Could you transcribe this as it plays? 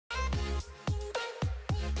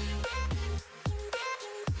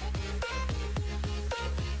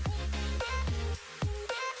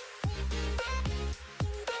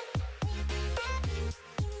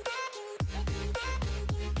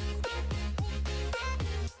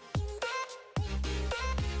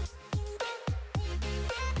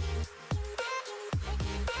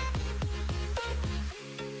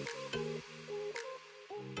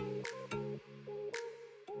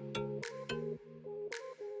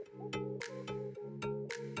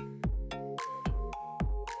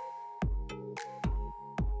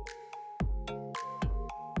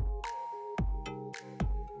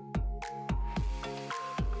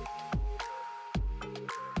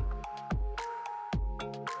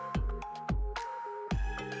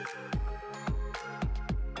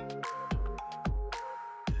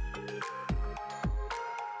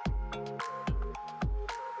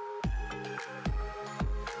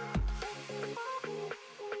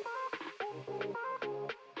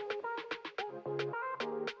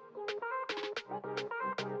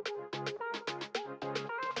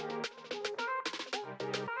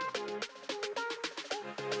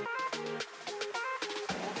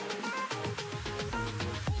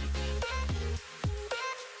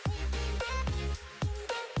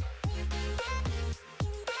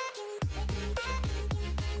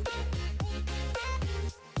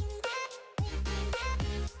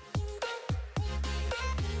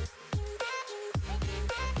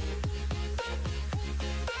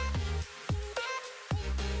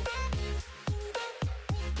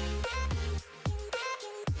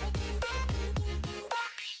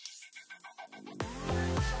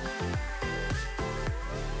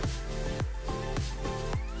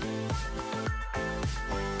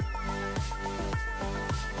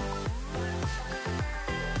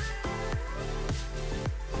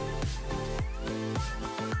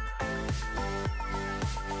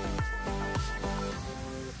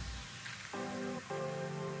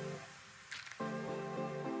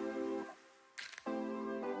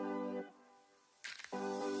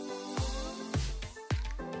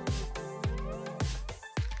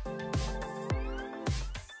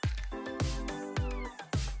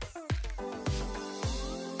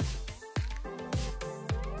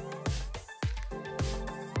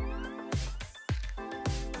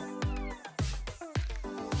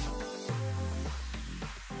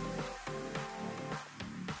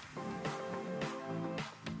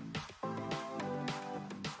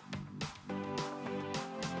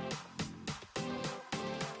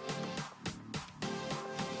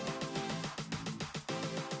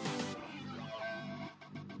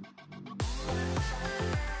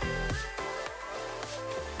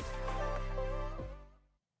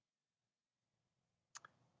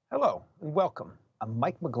and welcome. I'm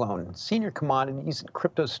Mike McGlone, Senior Commodities and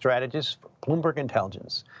Crypto Strategist for Bloomberg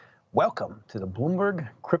Intelligence. Welcome to the Bloomberg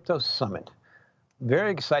Crypto Summit.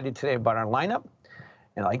 Very excited today about our lineup,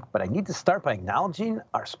 but I need to start by acknowledging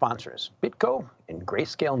our sponsors, BitGo and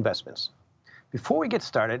Grayscale Investments. Before we get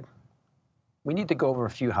started, we need to go over a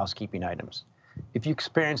few housekeeping items. If you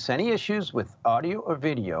experience any issues with audio or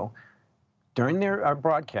video during our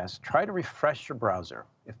broadcast, try to refresh your browser.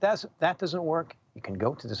 If that doesn't work, you can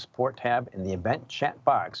go to the support tab in the event chat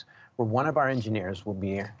box where one of our engineers will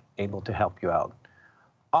be able to help you out.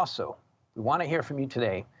 Also, we want to hear from you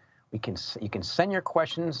today. You can send your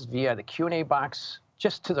questions via the Q&A box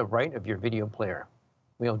just to the right of your video player.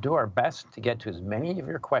 We'll do our best to get to as many of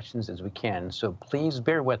your questions as we can, so please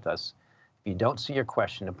bear with us if you don't see your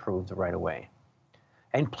question approved right away.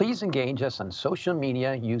 And please engage us on social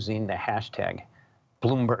media using the hashtag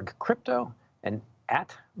BloombergCrypto and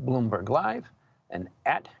 @BloombergLive and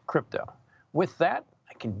 @Crypto. With that,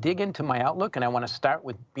 I can dig into my outlook, and I want to start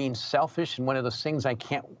with being selfish, and one of those things I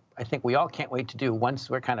think we all can't wait to do once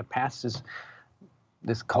we're kind of past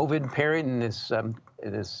this COVID period and this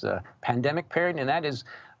pandemic period, and that is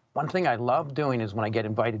one thing I love doing is when I get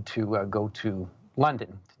invited to go to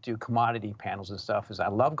London to do commodity panels and stuff, is I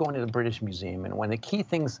love going to the British Museum, and one of the key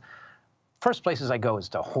things, first places I go is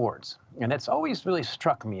to hoards, and that's always really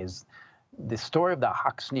struck me is the story of the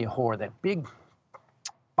Hutchins hoard, that big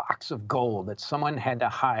box of gold that someone had to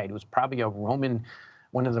hide. It was probably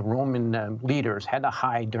one of the Roman leaders had to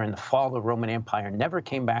hide during the fall of the Roman Empire, and never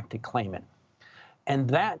came back to claim it. And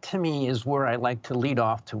that, to me, is where I like to lead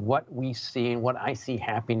off to what we see and what I see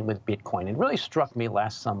happening with Bitcoin. It really struck me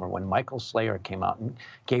last summer when Saylor came out and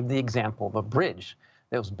gave the example of a bridge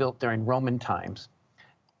that was built during Roman times.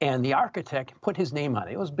 And the architect put his name on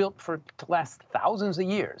it. It was built to last thousands of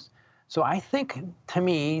years. So I think, to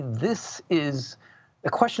me, this is the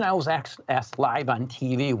question I was asked live on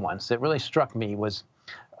TV once that really struck me was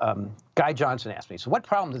Guy Johnson asked me, so what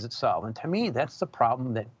problem does it solve? And to me, that's the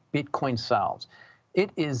problem that Bitcoin solves. It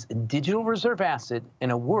is a digital reserve asset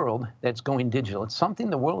in a world that's going digital. It's something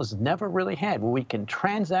the world has never really had, where we can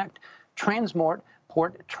transact, transmit,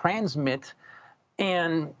 transmit,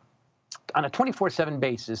 and on a 24/7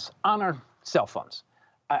 basis on our cell phones.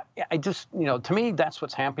 I just, to me, that's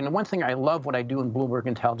what's happening. And one thing I love what I do in Bloomberg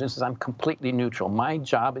Intelligence is I'm completely neutral. My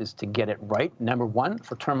job is to get it right, number one,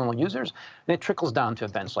 for terminal users, and it trickles down to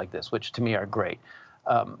events like this, which to me are great.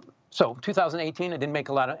 So 2018, I didn't make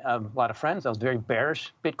a lot of friends. I was very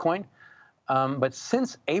bearish Bitcoin. But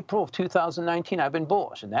since April of 2019, I've been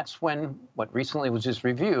bullish. And that's when what recently was just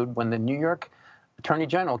reviewed, when the New York Attorney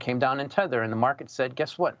General came down in Tether and the market said,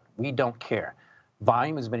 guess what? We don't care.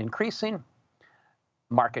 Volume has been increasing.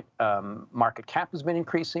 Market cap has been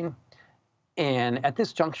increasing. And at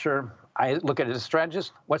this juncture, I look at it as a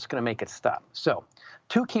strategist, what's going to make it stop? So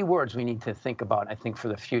two key words we need to think about, I think, for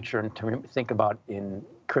the future and to think about in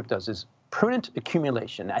cryptos is prudent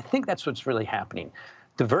accumulation. I think that's what's really happening.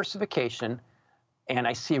 Diversification, and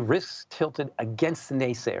I see risks tilted against the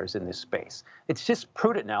naysayers in this space. It's just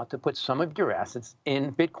prudent now to put some of your assets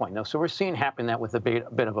in Bitcoin. Now, so we're seeing happen that with a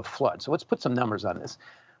bit of a flood. So let's put some numbers on this.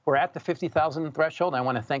 We're at the 50,000 threshold. I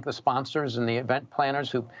want to thank the sponsors and the event planners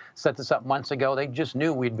who set this up months ago. They just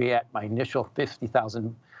knew we'd be at my initial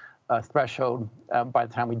 50,000 threshold by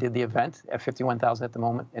the time we did the event, at 51,000 at the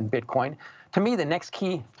moment in Bitcoin. To me, the next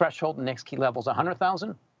key threshold, the next key level is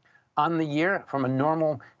 100,000 on the year. From a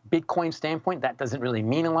normal Bitcoin standpoint, that doesn't really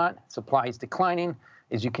mean a lot. Supply is declining.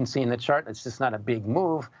 As you can see in the chart, it's just not a big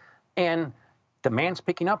move. And demand's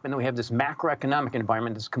picking up, and then we have this macroeconomic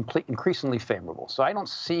environment that's increasingly favorable. So I don't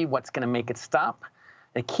see what's going to make it stop.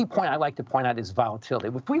 The key point I like to point out is volatility.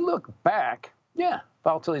 If we look back, yeah,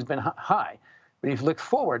 volatility's been high. But if you look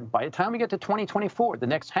forward, by the time we get to 2024, the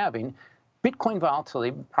next halving, Bitcoin volatility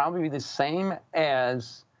will probably be the same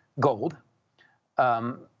as gold.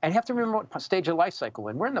 And you have to remember what stage of life cycle we're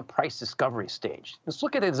in. We're in the price discovery stage. Let's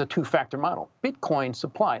look at it as a two-factor model. Bitcoin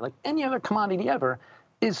supply, like any other commodity ever,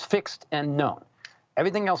 is fixed and known.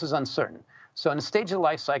 Everything else is uncertain. So in the stage of the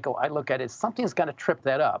life cycle, I look at it, something's got to trip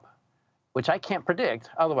that up, which I can't predict.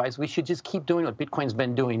 Otherwise, we should just keep doing what Bitcoin's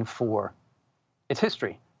been doing for its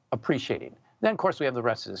history, appreciating. Then, of course, we have the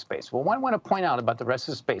rest of the space. Well, what I want to point out about the rest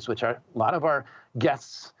of the space, which are a lot of our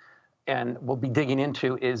guests and we'll be digging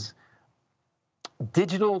into, is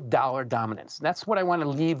digital dollar dominance. That's what I want to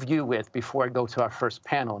leave you with before I go to our first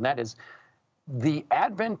panel, and that is the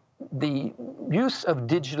use of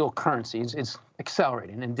digital currencies is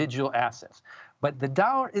accelerating in digital assets, but the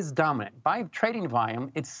dollar is dominant. By trading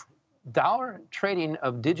volume, it's dollar trading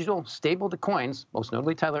of digital stable coins, most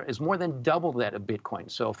notably Tether, is more than double that of Bitcoin.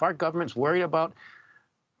 So if our government's worried about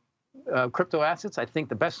crypto assets, I think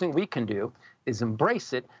the best thing we can do is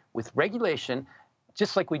embrace it with regulation,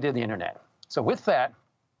 just like we did the internet. So with that,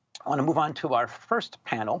 I want to move on to our first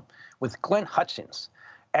panel with Glenn Hutchins.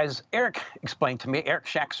 As Eric explained to me, Eric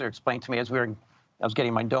Shaxer explained to me as I was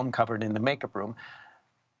getting my dome covered in the makeup room,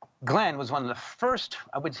 Glenn was one of the first,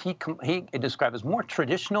 he described as more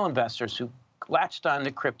traditional investors who latched on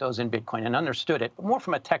to cryptos and Bitcoin and understood it, but more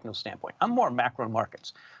from a technical standpoint. I'm more macro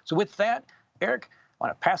markets. So with that, Eric, I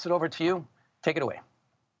want to pass it over to you. Take it away.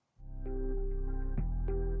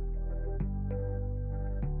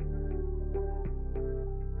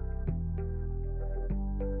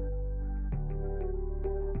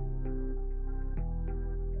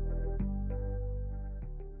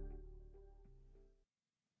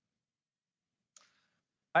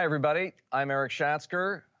 Hi, everybody. I'm Eric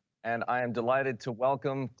Shatzker, and I am delighted to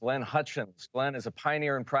welcome Glenn Hutchins. Glenn is a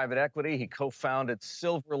pioneer in private equity. He co-founded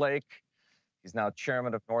Silver Lake. He's now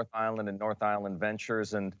chairman of North Island and North Island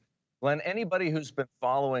Ventures. And Glenn, anybody who's been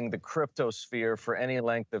following the crypto sphere for any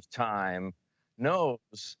length of time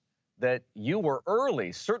knows that you were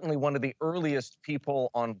early, certainly one of the earliest people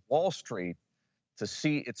on Wall Street to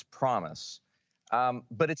see its promise.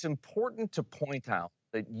 But it's important to point out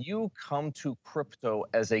that you come to crypto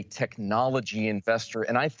as a technology investor,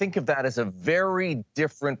 and I think of that as a very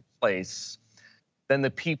different place than the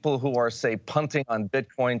people who are, say, punting on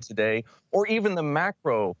Bitcoin today, or even the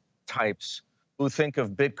macro types who think of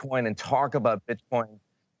Bitcoin and talk about Bitcoin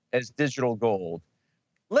as digital gold.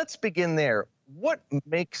 Let's begin there. What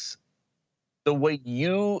makes the way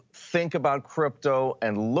you think about crypto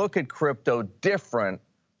and look at crypto different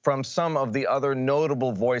from some of the other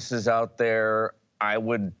notable voices out there? I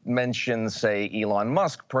would mention, say, Elon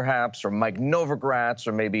Musk, perhaps, or Mike Novogratz,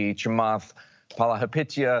 or maybe Chamath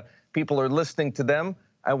Palihapitiya. People are listening to them.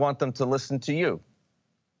 I want them to listen to you.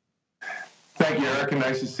 Thank you, Eric, and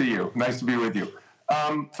nice to see you. Nice to be with you.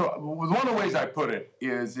 So one of the ways I put it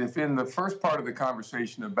is, if in the first part of the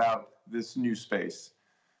conversation about this new space,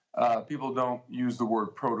 people don't use the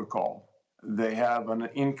word protocol. They have an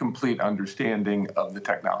incomplete understanding of the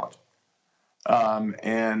technology.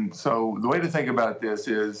 And so the way to think about this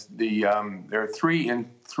is there are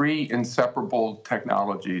three inseparable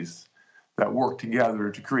technologies that work together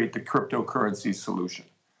to create the cryptocurrency solution.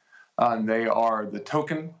 They are the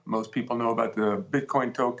token. Most people know about the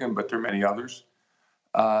Bitcoin token, but there are many others.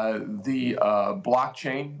 The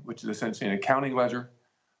blockchain, which is essentially an accounting ledger,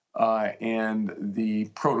 and the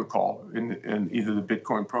protocol, in either the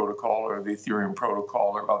Bitcoin protocol or the Ethereum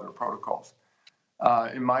protocol or other protocols.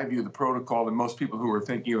 In my view, the protocol, and most people who are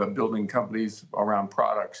thinking about building companies around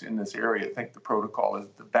products in this area think the protocol is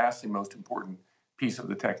the vastly most important piece of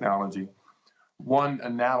the technology. One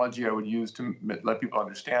analogy I would use to let people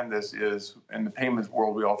understand this is, in the payments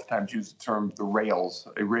world, we oftentimes use the term the rails,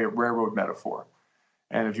 a railroad metaphor.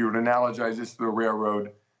 And if you were to analogize this to the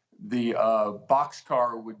railroad, the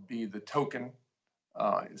boxcar would be the token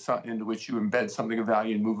into which you embed something of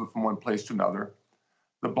value and move it from one place to another.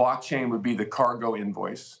 The blockchain would be the cargo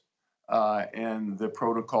invoice, and the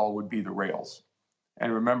protocol would be the rails.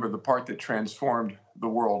 And remember, the part that transformed the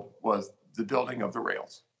world was the building of the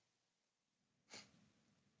rails.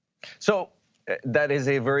 So that is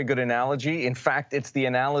a very good analogy. In fact, it's the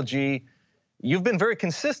analogy, you've been very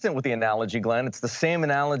consistent with the analogy, Glenn. It's the same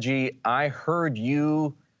analogy I heard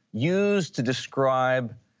you use to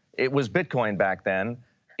describe, it was Bitcoin back then,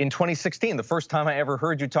 in 2016, the first time I ever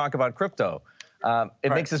heard you talk about crypto. It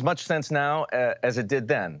makes as much sense now as it did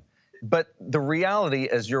then. But the reality,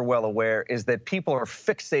 as you're well aware, is that people are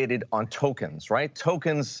fixated on tokens, right?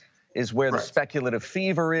 Tokens is where the speculative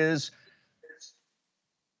fever is.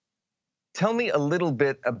 Tell me a little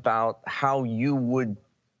bit about how you would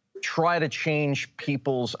try to change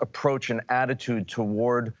people's approach and attitude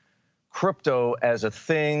toward crypto as a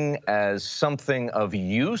thing, as something of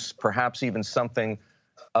use, perhaps even something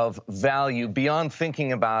of value, beyond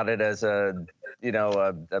thinking about it as a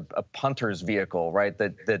punter's vehicle, right?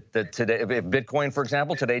 That today, if Bitcoin, for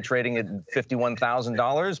example, today trading at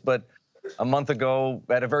 $51,000, but a month ago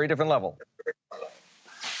at a very different level.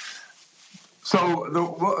 So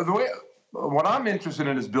what I'm interested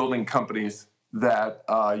in is building companies that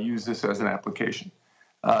use this as an application.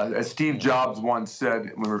 As Steve Jobs once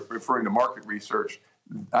said, when referring to market research,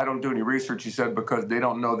 I don't do any research, he said, because they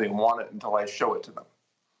don't know they want it until I show it to them.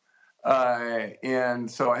 And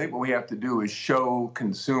so I think what we have to do is show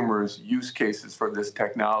consumers use cases for this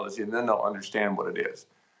technology, and then they'll understand what it is.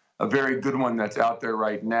 A very good one that's out there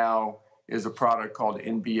right now is a product called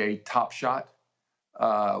NBA Top Shot,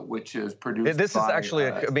 which is produced This is actually,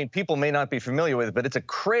 I mean, people may not be familiar with it, but it's a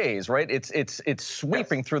craze, right? It's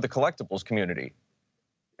sweeping through the collectibles community.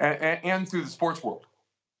 and through the sports world.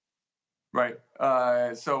 Right.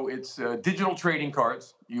 So it's digital trading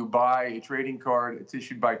cards. You buy a trading card. It's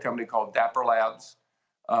issued by a company called Dapper Labs.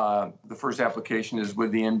 The first application is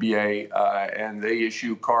with the NBA, and they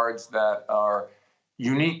issue cards that are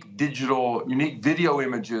unique video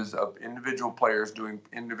images of individual players doing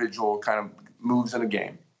individual kind of moves in a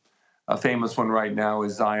game. A famous one right now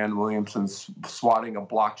is Zion Williamson swatting a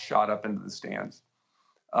blocked shot up into the stands.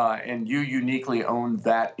 And you uniquely own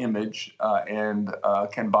that image and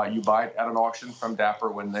you buy it at an auction from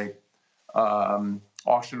Dapper when they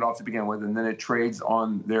auction it off to begin with, and then it trades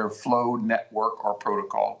on their Flow network or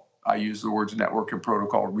protocol. I use the words network and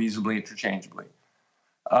protocol reasonably interchangeably.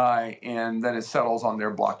 And then it settles on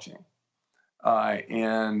their blockchain.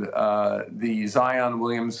 The Zion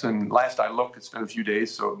Williamson, last I looked, it's been a few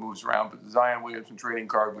days, so it moves around, but the Zion Williamson trading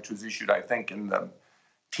card, which was issued, I think, in the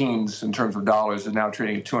teens in terms of dollars, is now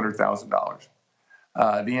trading at $200,000.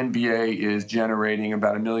 The NBA is generating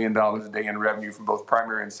about $1 million a day in revenue from both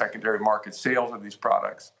primary and secondary market sales of these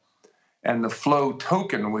products. And the Flow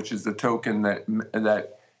token, which is the token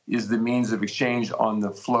that is the means of exchange on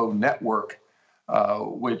the Flow network,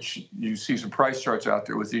 which you see some price charts out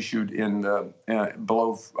there, was issued in below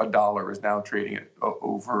 $1, is now trading at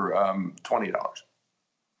over $20.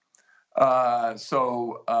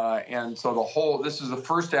 This is the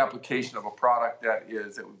first application of a product that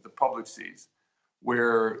the public sees,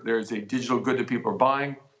 where there's a digital good that people are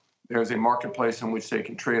buying, there's a marketplace in which they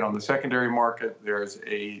can trade on the secondary market, there's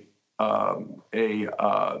a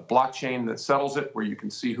blockchain that settles it, where you can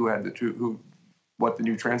see what the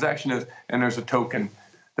new transaction is, and there's a token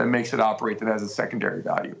that makes it operate that has a secondary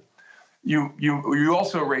value. You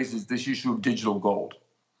also raises this issue of digital gold.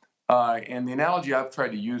 And the analogy I've tried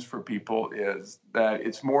to use for people is that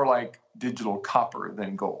it's more like digital copper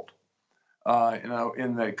than gold.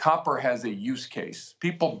 In that copper has a use case.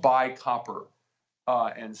 People buy copper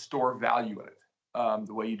and store value in it,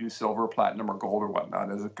 the way you do silver, platinum, or gold or whatnot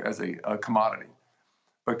as a commodity.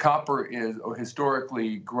 But copper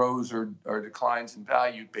historically grows or declines in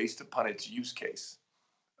value based upon its use case.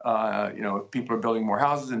 If people are building more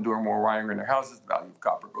houses and doing more wiring in their houses, the value of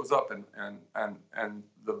copper goes up, and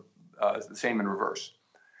the same in reverse.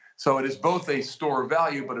 So it is both a store of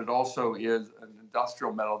value, but it also is an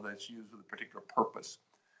industrial metal that's used with a particular purpose.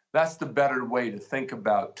 That's the better way to think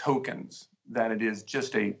about tokens than it is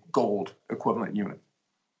just a gold equivalent unit.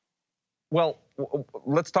 Well,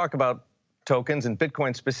 let's talk about tokens and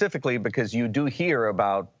Bitcoin specifically, because you do hear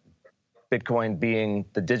about Bitcoin being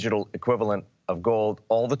the digital equivalent of gold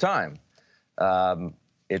all the time.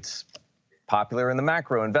 It's popular in the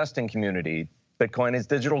macro investing community. Bitcoin is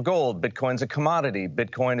digital gold. Bitcoin's a commodity.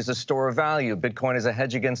 Bitcoin is a store of value. Bitcoin is a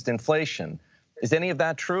hedge against inflation. Is any of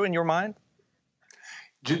that true in your mind?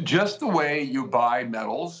 Just the way you buy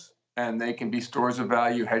metals and they can be stores of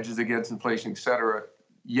value, hedges against inflation, et cetera,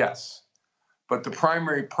 yes. But the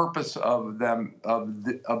primary purpose of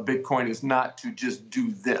Bitcoin is not to just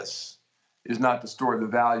do this, is not to store the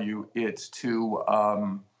value. It's to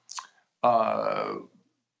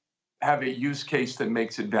have a use case that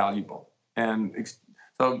makes it valuable. And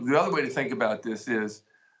so the other way to think about this is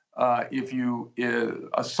a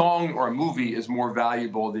song or a movie is more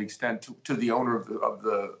valuable the extent to the owner of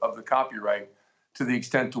the copyright, to the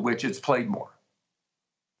extent to which it's played more.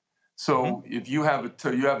 So if you have a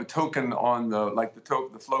token on the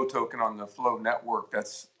Flow token on the Flow network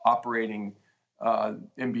that's operating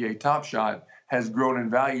NBA Top Shot, has grown in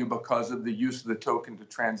value because of the use of the token to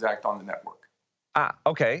transact on the network.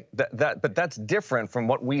 Okay, but that's different from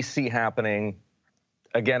what we see happening.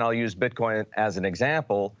 Again, I'll use Bitcoin as an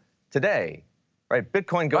example today, right?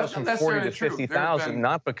 Bitcoin goes from 40 to 50,000,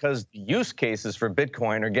 not because the use cases for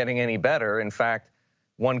Bitcoin are getting any better. In fact,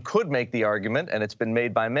 one could make the argument, and it's been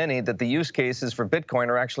made by many, that the use cases for Bitcoin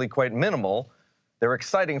are actually quite minimal. They're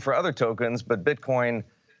exciting for other tokens, but Bitcoin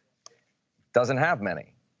doesn't have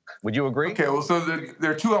many. Would you agree? Okay, well, so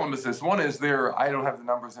there are two elements to this. One is I don't have the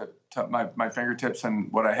numbers at my fingertips,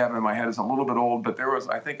 and what I have in my head is a little bit old, but there was,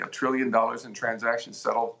 I think, $1 trillion in transactions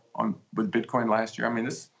settled with Bitcoin last year. I mean,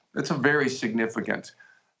 it's a very significant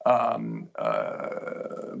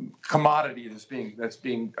commodity that's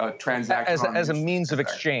being transacted as a means of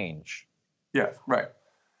exchange. Yes, right.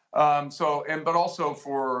 But also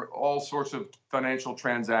for all sorts of financial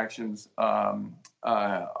transactions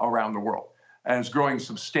around the world, and it's growing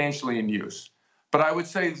substantially in use. But I would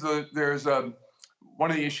say there's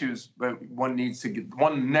one of the issues that one needs to get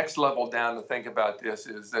one next level down to think about this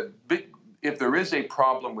is that if there is a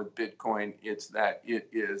problem with Bitcoin, it's that it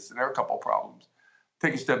is, and there are a couple of problems.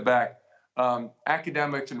 Take a step back.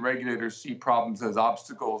 Academics and regulators see problems as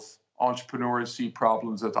obstacles entrepreneurs see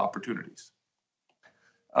problems as opportunities.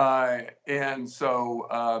 And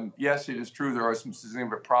so, yes, it is true there are some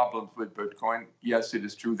significant problems with Bitcoin. Yes, it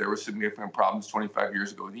is true there were significant problems 25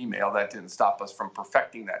 years ago with email. That didn't stop us from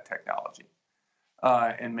perfecting that technology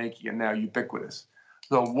and making it now ubiquitous.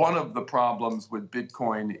 So one of the problems with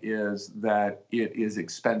Bitcoin is that it is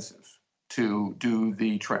expensive to do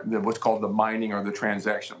the what's called the mining or the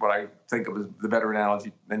transaction. What I think of as the better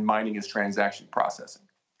analogy than mining is transaction processing,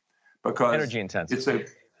 because energy intensive. It's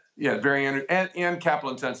very and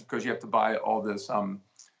capital intensive, because you have to buy all this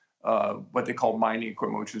what they call mining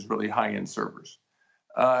equipment, which is really high-end servers,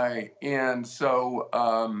 and so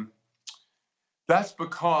that's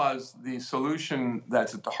because the solution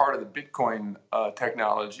that's at the heart of the Bitcoin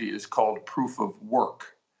technology is called proof of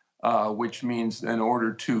work, which means in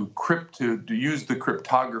order to use the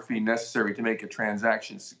cryptography necessary to make a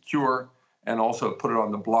transaction secure and also put it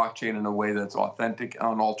on the blockchain in a way that's authentic,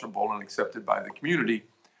 unalterable, and accepted by the community,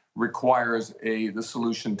 requires the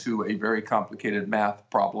solution to a very complicated math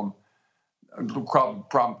problem,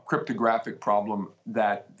 cryptographic problem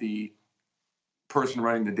that the person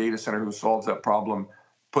running the data center who solves that problem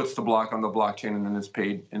puts the block on the blockchain and then is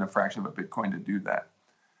paid in a fraction of a Bitcoin to do that.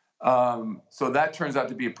 So that turns out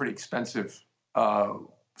to be a pretty expensive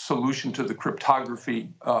solution to the cryptography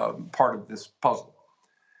part of this puzzle.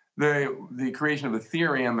 The creation of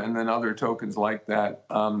Ethereum and then other tokens like that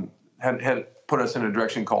had put us in a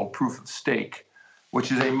direction called proof of stake,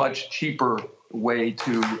 which is a much cheaper way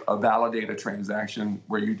to validate a transaction,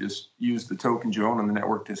 where you just use the tokens you own on the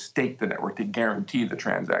network to stake the network, to guarantee the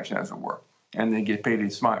transaction, as it were, and then get paid a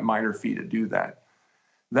minor fee to do that.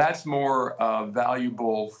 That's more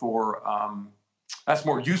valuable for, that's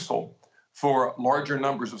more useful for larger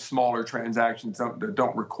numbers of smaller transactions that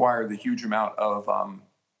don't require the huge amount of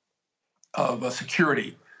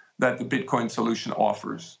security that the Bitcoin solution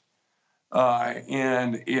offers.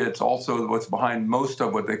 And it's also what's behind most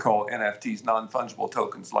of what they call NFTs, non-fungible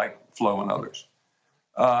tokens, like Flow and others.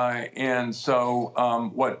 And so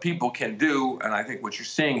what people can do, and I think what you're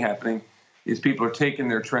seeing happening, is people are taking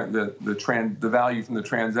their the value from the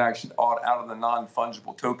transaction out of the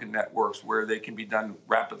non-fungible token networks, where they can be done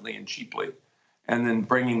rapidly and cheaply, and then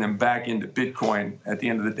bringing them back into Bitcoin at the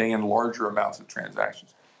end of the day in larger amounts of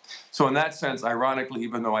transactions. So in that sense, ironically,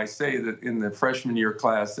 even though I say that in the freshman year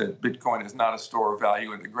class that Bitcoin is not a store of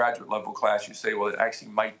value, in the graduate level class you say, well, it actually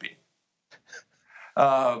might be,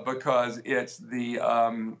 because it's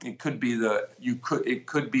it could be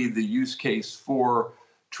the use case for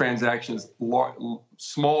transactions,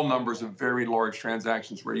 small numbers of very large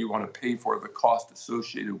transactions where you want to pay for the cost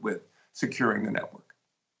associated with securing the network.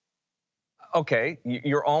 Okay,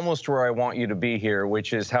 you're almost where I want you to be here,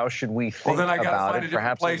 which is how should we think about it,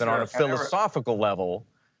 perhaps even on a philosophical level.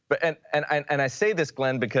 But and I say this,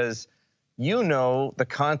 Glenn, because you know the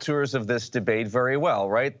contours of this debate very well,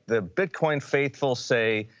 right? The Bitcoin faithful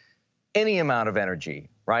say any amount of energy,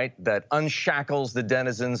 right, that unshackles the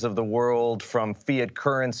denizens of the world from fiat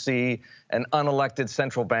currency and unelected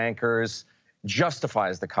central bankers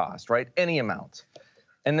justifies the cost, right? Any amount.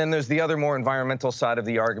 And then there's the other more environmental side of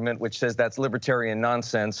the argument, which says that's libertarian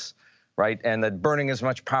nonsense, right? And that burning as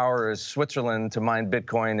much power as Switzerland to mine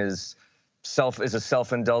Bitcoin is a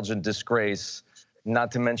self-indulgent disgrace,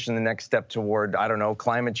 not to mention the next step toward, I don't know,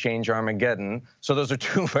 climate change Armageddon. So those are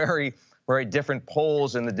two very, very different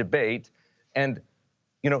poles in the debate. And,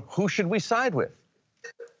 you know, who should we side with?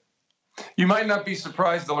 You might not be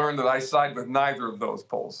surprised to learn that I side with neither of those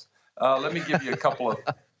poles. Let me give you a couple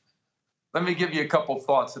of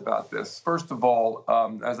thoughts about this. First of all,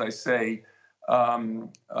 as I say,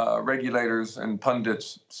 regulators and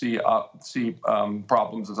pundits see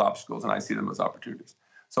problems as obstacles, and I see them as opportunities.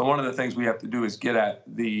 So one of the things we have to do is get at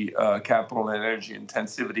the capital and energy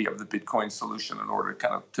intensivity of the Bitcoin solution in order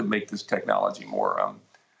to make this technology more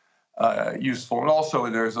useful. And also,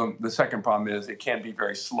 the second problem is it can be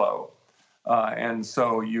very slow. And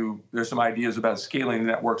so there's some ideas about scaling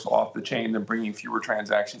networks off the chain and bringing fewer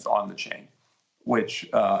transactions on the chain, which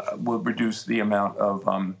will reduce the amount of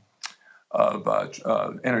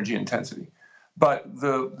energy intensity. But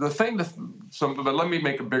but let me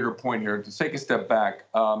make a bigger point here. To take a step back,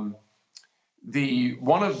 there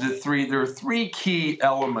are three key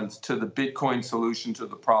elements to the Bitcoin solution to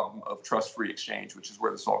the problem of trust-free exchange, which is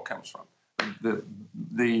where this all comes from,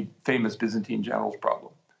 the famous Byzantine generals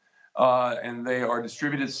problem. And they are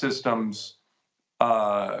distributed systems,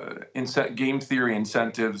 game theory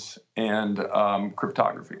incentives, and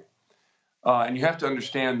cryptography. And you have to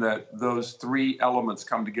understand that those three elements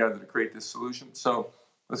come together to create this solution. So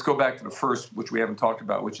let's go back to the first, which we haven't talked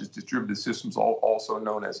about, which is distributed systems, also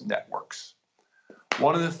known as networks.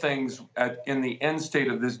 One of the things in the end state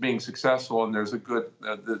of this being successful, and there's a good,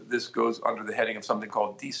 this goes under the heading of something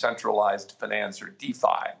called decentralized finance, or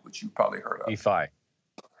DeFi, which you've probably heard of. DeFi.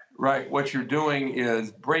 Right. What you're doing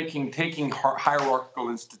is taking hierarchical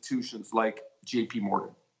institutions like JP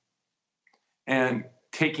Morgan and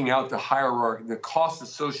taking out the hierarchy, the costs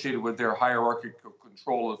associated with their hierarchical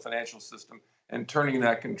control of the financial system, and turning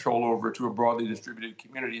that control over to a broadly distributed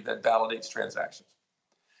community that validates transactions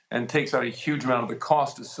and takes out a huge amount of the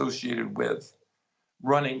cost associated with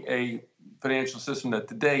running a financial system that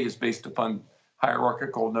today is based upon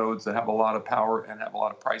hierarchical nodes that have a lot of power and have a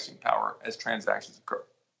lot of pricing power as transactions occur.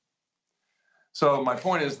 So my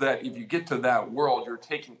point is that if you get to that world, you're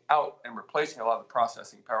taking out and replacing a lot of the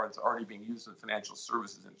processing power that's already being used in the financial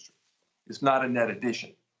services industry. It's not a net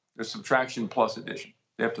addition. There's subtraction plus addition.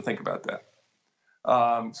 You have to think about that.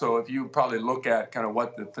 So if you probably look at kind of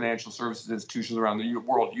what the financial services institutions around the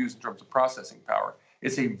world use in terms of processing power,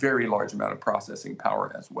 it's a very large amount of processing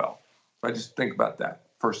power as well. So I just think about that,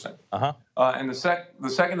 first thing. And the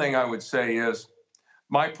second thing I would say is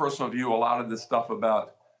my personal view, a lot of this stuff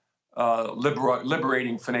about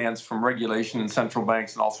liberating finance from regulation and central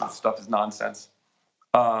banks and all sorts of stuff is nonsense.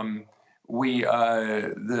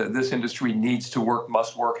 This industry needs to work,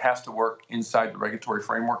 must work, has to work inside the regulatory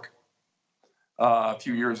framework. A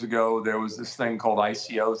few years ago, there was this thing called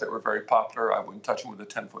ICOs that were very popular. I wouldn't touch them with a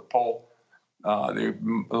 10-foot pole. They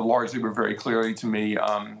largely were very clearly, to me,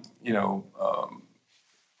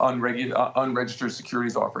 unregistered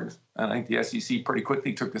securities offerings. And I think the SEC pretty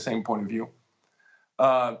quickly took the same point of view.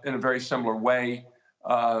 In a very similar way,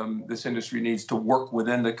 this industry needs to work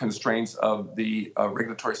within the constraints of the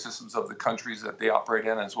regulatory systems of the countries that they operate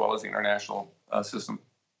in, as well as the international system.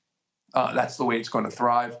 That's the way it's going to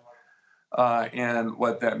thrive. And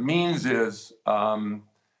what that means is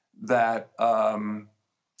that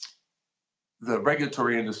the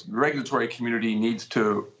regulatory community needs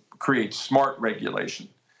to create smart regulation,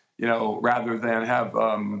 rather than have,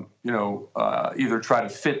 either try to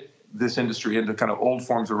fit this industry into kind of old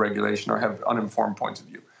forms of regulation or have uninformed points of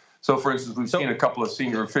view. So, for instance, we've seen a couple of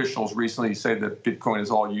senior officials recently say that Bitcoin is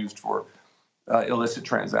all used for illicit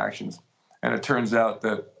transactions. And it turns out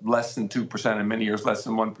that less than 2%, in many years, less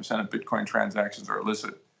than 1% of Bitcoin transactions are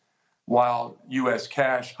illicit, while U.S.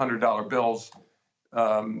 cash, $100 bills,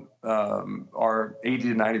 are 80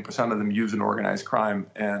 to 90% of them used in organized crime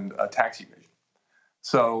and tax evasion.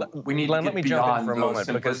 So we need to get beyond those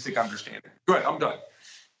simplistic understanding. Go ahead, I'm done.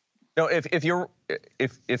 No, if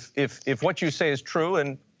what you say is true,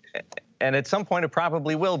 and at some point it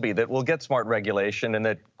probably will be, that we'll get smart regulation and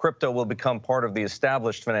that crypto will become part of the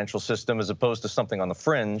established financial system as opposed to something on the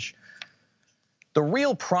fringe. The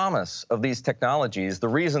real promise of these technologies, the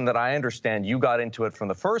reason that I understand you got into it from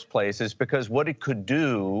the first place, is because what it could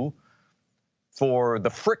do for the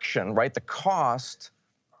friction, right, the cost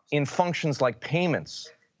in functions like payments,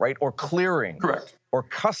 right, or clearing. Correct. Or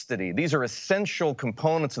custody. These are essential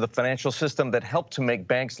components of the financial system that help to make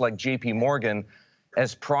banks like JP Morgan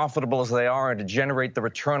as profitable as they are and to generate the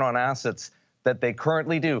return on assets that they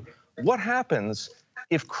currently do. What happens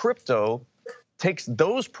if crypto takes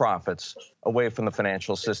those profits away from the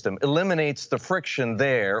financial system, eliminates the friction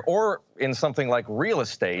there, or in something like real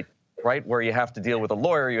estate, right, where you have to deal with a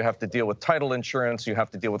lawyer, you have to deal with title insurance, you have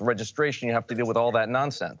to deal with registration, you have to deal with all that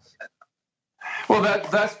nonsense? Well,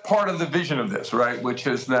 that's part of the vision of this, right? Which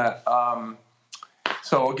is that,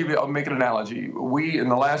 so I'll make an analogy. We, in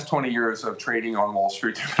the last 20 years of trading on Wall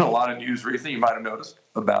Street, there's been a lot of news recently, you might have noticed,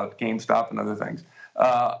 about GameStop and other things.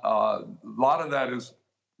 A lot of that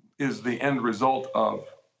is the end result of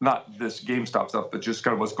not this GameStop stuff, but just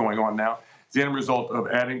kind of what's going on now. It's the end result of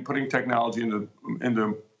putting technology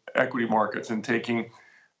into equity markets and taking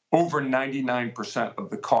over 99% of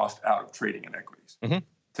the cost out of trading in equities. Mm-hmm.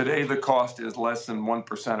 Today, the cost is less than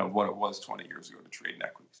 1% of what it was 20 years ago to trade in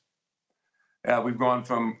equities. We've gone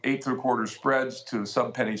from 8 3/4 spreads to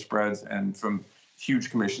sub-penny spreads, and from huge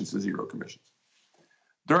commissions to zero commissions.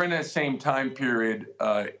 During that same time period,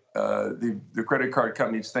 the credit card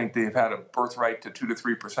companies think they've had a birthright to 2 to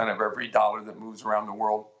 3% of every dollar that moves around the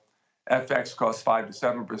world. FX costs 5 to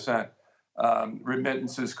 7%.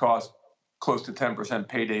 Remittances cost close to 10%.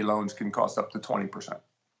 Payday loans can cost up to 20%.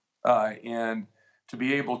 And to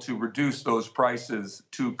be able to reduce those prices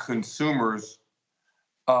to consumers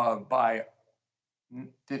by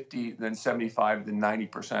 50, then 75, then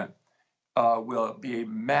 90% will be a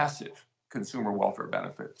massive consumer welfare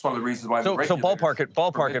benefit. It's one of the reasons why. So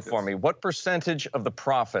ballpark it for me. What percentage of the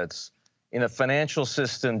profits in a financial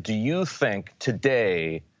system do you think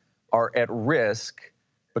today are at risk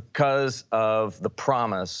because of the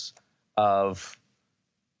promise of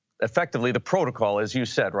effectively the protocol, as you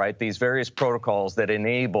said, right? These various protocols that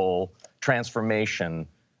enable transformation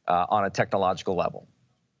on a technological level.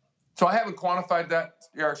 So I haven't quantified that,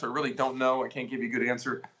 Eric, so I really don't know. I can't give you a good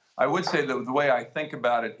answer. I would say that the way I think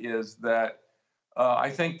about it is that I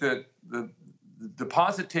think that the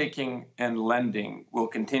deposit taking and lending will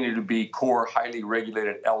continue to be core, highly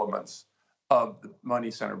regulated elements of the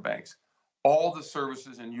money center banks. All the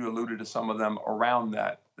services, and you alluded to some of them around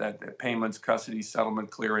that payments, custody, settlement,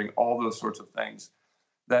 clearing, all those sorts of things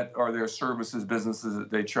that are their services, businesses that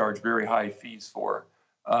they charge very high fees for,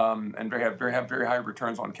 and have very high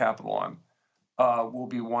returns on capital on, will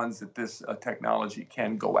be ones that this technology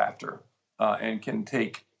can go after and can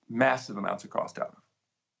take massive amounts of cost out of.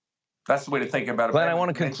 That's the way to think about it. Glenn, I want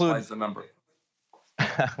to conclude the number.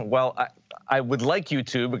 Well, I would like you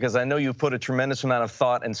to, because I know you've put a tremendous amount of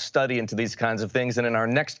thought and study into these kinds of things. And in our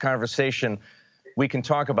next conversation, we can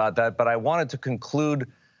talk about that. But I wanted to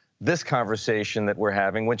conclude this conversation that we're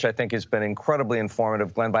having, which I think has been incredibly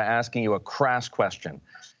informative, Glenn, by asking you a crass question.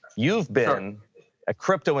 You've been a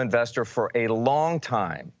crypto investor for a long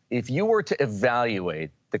time. If you were to evaluate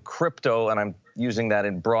the crypto, and I'm using that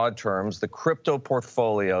in broad terms, the crypto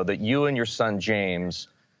portfolio that you and your son James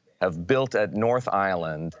have built at North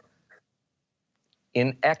Island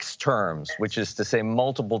in X terms, which is to say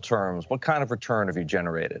multiple terms, what kind of return have you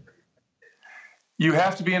generated? You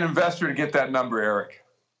have to be an investor to get that number, Eric.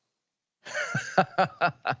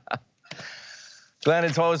 Glenn,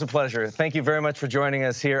 it's always a pleasure. Thank you very much for joining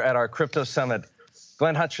us here at our Crypto Summit.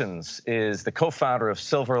 Glenn Hutchins is the co-founder of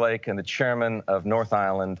Silver Lake and the chairman of North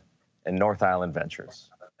Island and North Island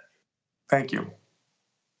Ventures. Thank you.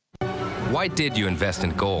 Why did you invest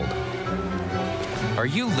in gold? Are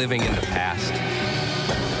you living in the past?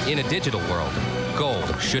 In a digital world,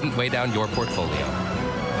 gold shouldn't weigh down your portfolio.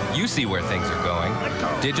 You see where things are going.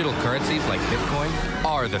 Digital currencies like Bitcoin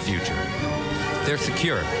are the future. They're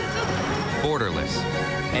secure, borderless,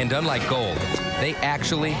 and unlike gold, they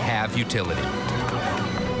actually have utility.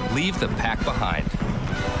 Leave the pack behind.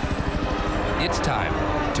 It's time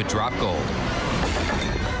to drop gold.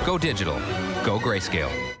 Go digital. Go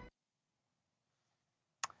Grayscale.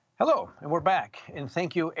 Hello, and we're back. And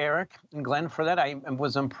thank you, Eric and Glenn, for that. I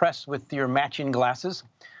was impressed with your matching glasses.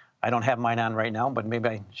 I don't have mine on right now, but maybe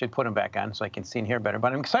I should put them back on so I can see and hear better.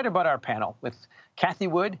 But I'm excited about our panel with Cathie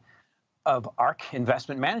Wood of ARK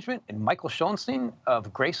Investment Management and Michael Schoenstein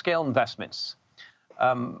of Grayscale Investments.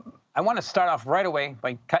 I want to start off right away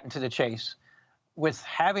by cutting to the chase with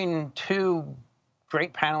having two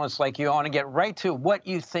great panelists like you. I want to get right to what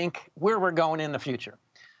you think, where we're going in the future.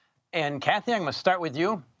 And Cathie, I'm going to start with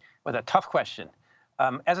you with a tough question.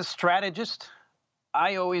 As a strategist,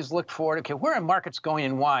 I always look forward, okay, where are markets going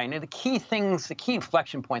and why? And the key things, the key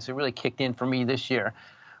inflection points that really kicked in for me this year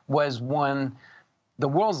was when the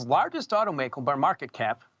world's largest automaker by market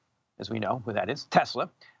cap, as we know who that is, Tesla,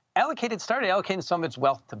 started allocating some of its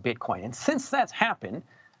wealth to Bitcoin. And since that's happened,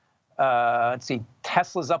 let's see,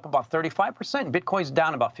 Tesla's up about 35%, Bitcoin's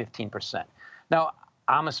down about 15%. Now,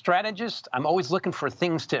 I'm a strategist. I'm always looking for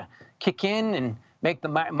things to kick in and make the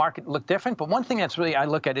market look different. But one thing that's really I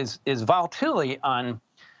look at is volatility on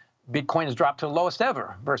Bitcoin has dropped to the lowest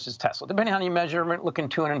ever versus Tesla, depending on how you measure, looking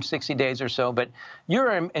 260 days or so. But you're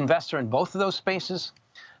an investor in both of those spaces.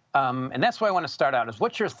 And that's why I want to start out is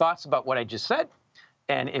what's your thoughts about what I just said?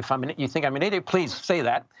 And if you think I'm an idiot, please say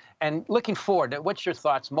that. And looking forward, what's your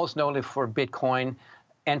thoughts, most notably for Bitcoin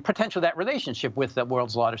and potential that relationship with the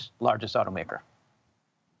world's largest automaker?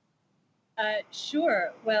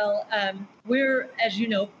 Sure. Well, we're, as you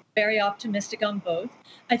know, very optimistic on both.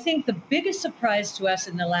 I think the biggest surprise to us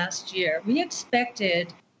in the last year, we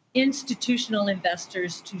expected institutional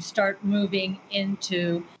investors to start moving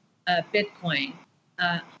into Bitcoin.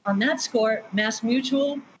 On that score,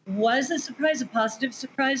 MassMutual was a surprise, a positive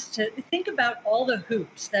surprise. To think about all the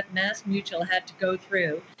hoops that MassMutual had to go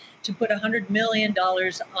through to put $100 million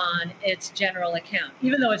on its general account,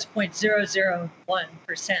 even though it's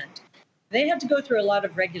 0.001%. They had to go through a lot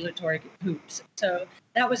of regulatory hoops. So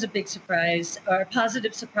that was a big surprise, or a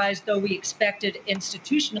positive surprise, though we expected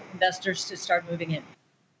institutional investors to start moving in.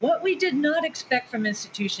 What we did not expect from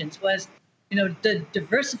institutions was, the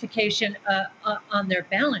diversification on their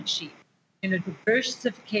balance sheet,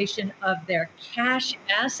 diversification of their cash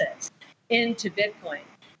assets into Bitcoin.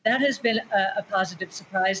 That has been a positive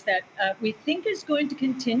surprise that we think is going to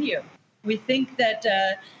continue. We think that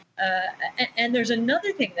and there's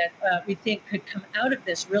another thing that we think could come out of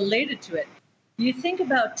this related to it. You think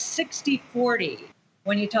about 60-40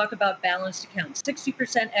 when you talk about balanced accounts,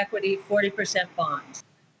 60% equity, 40% bonds.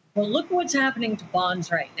 Well, look what's happening to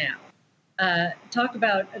bonds right now. talk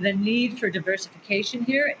about the need for diversification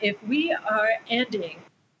here. If we are ending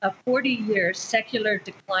a 40-year secular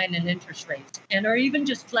decline in interest rates and are even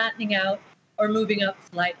just flattening out or moving up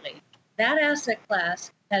slightly, that asset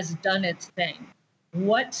class has done its thing.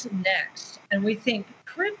 What's next? And we think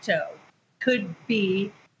crypto could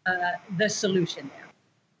be the solution there.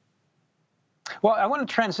 Well, I want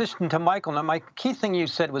to transition to Michael. Now, my key thing you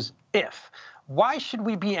said was if. Why should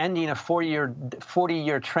we be ending a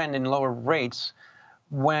 40-year trend in lower rates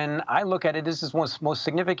when I look at it, this is one of the most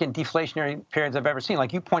significant deflationary periods I've ever seen.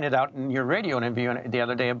 Like you pointed out in your radio interview the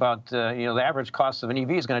other day about, the average cost of an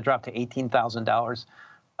EV is going to drop to $18,000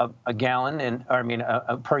 a gallon,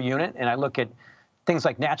 per unit. And I look at things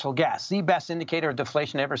like natural gas. The best indicator of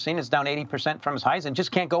deflation ever seen is down 80% from its highs and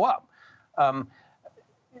just can't go up.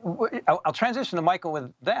 I'll transition to Michael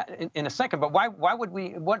with that in a second, but why would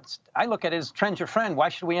we, I look at it as trend's your friend. Why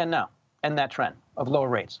should we end that trend of lower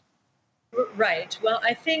rates? Right. Well,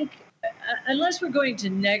 I think unless we're going to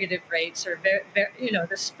negative rates or, the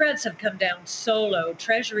spreads have come down so low,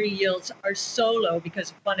 Treasury yields are so low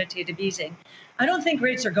because of quantitative easing. I don't think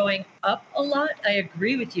rates are going up a lot. I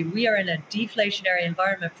agree with you. We are in a deflationary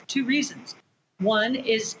environment for two reasons. One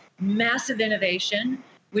is massive innovation,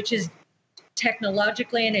 which is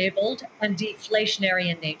technologically enabled and deflationary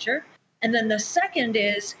in nature. And then the second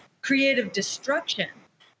is creative destruction,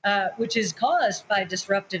 which is caused by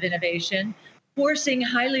disruptive innovation, forcing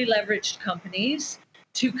highly leveraged companies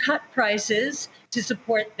to cut prices to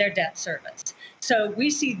support their debt service. So we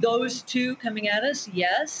see those two coming at us,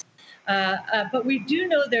 yes. But we do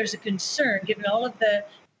know there's a concern, given all of the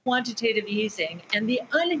quantitative easing and the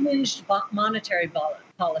unhinged monetary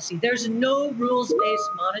policy. There's no rules-based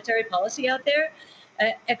monetary policy out there,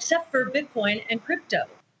 except for Bitcoin and crypto.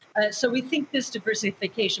 So we think this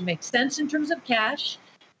diversification makes sense in terms of cash,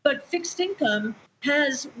 but fixed income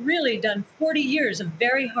has really done 40 years of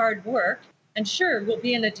very hard work. And sure, we'll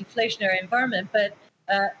be in a deflationary environment, but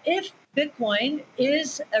if Bitcoin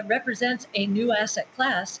represents a new asset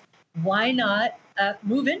class, why not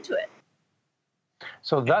move into it?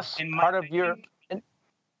 So thus part of your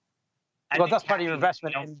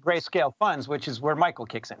investment in Grayscale funds, which is where Michael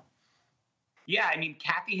kicks in. Yeah,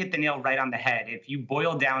 Cathie hit the nail right on the head. If you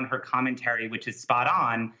boil down her commentary, which is spot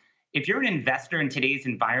on, if you're an investor in today's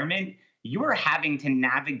environment, you are having to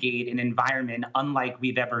navigate an environment unlike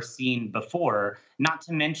we've ever seen before. Not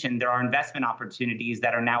to mention there are investment opportunities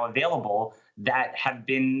that are now available that have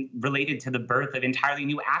been related to the birth of entirely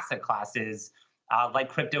new asset classes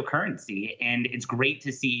like cryptocurrency. And it's great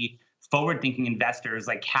to see forward-thinking investors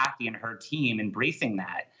like Cathie and her team embracing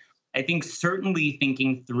that. I think certainly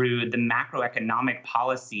thinking through the macroeconomic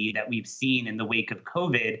policy that we've seen in the wake of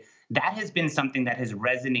COVID, that has been something that has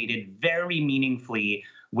resonated very meaningfully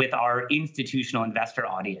with our institutional investor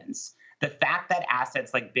audience. The fact that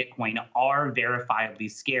assets like Bitcoin are verifiably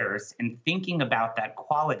scarce and thinking about that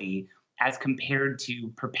quality as compared to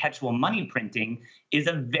perpetual money printing is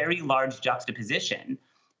a very large juxtaposition.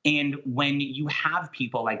 And when you have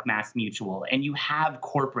people like MassMutual and you have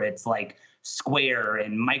corporates like Square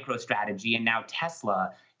and MicroStrategy and now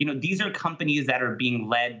Tesla, these are companies that are being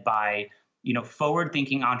led by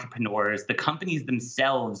forward-thinking entrepreneurs. The companies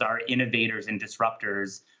themselves are innovators and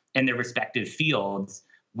disruptors in their respective fields.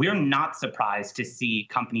 We're not surprised to see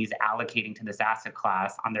companies allocating to this asset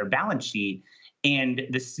class on their balance sheet, and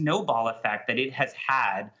the snowball effect that it has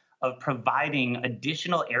had of providing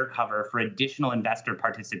additional air cover for additional investor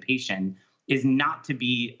participation is not to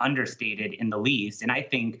be understated in the least. And I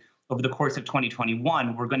think over the course of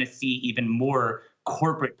 2021, we're going to see even more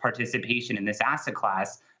corporate participation in this asset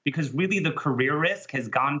class, because really the career risk has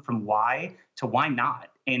gone from why to why not.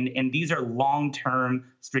 And these are long-term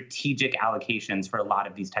strategic allocations for a lot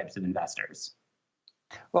of these types of investors.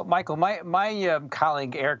 Well, Michael, my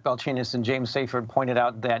colleague Eric Belchinas and James Sayford pointed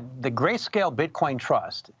out that the Grayscale Bitcoin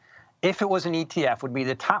Trust, if it was an ETF, would be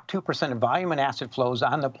the top 2% of volume and asset flows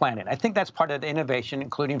on the planet. I think that's part of the innovation,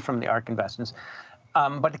 including from the ARK investments.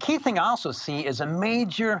 But the key thing I also see is a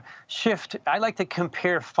major shift. I like to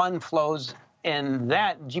compare fund flows in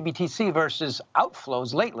that GBTC versus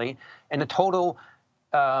outflows lately, and the total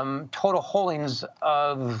holdings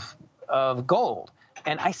of gold.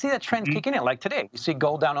 And I see that trend kicking in. Like today, you see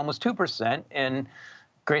gold down almost 2% and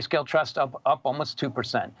Grayscale Trust up almost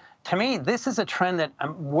 2%. To me, this is a trend that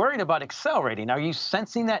I'm worried about accelerating. Are you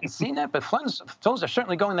sensing that and seeing that? But flows are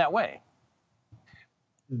certainly going that way.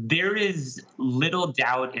 There is little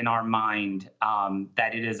doubt in our mind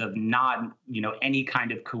that it is of not, any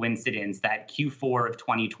kind of coincidence that Q4 of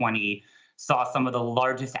 2020 saw some of the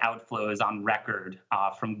largest outflows on record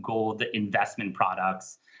from gold investment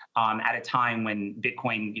products. at a time when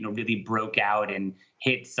Bitcoin, really broke out and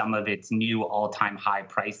hit some of its new all-time high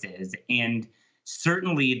prices. And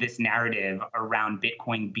certainly this narrative around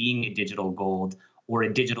Bitcoin being a digital gold or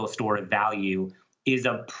a digital store of value is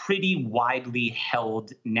a pretty widely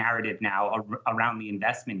held narrative now around the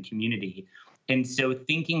investment community. And so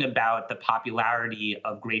thinking about the popularity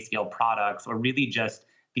of Grayscale products, or really just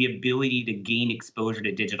the ability to gain exposure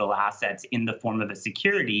to digital assets in the form of a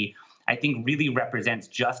security, I think really represents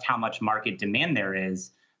just how much market demand there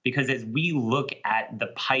is. Because as we look at the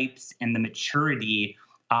pipes and the maturity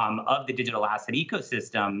of the digital asset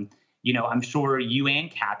ecosystem, I'm sure you and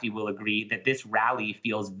Cathie will agree that this rally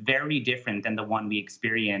feels very different than the one we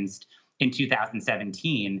experienced in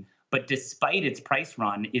 2017. But despite its price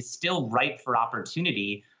run, is still ripe for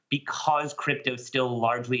opportunity because crypto still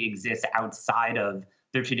largely exists outside of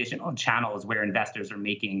their traditional channels where investors are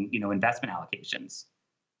making, investment allocations.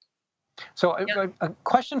 So a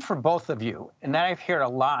question for both of you, and that I've heard a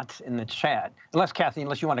lot in the chat, Cathie,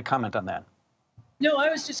 unless you want to comment on that. No, I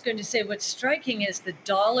was just going to say what's striking is the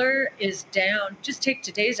dollar is down. Just take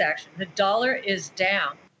today's action. The dollar is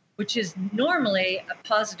down, which is normally a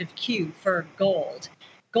positive cue for gold.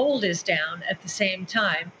 Gold is down at the same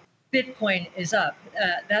time. Bitcoin is up.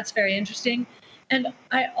 That's very interesting. And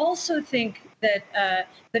I also think that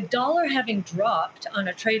the dollar having dropped on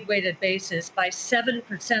a trade-weighted basis by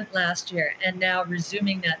 7% last year and now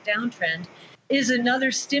resuming that downtrend is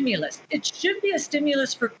another stimulus. It should be a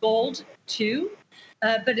stimulus for gold too,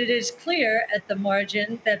 but it is clear at the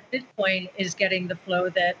margin that Bitcoin is getting the flow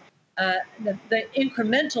that the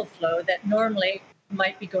incremental flow that normally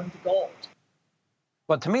might be going to gold.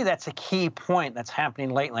 Well, to me, that's a key point that's happening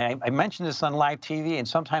lately. I mentioned this on live TV, and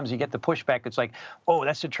sometimes you get the pushback. It's like, oh,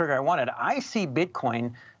 that's the trigger I wanted. I see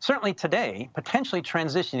Bitcoin, certainly today, potentially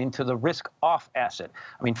transitioning to the risk-off asset.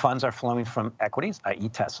 I mean, funds are flowing from equities, i.e.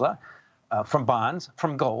 Tesla, from bonds,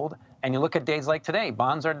 from gold. And you look at days like today,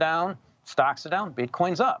 bonds are down, stocks are down,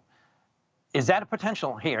 Bitcoin's up. Is that a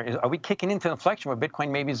potential here? Are we kicking into an inflection where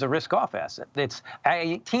Bitcoin maybe is a risk-off asset? It's,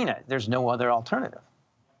 Tina, there's no other alternative.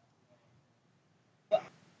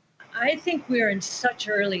 I think we're in such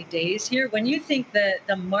early days here. When you think that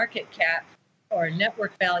the market cap or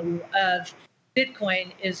network value of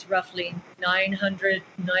Bitcoin is roughly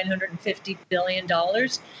 $950 billion,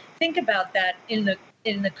 think about that in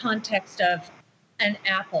the context of an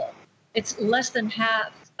Apple. It's less than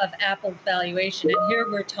half of Apple's valuation. And here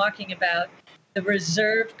we're talking about the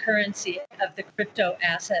reserve currency of the crypto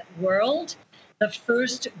asset world, the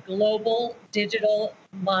first global digital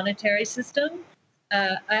monetary system.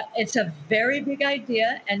 It's a very big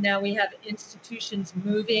idea, and now we have institutions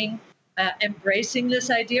moving, embracing this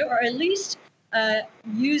idea, or at least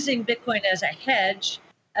using Bitcoin as a hedge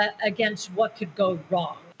against what could go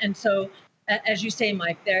wrong. And so, as you say,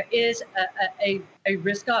 Mike, there is a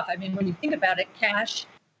risk-off. I mean, when you think about it, cash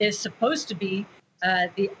is supposed to be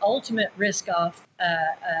the ultimate risk-off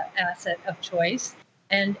asset of choice,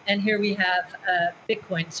 and here we have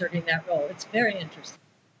Bitcoin serving that role. It's very interesting.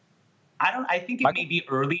 I think it may be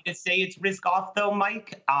early to say it's risk off, though,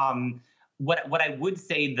 Mike. What I would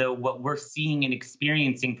say, though, what we're seeing and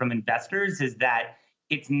experiencing from investors is that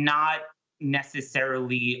it's not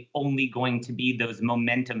necessarily only going to be those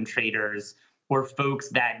momentum traders or folks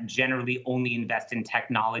that generally only invest in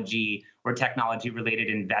technology or technology-related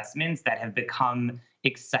investments that have become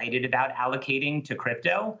excited about allocating to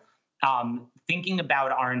crypto. Thinking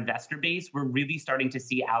about our investor base, we're really starting to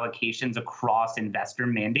see allocations across investor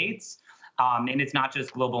mandates. And it's not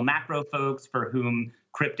just global macro folks for whom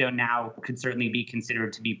crypto now could certainly be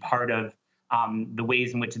considered to be part of the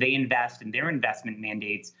ways in which they invest in their investment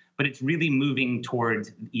mandates, but it's really moving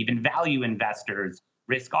towards even value investors,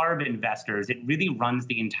 risk arb investors. It really runs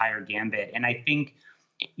the entire gambit. And I think,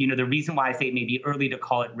 the reason why I say it may be early to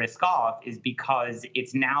call it risk off is because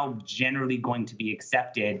it's now generally going to be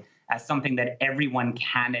accepted as something that everyone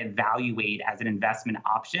can evaluate as an investment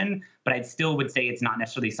option, but I still would say it's not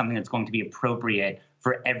necessarily something that's going to be appropriate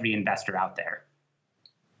for every investor out there.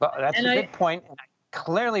 Well, that's a good point.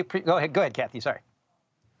 Clearly, go ahead, Cathie, sorry.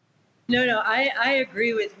 No, I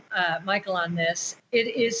agree with Michael on this.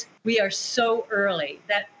 We are so early.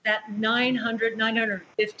 That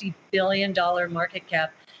 $950 billion market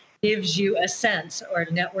cap gives you a sense, or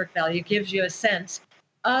network value gives you a sense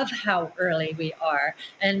of how early we are,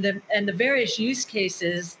 and the various use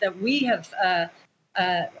cases that we have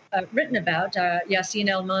written about. Yassine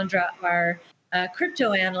El-Mandra, our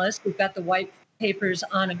crypto analyst, we've got the white papers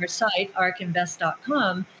on our site,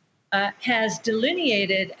 arkinvest.com, has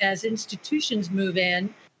delineated as institutions move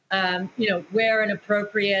in, where an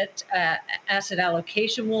appropriate asset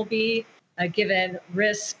allocation will be, given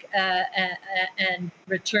risk and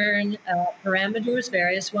return parameters,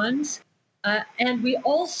 various ones. And we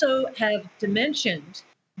also have dimensioned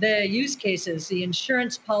the use cases, the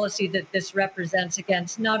insurance policy that this represents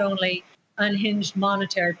against not only unhinged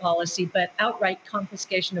monetary policy, but outright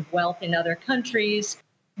confiscation of wealth in other countries,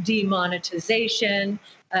 demonetization,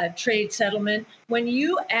 trade settlement. When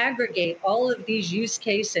you aggregate all of these use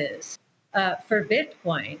cases for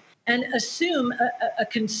Bitcoin and assume a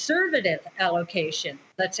conservative allocation,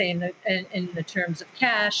 let's say in the terms of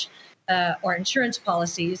cash or insurance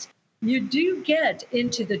policies, you do get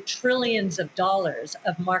into the trillions of dollars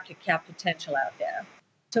of market cap potential out there.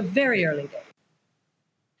 So very early days.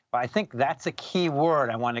 I think that's a key word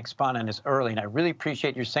I want to expand on, is early. And I really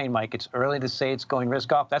appreciate you saying, Mike, it's early to say it's going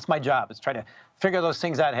risk off. That's my job, is try to figure those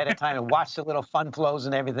things out ahead of time and watch the little fund flows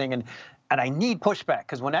and everything. And I need pushback,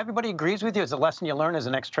 because when everybody agrees with you, it's a lesson you learn as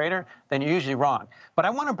an ex-trader, then you're usually wrong. But I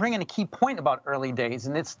want to bring in a key point about early days,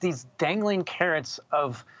 and it's these dangling carrots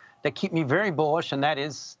that keep me very bullish, and that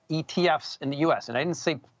is ETFs in the US. And I didn't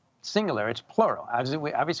say singular, it's plural.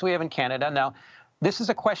 Obviously we have in Canada. Now, this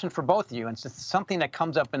is a question for both of you, and it's something that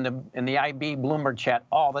comes up in the IB Bloomberg chat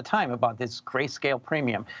all the time about this Grayscale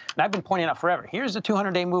premium. And I've been pointing out forever, here's the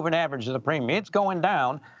 200-day moving average of the premium. It's going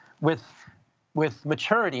down with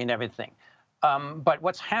maturity and everything. But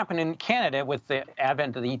what's happened in Canada with the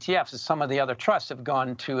advent of the ETFs is some of the other trusts have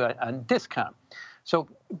gone to a discount. So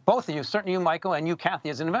both of you, certainly you, Michael, and you,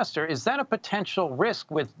 Cathie, as an investor, is that a potential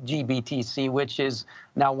risk with GBTC, which is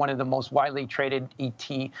now one of the most widely traded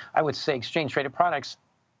I would say exchange-traded products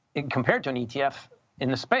compared to an ETF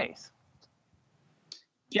in the space?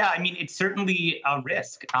 Yeah, I mean, it's certainly a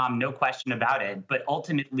risk, no question about it. But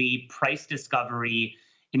ultimately, price discovery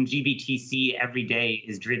in GBTC every day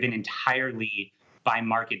is driven entirely by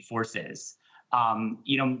market forces.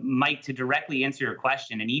 Mike, to directly answer your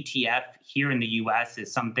question, an ETF here in the US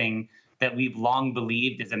is something that we've long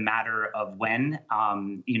believed is a matter of when,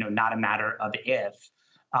 not a matter of if.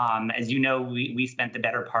 As you know, we spent the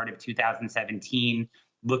better part of 2017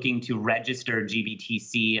 looking to register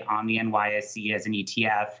GBTC on the NYSE as an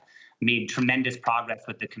ETF, made tremendous progress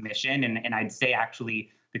with the commission. And I'd say, actually,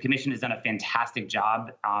 the commission has done a fantastic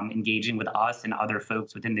job engaging with us and other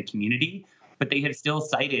folks within the community. But they have still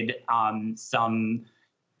cited some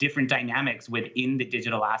different dynamics within the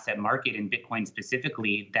digital asset market, and Bitcoin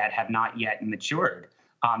specifically, that have not yet matured,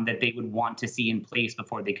 that they would want to see in place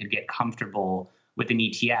before they could get comfortable with an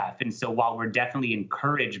ETF. And so while we're definitely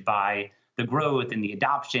encouraged by the growth and the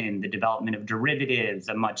adoption, the development of derivatives,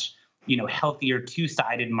 a much healthier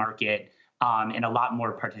two-sided market, and a lot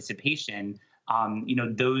more participation,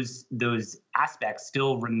 those aspects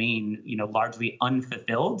still remain largely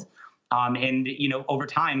unfulfilled. And over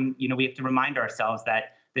time, we have to remind ourselves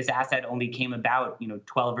that this asset only came about,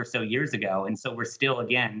 12 or so years ago. And so we're still,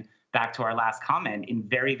 again, back to our last comment, in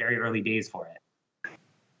very, very early days for it.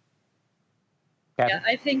 Yeah,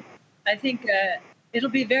 I think it'll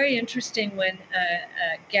be very interesting when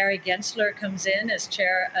Gary Gensler comes in as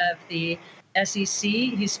chair of the SEC.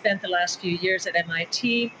 He spent the last few years at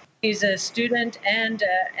MIT. He's a student and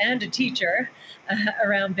a teacher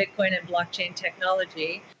around Bitcoin and blockchain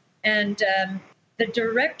technology. And the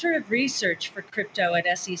director of research for crypto at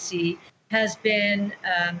SEC has been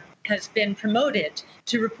promoted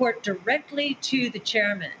to report directly to the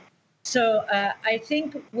chairman. So I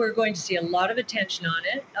think we're going to see a lot of attention on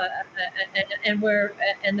it,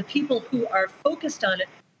 and the people who are focused on it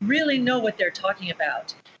really know what they're talking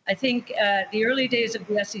about. I think the early days of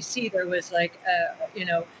the SEC, there was like,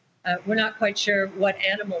 we're not quite sure what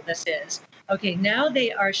animal this is. Okay, now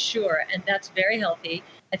they are sure, and that's very healthy.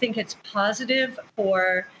 I think it's positive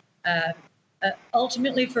for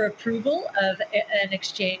ultimately for approval of an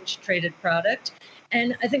exchange-traded product.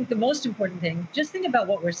 And I think the most important thing, just think about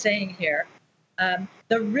what we're saying here.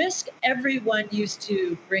 The risk everyone used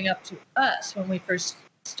to bring up to us when we first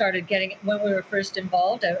when we were first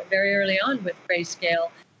involved very early on with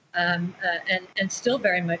Grayscale, and still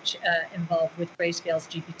very much involved with Grayscale's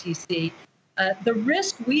GBTC. The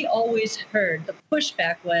risk we always heard, the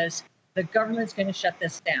pushback was, the government's going to shut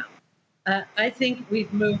this down. I think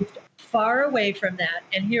we've moved far away from that.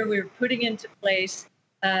 And here we're putting into place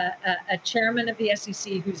a chairman of the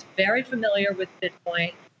SEC who's very familiar with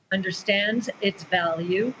Bitcoin, understands its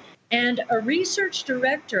value, and a research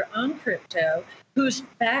director on crypto whose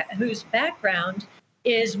background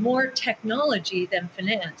is more technology than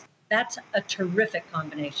finance. That's a terrific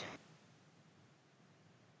combination.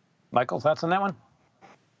 Michael, thoughts on that one?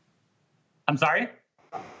 I'm sorry?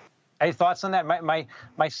 Any thoughts on that?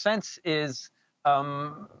 My sense is,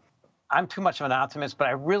 I'm too much of an optimist, but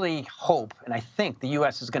I really hope, and I think the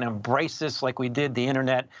U.S. is going to embrace this like we did the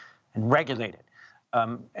internet and regulate it.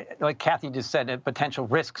 Like Cathie just said, potential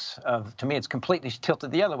risks of, to me, it's completely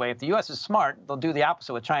tilted the other way. If the U.S. is smart, they'll do the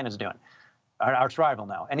opposite of what China's doing, our arch rival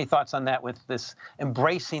now. Any thoughts on that with this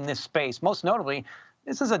embracing this space? Most notably,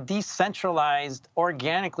 this is a decentralized,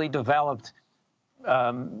 organically developed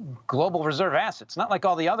global reserve asset. It's not like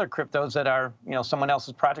all the other cryptos that are, someone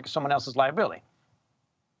else's project or someone else's liability.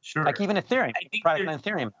 Sure. Like even Ethereum, product on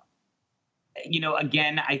Ethereum.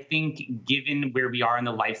 Again, I think given where we are in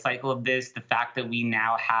the life cycle of this, the fact that we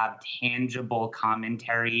now have tangible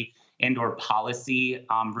commentary and or policy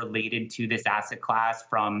related to this asset class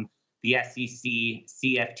from the SEC,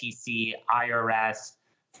 CFTC, IRS,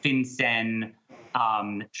 FinCEN,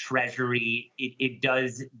 Treasury, it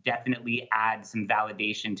does definitely add some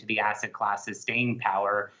validation to the asset class's staying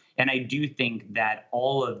power. And I do think that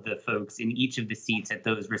all of the folks in each of the seats at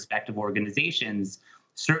those respective organizations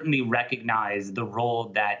certainly recognize the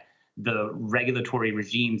role that the regulatory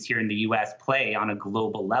regimes here in the US play on a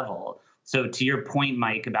global level. So to your point,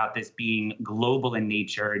 Mike, about this being global in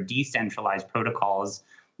nature, decentralized protocols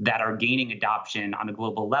that are gaining adoption on a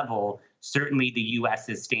global level, certainly the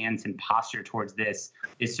US's stance and posture towards this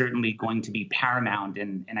is certainly going to be paramount.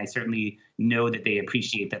 And I certainly know that they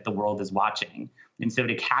appreciate that the world is watching. And so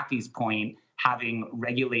to Cathie's point, having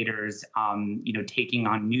regulators, taking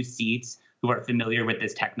on new seats who are familiar with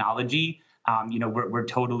this technology, we're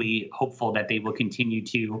totally hopeful that they will continue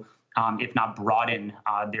to, if not broaden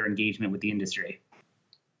their engagement with the industry.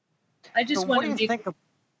 I just want to make.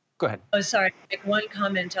 Go ahead. Oh, sorry. Make one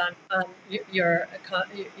comment on your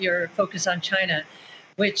focus on China,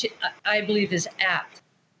 which I believe is apt.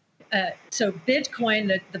 So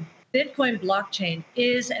Bitcoin, the Bitcoin blockchain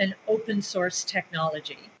is an open source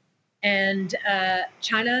technology, and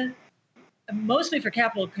China, mostly for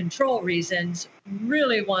capital control reasons,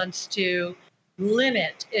 really wants to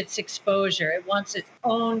limit its exposure. It wants its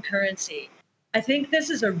own currency. I think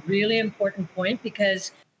this is a really important point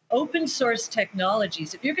because open source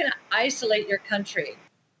technologies, if you're going to isolate your country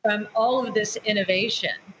from all of this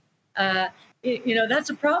innovation, that's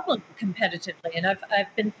a problem competitively. And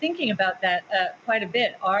I've been thinking about that quite a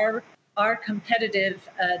bit, our competitive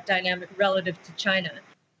dynamic relative to China.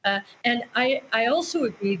 And I also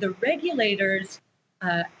agree the regulators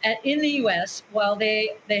in the US, while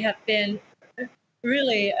they have been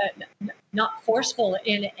really not forceful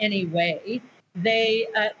in any way, they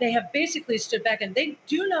have basically stood back, and they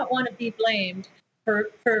do not want to be blamed for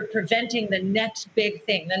preventing the next big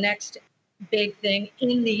thing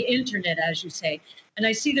in the internet, as you say. And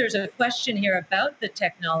I see there's a question here about the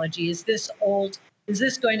technology. Is this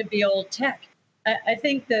going to be old tech? I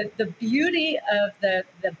think that the beauty of the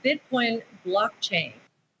Bitcoin blockchain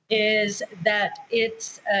is that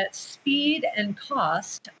its speed and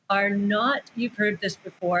cost are not, you've heard this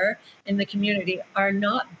before in the community, are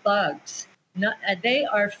not bugs. They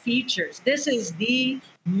are features. This is the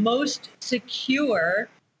most secure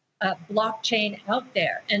blockchain out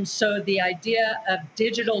there. And so the idea of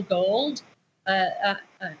digital gold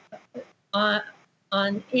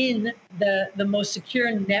in the most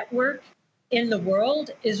secure network in the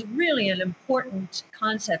world is really an important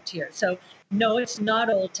concept here. So no, it's not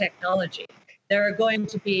old technology. There are going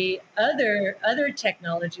to be other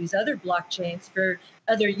technologies, other blockchains for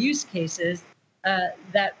other use cases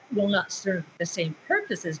that will not serve the same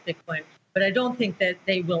purpose as Bitcoin, but I don't think that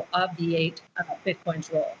they will obviate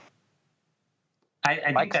Bitcoin's role. I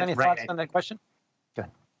think Mike, that's any right. thoughts on that question? Go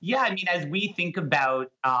ahead. Yeah, I mean, as we think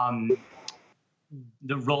about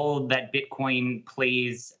the role that Bitcoin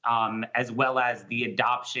plays, as well as the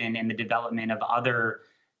adoption and the development of other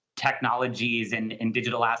technologies and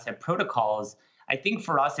digital asset protocols, I think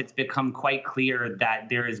for us, it's become quite clear that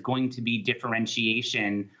there is going to be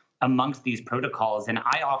differentiation amongst these protocols. And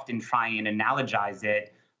I often try and analogize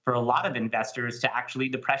it for a lot of investors to actually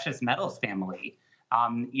the precious metals family.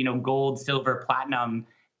 Gold, silver, platinum,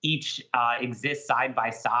 each exist side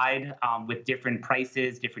by side with different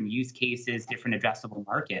prices, different use cases, different addressable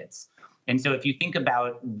markets. And so if you think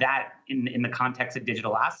about that in the context of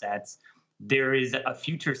digital assets, there is a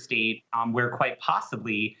future state where quite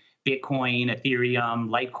possibly Bitcoin, Ethereum,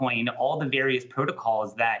 Litecoin, all the various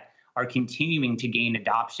protocols that are continuing to gain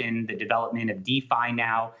adoption, the development of DeFi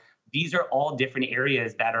now, these are all different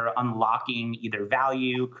areas that are unlocking either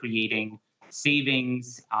value, creating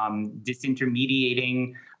savings,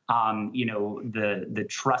 disintermediating, the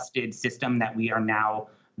trusted system that we are now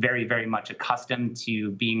very, very much accustomed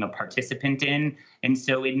to being a participant in. And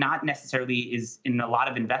so it not necessarily is, in a lot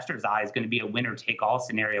of investors' eyes, going to be a winner-take-all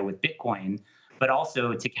scenario with Bitcoin, but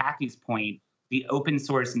also to Cathie's point, the open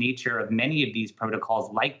source nature of many of these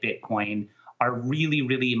protocols like Bitcoin are really,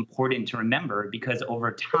 really important to remember, because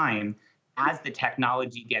over time, as the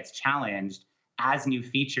technology gets challenged, as new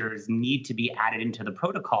features need to be added into the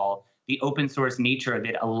protocol, the open source nature of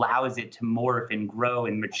it allows it to morph and grow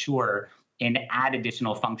and mature and add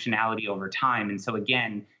additional functionality over time. And so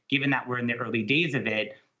again, given that we're in the early days of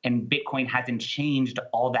it, and Bitcoin hasn't changed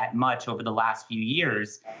all that much over the last few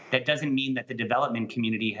years, that doesn't mean that the development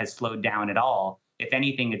community has slowed down at all. If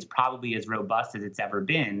anything, it's probably as robust as it's ever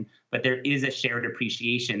been, but there is a shared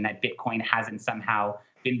appreciation that Bitcoin hasn't somehow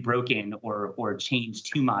been broken or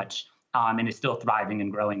changed too much, and is still thriving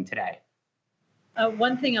and growing today.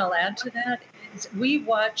 One thing I'll add to that is we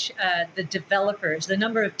watch the developers, the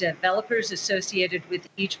number of developers associated with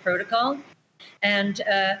each protocol. And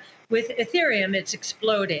with Ethereum, it's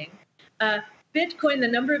exploding. Bitcoin, the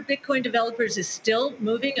number of Bitcoin developers is still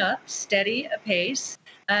moving up, steady apace.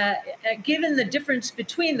 Given the difference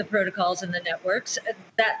between the protocols and the networks,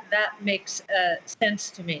 that makes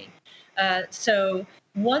sense to me. So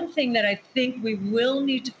one thing that I think we will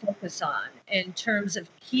need to focus on in terms of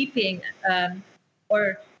keeping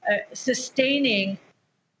or sustaining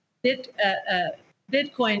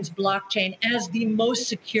Bitcoin's blockchain as the most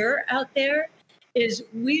secure out there is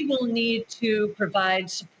we will need to provide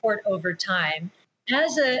support over time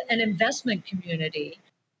as an investment community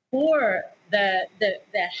for the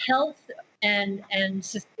health and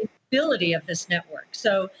sustainability of this network.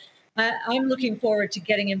 So I'm looking forward to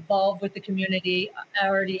getting involved with the community. I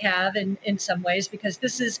already have in some ways, because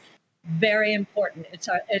this is very important. It's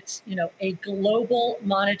a global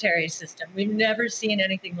monetary system. We've never seen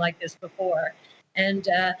anything like this before, and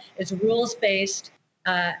it's rules-based,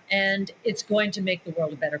 and it's going to make the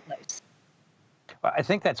world a better place. I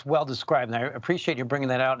think that's well described, and I appreciate you bringing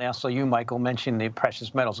that out. And also you, Michael, mentioned the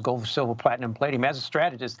precious metals, gold, silver, platinum, palladium. As a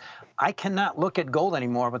strategist, I cannot look at gold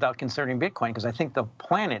anymore without considering Bitcoin, because I think the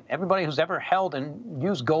planet, everybody who's ever held and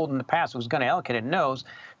used gold in the past, who's going to allocate it, knows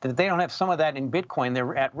that if they don't have some of that in Bitcoin,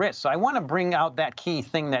 they're at risk. So I want to bring out that key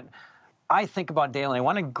thing that I think about daily. I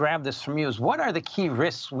want to grab this from you. Is what are the key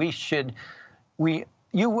risks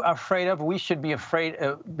you are afraid of, we should be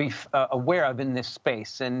aware of in this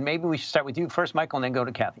space? And maybe we should start with you first, Michael, and then go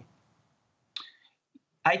to Cathie.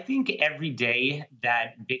 I think every day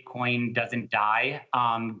that Bitcoin doesn't die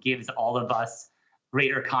gives all of us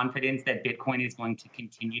greater confidence that Bitcoin is going to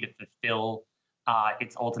continue to fulfill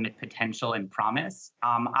its ultimate potential and promise.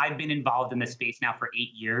 I've been involved in this space now for 8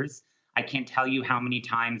 years. I can't tell you how many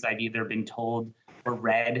times I've either been told or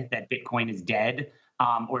read that Bitcoin is dead,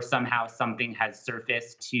 or somehow something has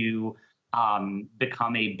surfaced to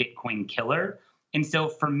become a Bitcoin killer. And so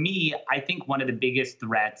for me, I think one of the biggest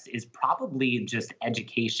threats is probably just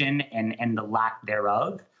education and the lack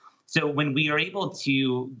thereof. So when we are able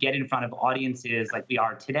to get in front of audiences like we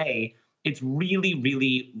are today, it's really,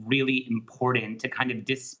 really, really important to kind of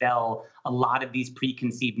dispel a lot of these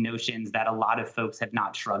preconceived notions that a lot of folks have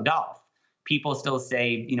not shrugged off. People still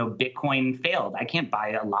say, Bitcoin failed. I can't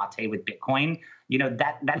buy a latte with Bitcoin.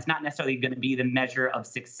 That's not necessarily going to be the measure of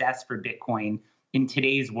success for Bitcoin in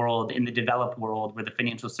today's world, in the developed world, where the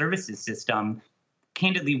financial services system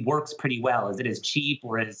candidly works pretty well. Is it as cheap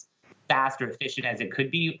or as fast or efficient as it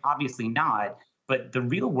could be? Obviously not. But the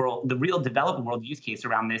real world, the real developed world use case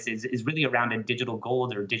around this is really around a digital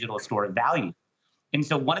gold or digital store of value. And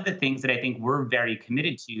so one of the things that I think we're very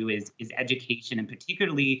committed to is education, and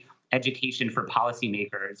particularly education for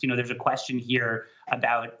policymakers. There's a question here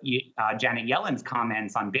about Janet Yellen's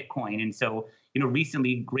comments on Bitcoin. And so,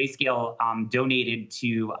 recently Grayscale donated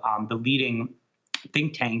to the leading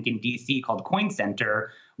think tank in DC called Coin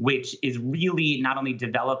Center, which is really not only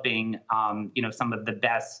developing, some of the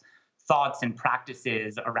best thoughts and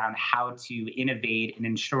practices around how to innovate and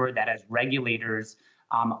ensure that as regulators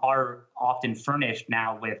are often furnished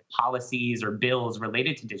now with policies or bills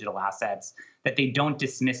related to digital assets, that they don't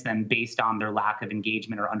dismiss them based on their lack of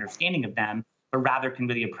engagement or understanding of them, but rather can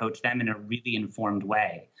really approach them in a really informed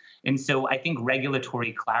way. And so I think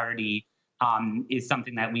regulatory clarity is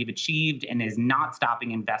something that we've achieved and is not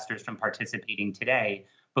stopping investors from participating today.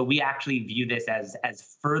 But we actually view this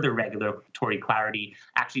as further regulatory clarity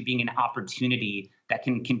actually being an opportunity that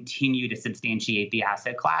can continue to substantiate the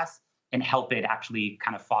asset class and help it actually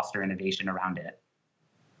kind of foster innovation around it.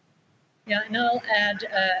 Yeah, and I'll add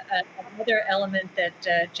another element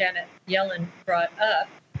that Janet Yellen brought up,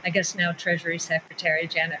 I guess now Treasury Secretary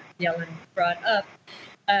Janet Yellen brought up,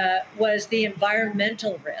 was the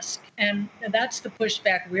environmental risk. And that's the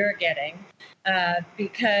pushback we're getting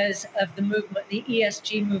because of the movement, the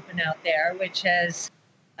ESG movement out there, which has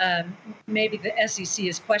maybe the SEC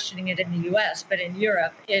is questioning it in the U.S., but in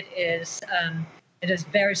Europe, it is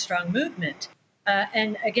very strong movement.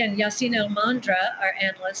 And again, Yassine El-Mandra, our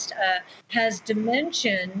analyst, has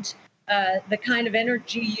dimensioned the kind of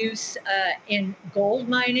energy use in gold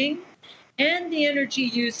mining and the energy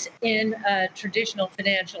use in traditional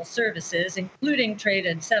financial services, including trade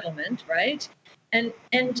and settlement, right? And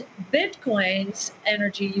Bitcoin's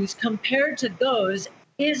energy use compared to those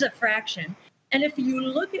is a fraction. And if you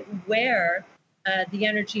look at where the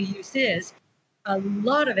energy use is, a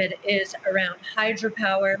lot of it is around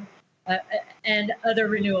hydropower and other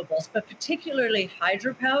renewables, but particularly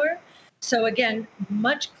hydropower. So again,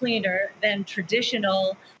 much cleaner than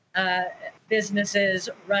traditional businesses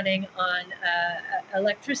running on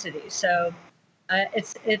electricity. So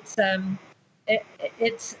it's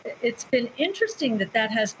been interesting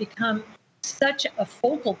that has become such a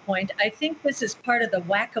focal point. I think this is part of the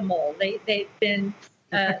whack-a-mole. They've been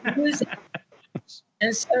losing,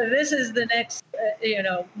 and so this is the next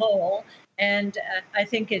mole. And I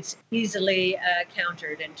think it's easily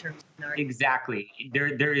countered in terms of narrative. Exactly.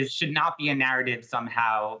 There should not be a narrative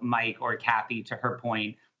somehow, Mike or Cathie, to her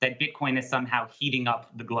point, that Bitcoin is somehow heating up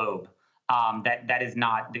the globe. That is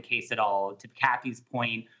not the case at all. To Cathie's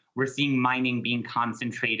point, we're seeing mining being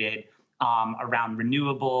concentrated around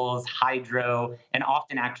renewables, hydro, and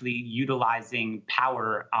often actually utilizing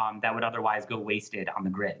power that would otherwise go wasted on the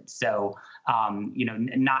grid. So,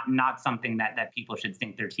 not something that people should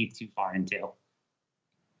sink their teeth too far into.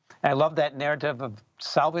 I love that narrative of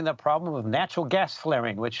solving the problem of natural gas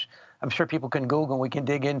flaring, which I'm sure people can Google and we can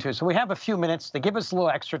dig into. So we have a few minutes to give us a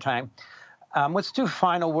little extra time. Let's do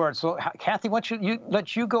final words. So, Cathie,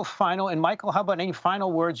 let you go final. And Michael, how about any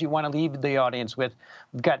final words you want to leave the audience with?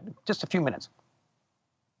 We've got just a few minutes.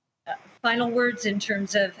 Final words in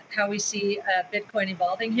terms of how we see Bitcoin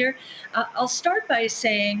evolving here. I'll start by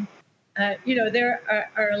saying, there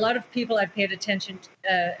are a lot of people I've paid attention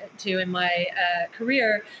to in my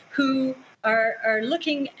career who are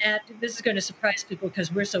looking at, this is going to surprise people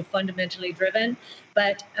because we're so fundamentally driven,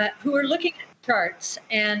 but who are looking at charts.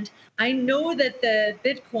 And I know that the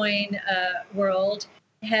Bitcoin world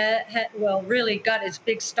really got its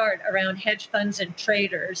big start around hedge funds and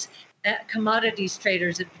traders, commodities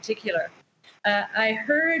traders in particular. I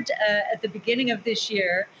heard at the beginning of this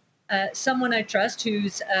year, someone I trust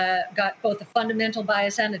who's got both a fundamental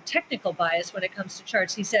bias and a technical bias when it comes to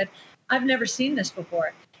charts. He said, I've never seen this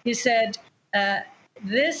before. He said,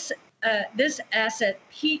 this asset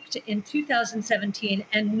peaked in 2017,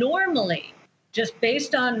 and normally, just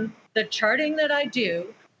based on the charting that I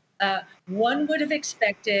do, one would have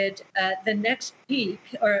expected the next peak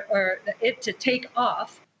or it to take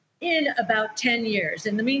off in about 10 years.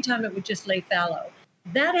 In the meantime, it would just lay fallow.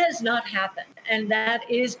 That has not happened, and that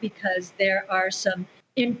is because there are some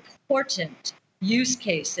important use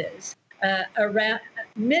cases around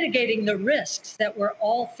mitigating the risks that we're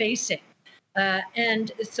all facing.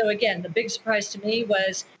 And so again, the big surprise to me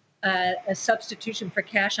was a substitution for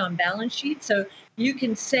cash on balance sheet. So you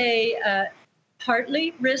can say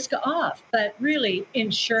partly risk off, but really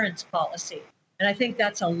insurance policy. And I think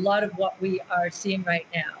that's a lot of what we are seeing right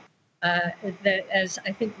now. That, as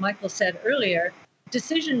I think Michael said earlier,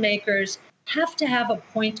 decision makers have to have a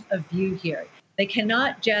point of view here. They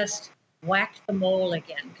cannot just whack the mole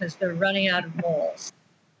again because they're running out of moles.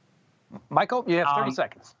 Michael, you have 30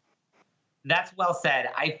 seconds. That's well said.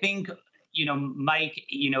 I think, Mike,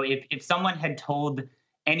 if someone had told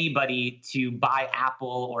anybody to buy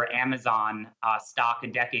Apple or Amazon stock a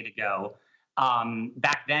decade ago,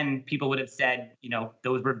 back then people would have said,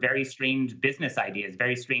 those were very strange business ideas,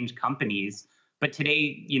 very strange companies. But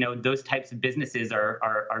today, those types of businesses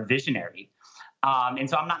are visionary. And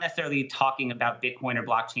so I'm not necessarily talking about Bitcoin or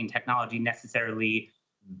blockchain technology necessarily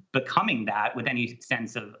becoming that with any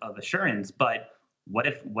sense of assurance, but what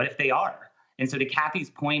if they are? And so to Cathie's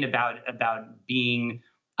point about being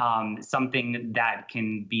something that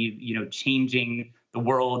can be, changing the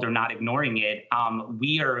world or not ignoring it,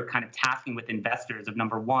 we are kind of tasking with investors of,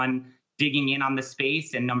 number one, digging in on the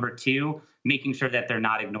space, and number two, making sure that they're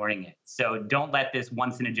not ignoring it. So don't let this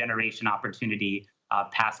once-in-a-generation opportunity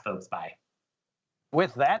pass folks by.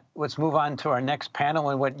 With that, let's move on to our next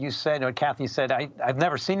panel. And what you said, or Cathie said, I've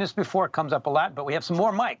never seen this before. It comes up a lot, but we have some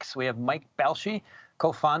more mics. We have Mike Belshe,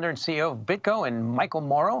 co-founder and CEO of BitGo, and Michael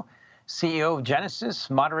Moro, CEO of Genesis,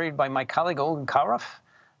 moderated by my colleague Olga Karoff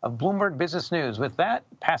of Bloomberg Business News. With that,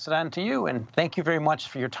 pass it on to you, and thank you very much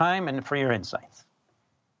for your time and for your insights.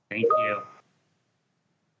 Thank you.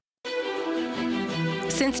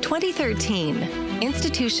 Since 2013,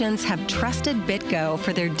 institutions have trusted BitGo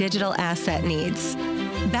for their digital asset needs.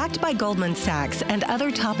 Backed by Goldman Sachs and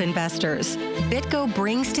other top investors, BitGo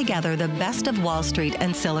brings together the best of Wall Street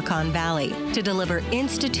and Silicon Valley to deliver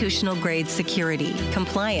institutional-grade security,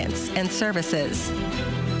 compliance, and services.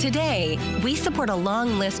 Today, we support a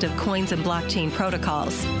long list of coins and blockchain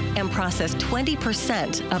protocols and process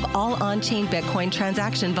 20% of all on-chain Bitcoin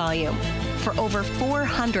transaction volume for over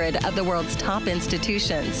 400 of the world's top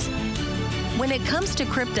institutions. When it comes to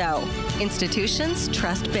crypto, institutions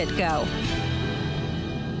trust BitGo.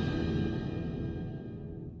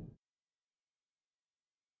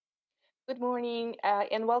 Good morning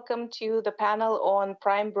and welcome to the panel on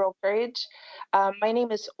prime brokerage. My name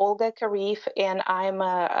is Olga Karif and I'm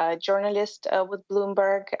a journalist with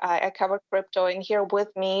Bloomberg. I cover crypto, and here with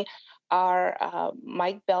me are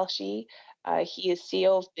Mike Belshe. He is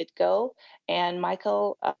CEO of BitGo, and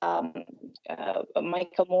Michael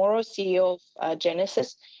Moro, CEO of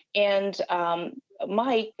Genesis. And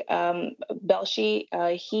Mike Belshe,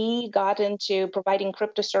 he got into providing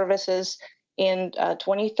crypto services in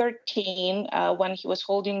 2013 when he was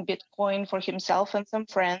holding Bitcoin for himself and some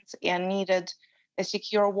friends and needed a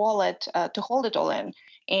secure wallet to hold it all in.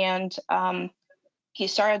 And he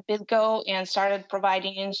started BitGo and started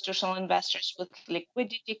providing institutional investors with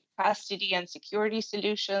liquidity, custody, and security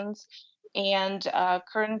solutions. And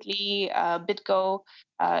currently, BitGo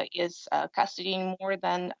is custodying more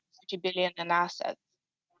than 30 billion in assets.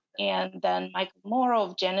 And then Michael Moro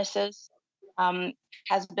of Genesis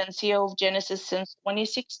has been CEO of Genesis since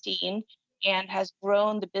 2016 and has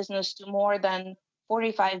grown the business to more than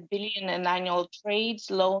 45 billion in annual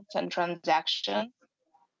trades, loans, and transactions.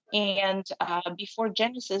 And before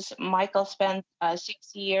Genesis, Michael spent 6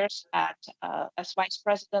 years as vice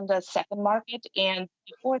president at Second Market, and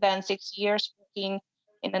before then, 6 years working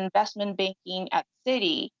in investment banking at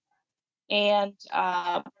Citi. And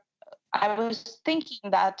I was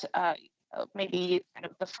thinking that maybe kind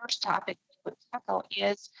of the first topic we would tackle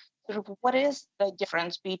is sort of what is the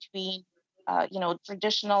difference between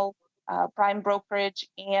traditional prime brokerage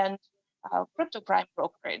and crypto prime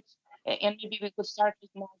brokerage, and maybe we could start with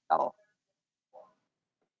Michael.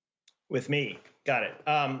 With me, got it.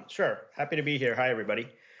 Sure, happy to be here. Hi, everybody.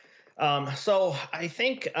 So I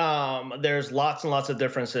think there's lots and lots of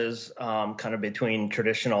differences kind of between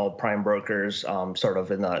traditional prime brokers sort of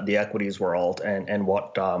in the equities world and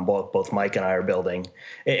what both Mike and I are building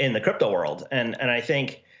in the crypto world. And I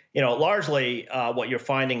think, largely what you're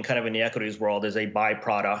finding kind of in the equities world is a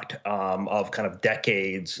byproduct of kind of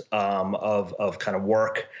decades of kind of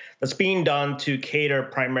work that's being done to cater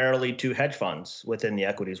primarily to hedge funds within the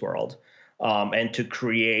equities world and to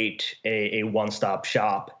create a one-stop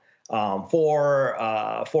shop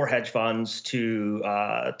for hedge funds to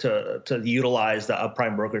utilize the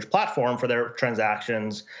prime brokerage platform for their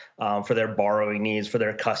transactions, for their borrowing needs, for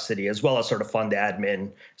their custody, as well as sort of fund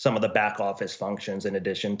admin, some of the back office functions in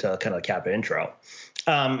addition to kind of cap intro.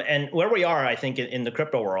 And where we are, I think, in the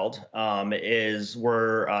crypto world is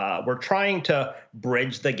we're trying to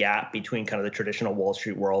bridge the gap between kind of the traditional Wall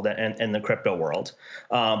Street world and the crypto world,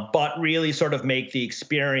 but really sort of make the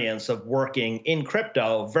experience of working in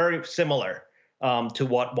crypto very similar to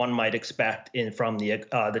what one might expect from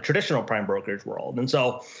the traditional prime brokerage world. And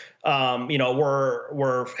so,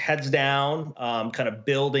 we're heads down, kind of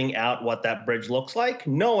building out what that bridge looks like,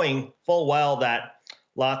 knowing full well that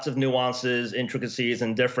lots of nuances, intricacies,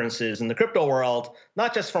 and differences in the crypto world,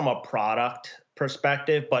 not just from a product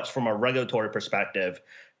perspective, but from a regulatory perspective,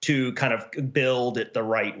 to kind of build it the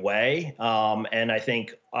right way. And I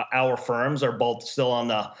think our firms are both still on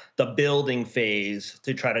the building phase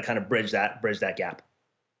to try to kind of bridge that gap.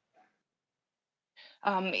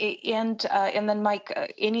 And then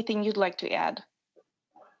Mike, anything you'd like to add?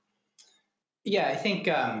 Yeah, I think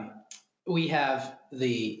we have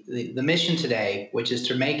the mission today, which is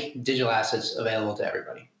to make digital assets available to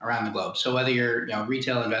everybody around the globe. So whether you're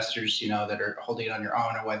retail investors that are holding it on your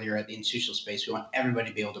own, or whether you're at the institutional space, we want everybody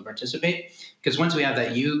to be able to participate. Because once we have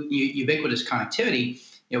that ubiquitous connectivity,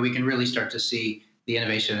 we can really start to see the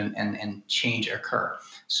innovation and change occur.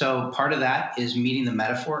 So part of that is meeting the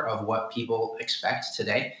metaphor of what people expect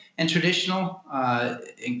today. And traditional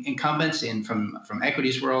incumbents from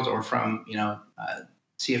equities world or from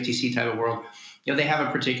CFTC type of world, they have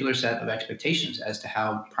a particular set of expectations as to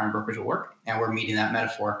how prime brokers will work, and we're meeting that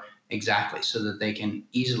metaphor exactly so that they can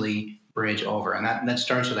easily bridge over. And that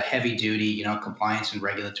starts with a heavy duty, compliance and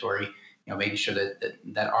regulatory, making sure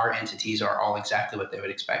that our entities are all exactly what they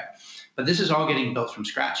would expect. But this is all getting built from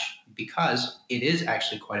scratch because it is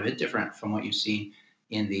actually quite a bit different from what you've seen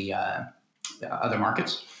in the other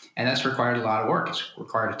markets. And that's required a lot of work. It's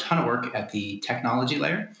required a ton of work at the technology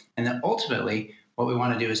layer. And then ultimately, what we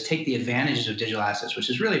want to do is take the advantages of digital assets, which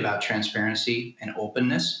is really about transparency and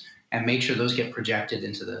openness, and make sure those get projected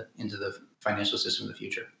into the financial system of the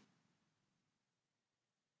future.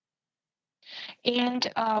 And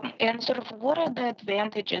sort of what are the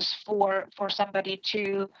advantages for somebody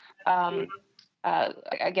to,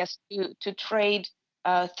 I guess, to trade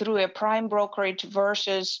through a prime brokerage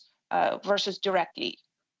versus directly?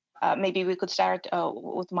 Maybe we could start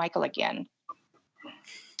with Michael again.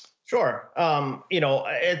 Sure.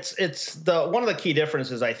 It's one of the key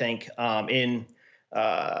differences, I think, in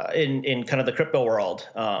kind of the crypto world,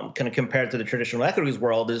 kind of compared to the traditional equities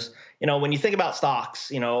world, is, when you think about stocks,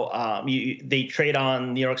 they trade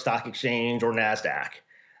on New York Stock Exchange or NASDAQ.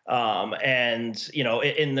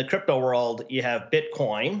 In the crypto world, you have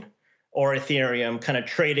Bitcoin or Ethereum kind of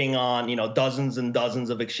trading on, dozens and dozens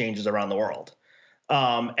of exchanges around the world.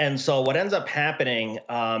 And so what ends up happening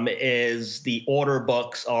is the order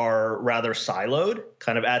books are rather siloed,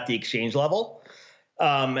 kind of at the exchange level.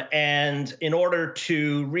 And in order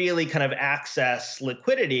to really kind of access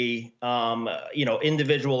liquidity,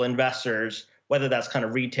 individual investors, whether that's kind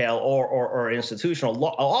of retail or institutional,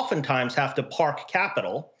 oftentimes have to park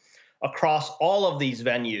capital across all of these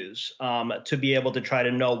venues to be able to try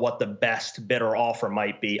to know what the best bid or offer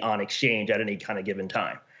might be on exchange at any kind of given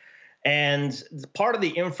time. And part of the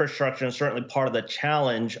infrastructure, and certainly part of the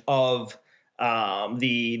challenge of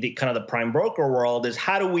the kind of the prime broker world, is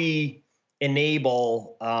how do we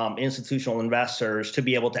enable institutional investors to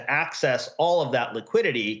be able to access all of that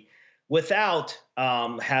liquidity without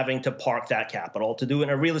having to park that capital, to do it in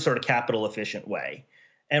a really sort of capital efficient way.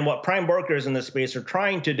 And what prime brokers in this space are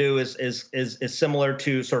trying to do is similar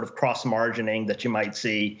to sort of cross margining that you might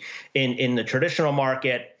see in the traditional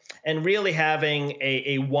market, and really having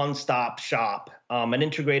a one-stop shop, an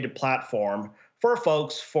integrated platform for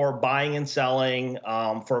folks for buying and selling,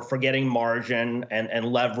 for getting margin and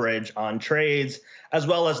leverage on trades, as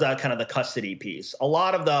well as the kind of the custody piece. A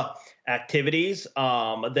lot of the activities,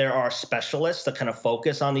 there are specialists that kind of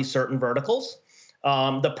focus on these certain verticals.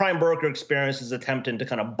 The prime broker experience is attempting to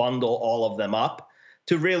kind of bundle all of them up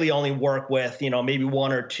to really only work with, maybe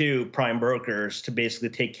one or two prime brokers to basically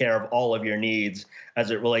take care of all of your needs as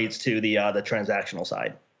it relates to the transactional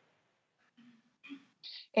side.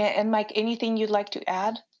 And Mike, anything you'd like to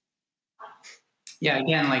add? Yeah,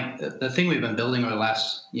 again, like the thing we've been building over the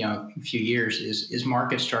last few years is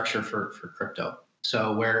market structure for crypto.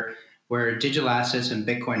 So where digital assets and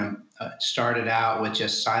Bitcoin started out with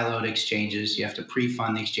just siloed exchanges, you have to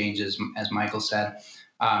pre-fund the exchanges, as Michael said.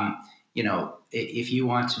 If you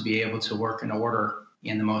want to be able to work an order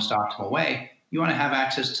in the most optimal way, you want to have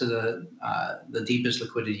access to the deepest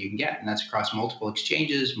liquidity you can get, and that's across multiple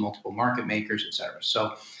exchanges, multiple market makers, et cetera.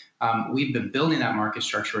 So we've been building that market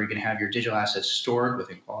structure where you can have your digital assets stored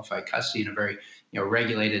within qualified custody in a very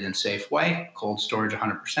regulated and safe way, cold storage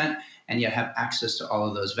 100%, and yet have access to all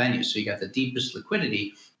of those venues. So you got the deepest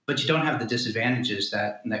liquidity, but you don't have the disadvantages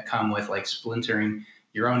that come with like splintering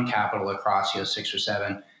your own capital across 6 or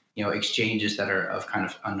 7 exchanges that are of kind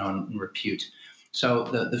of unknown repute. So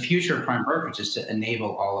the future of prime brokerage is to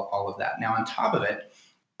enable all of that. Now, on top of it,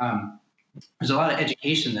 there's a lot of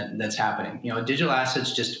education that's happening. Digital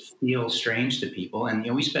assets just feel strange to people,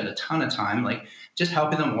 and we spend a ton of time like just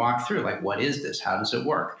helping them walk through like, what is this? How does it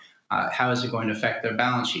work? How is it going to affect their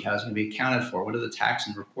balance sheet? How is it going to be accounted for? What are the tax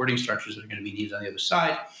and reporting structures that are going to be needed on the other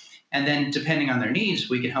side? And then depending on their needs,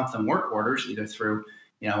 we can help them work orders either through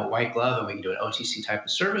white glove, and we can do an OTC type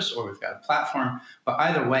of service, or we've got a platform. But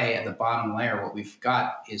either way, at the bottom layer, what we've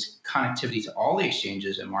got is connectivity to all the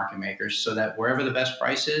exchanges and market makers, so that wherever the best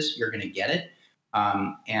price is, you're going to get it.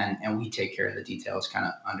 And we take care of the details kind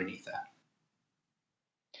of underneath that.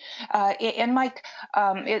 And Mike,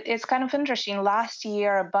 it's kind of interesting. Last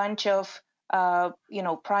year, a bunch of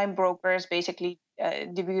prime brokers basically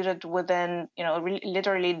debuted within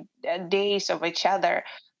literally days of each other.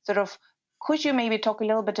 Sort of, could you maybe talk a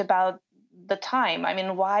little bit about the time? I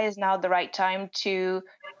mean, why is now the right time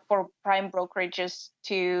for prime brokerages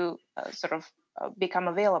to become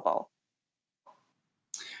available?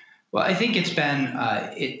 Well, I think it's been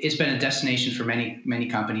a destination for many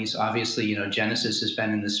companies. Obviously, Genesis has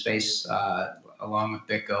been in this space along with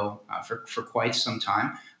BitGo for quite some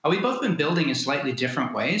time. We've both been building in slightly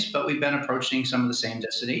different ways, but we've been approaching some of the same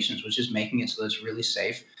destinations, which is making it so that it's really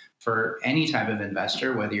safe for any type of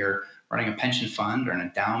investor, whether you're running a pension fund or an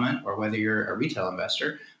endowment, or whether you're a retail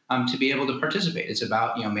investor, to be able to participate. It's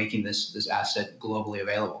about making this asset globally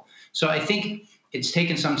available. So I think it's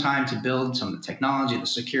taken some time to build some of the technology, the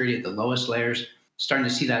security at the lowest layers, starting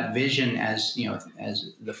to see that vision as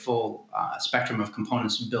the full spectrum of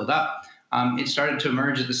components build up. It started to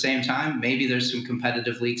emerge at the same time. Maybe there's some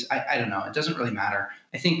competitive leaks. I don't know. It doesn't really matter.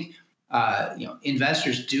 I think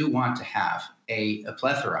investors do want to have a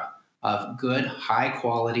plethora of good, high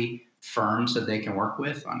quality firms that they can work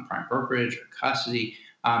with on prime brokerage or custody,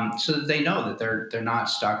 so that they know that they're not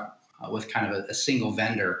stuck with kind of a single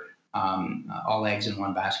vendor, all eggs in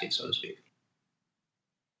one basket, so to speak.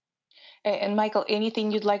 And Michael,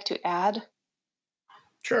 anything you'd like to add?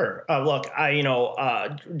 Sure. Look,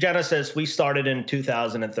 Genesis, we started in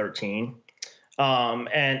 2013.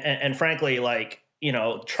 And frankly,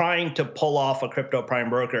 trying to pull off a crypto prime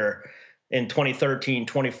broker in 2013,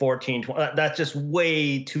 2014, that's just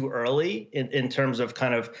way too early in terms of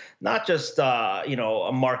kind of not just, a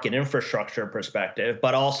market infrastructure perspective,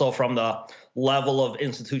 but also from the level of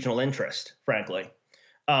institutional interest, frankly.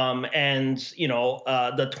 The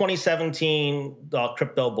 2017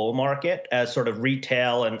 crypto bull market, as sort of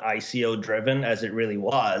retail and ICO driven as it really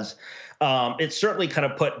was, it certainly kind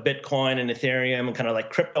of put Bitcoin and Ethereum and kind of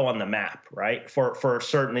like crypto on the map, right, for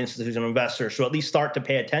certain institutional investors to at least start to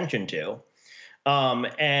pay attention to.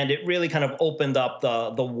 And it really kind of opened up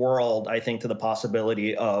the world, I think, to the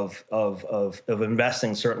possibility of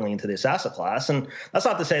investing certainly into this asset class. And that's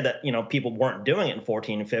not to say that, people weren't doing it in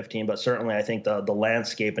 14 and 15, but certainly I think the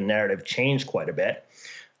landscape and narrative changed quite a bit.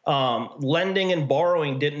 Lending and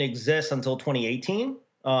borrowing didn't exist until 2018.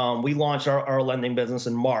 We launched our lending business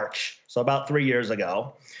in March, so about 3 years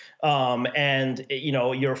ago.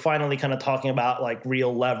 You're finally kind of talking about like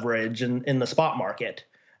real leverage in the spot market.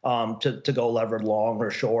 To go levered long or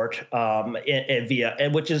short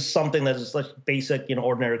which is something that is like basic,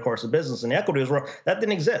 ordinary course of business in the equities world that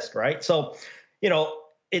didn't exist, right? So,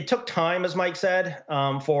 it took time, as Mike said,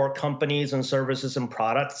 for companies and services and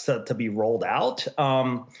products to be rolled out.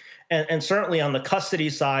 And certainly on the custody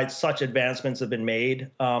side, such advancements have been made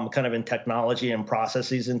kind of in technology and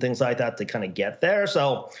processes and things like that to kind of get there.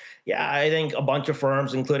 So yeah, I think a bunch of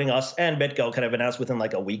firms, including us and BitGo, kind of announced within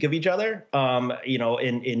like a week of each other,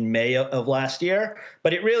 in May of last year.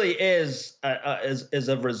 But it really is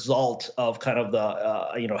a result of kind of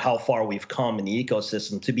the, how far we've come in the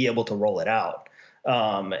ecosystem to be able to roll it out.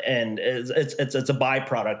 And it's a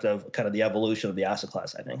byproduct of kind of the evolution of the asset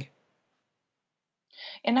class, I think.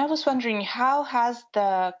 And I was wondering, how has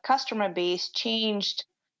the customer base changed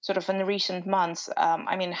sort of in the recent months?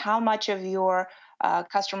 How much of your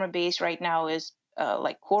customer base right now is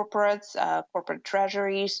like corporates, corporate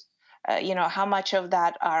treasuries? How much of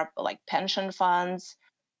that are like pension funds?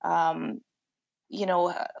 What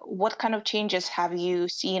kind of changes have you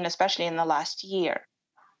seen, especially in the last year?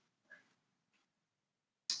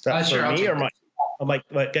 Is that for me or Mike? Oh, Mike,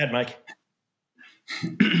 go ahead, Mike.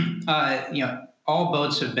 All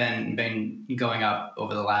boats have been going up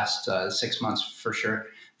over the last 6 months for sure.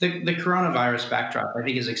 The coronavirus backdrop, I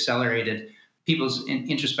think, has accelerated people's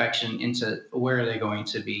introspection into where are they going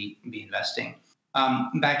to be investing.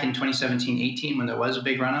 Back in 2017-18, when there was a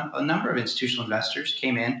big run-up, a number of institutional investors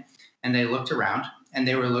came in and they looked around and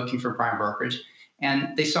they were looking for prime brokerage.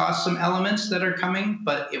 And they saw some elements that are coming,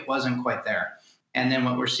 but it wasn't quite there. And then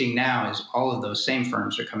what we're seeing now is all of those same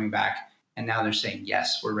firms are coming back. And now they're saying,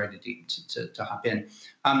 yes, we're ready to hop in.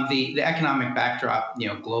 The economic backdrop,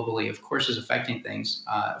 globally, of course, is affecting things.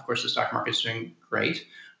 Of course, the stock market's doing great.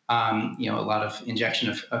 A lot of injection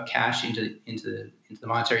of cash into the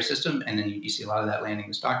monetary system, and then you see a lot of that landing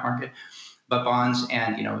in the stock market. But bonds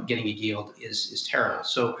and getting a yield is terrible.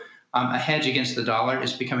 So a hedge against the dollar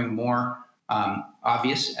is becoming more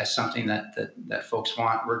obvious as something that folks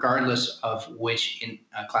want, regardless of which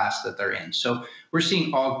class that they're in. So we're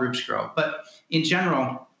seeing all groups grow. But in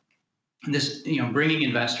general, this bringing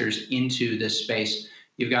investors into this space,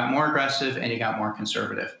 you've got more aggressive and you got more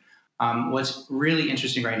conservative. What's really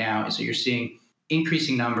interesting right now is that you're seeing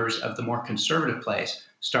increasing numbers of the more conservative plays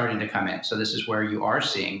starting to come in. So this is where you are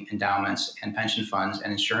seeing endowments and pension funds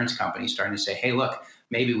and insurance companies starting to say, hey, look,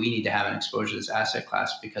 maybe we need to have an exposure to this asset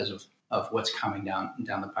class because of what's coming down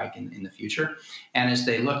the pike in the future. And as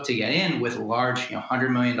they look to get in with large,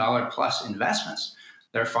 $100 million plus investments,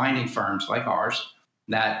 they're finding firms like ours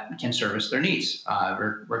that can service their needs,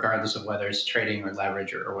 regardless of whether it's trading or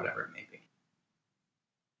leverage or whatever it may be.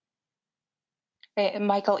 Hey,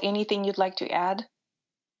 Michael, anything you'd like to add?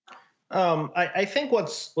 I think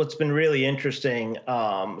what's been really interesting,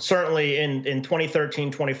 certainly in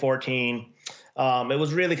 2013, 2014, it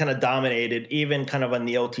was really kind of dominated, even kind of on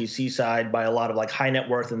the OTC side, by a lot of like high net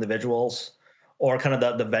worth individuals or kind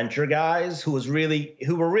of the venture guys who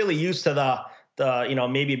were really used to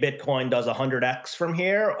maybe Bitcoin does 100x from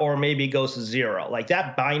here, or maybe goes to zero. Like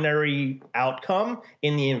that binary outcome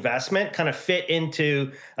in the investment kind of fit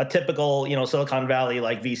into a typical, Silicon Valley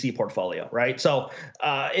like VC portfolio, right? So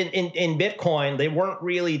in Bitcoin, they weren't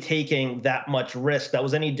really taking that much risk that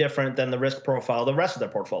was any different than the risk profile of the rest of their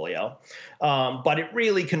portfolio. But it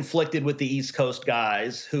really conflicted with the East Coast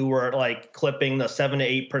guys who were like clipping the 7 to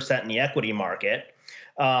 8% in the equity market.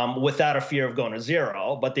 Without a fear of going to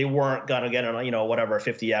zero, but they weren't going to get a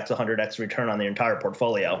 50x, 100x return on the entire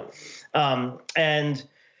portfolio. And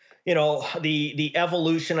the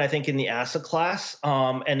evolution, I think, in the asset class,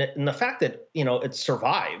 and the fact that it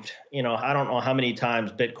survived. I don't know how many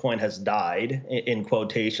times Bitcoin has died in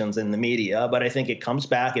quotations in the media, but I think it comes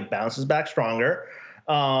back, it bounces back stronger,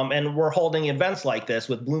 and we're holding events like this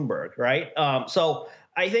with Bloomberg, right? So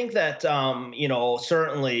I think that,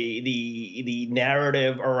 certainly the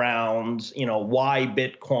narrative around, why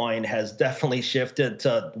Bitcoin has definitely shifted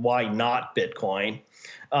to why not Bitcoin.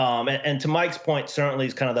 And to Mike's point, certainly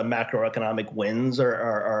is kind of the macroeconomic winds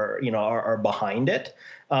are behind it.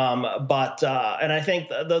 And I think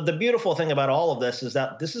the beautiful thing about all of this is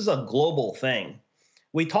that this is a global thing.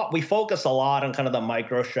 We focus a lot on kind of the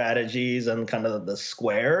MicroStrategies and kind of the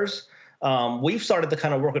squares. We've started to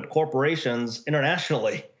kind of work with corporations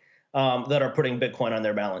internationally that are putting Bitcoin on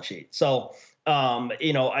their balance sheet. So,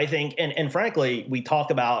 I think, and frankly, we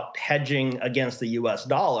talk about hedging against the US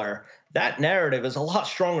dollar. That narrative is a lot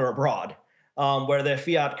stronger abroad, where the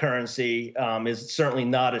fiat currency is certainly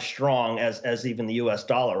not as strong as even the US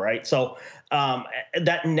dollar, right? So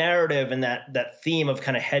that narrative and that theme of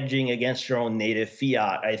kind of hedging against your own native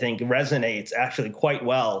fiat, I think resonates actually quite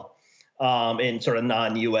well in sort of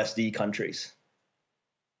non-USD countries.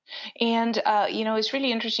 And, it's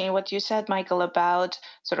really interesting what you said, Michael, about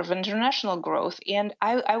sort of international growth. And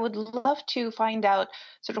I would love to find out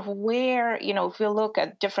sort of where, if we look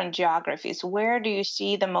at different geographies, where do you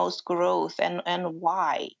see the most growth and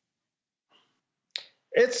why?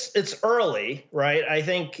 It's early, right? I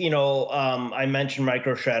think, I mentioned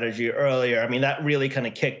MicroStrategy earlier. I mean, that really kind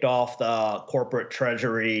of kicked off the corporate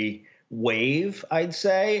treasury wave, I'd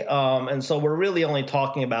say. And so we're really only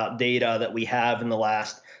talking about data that we have in the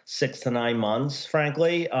last 6 to 9 months,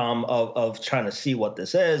 frankly, of trying to see what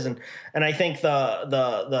this is. And I think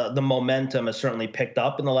the momentum has certainly picked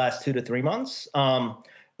up in the last 2 to 3 months.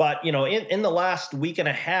 But, in the last week and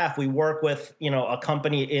a half, we work with, a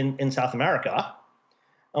company in South America.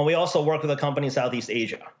 And we also work with a company in Southeast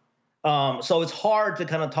Asia. So it's hard to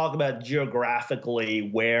kind of talk about geographically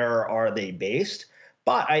where are they based.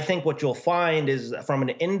 But I think what you'll find is from an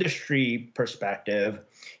industry perspective,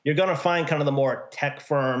 you're going to find kind of the more tech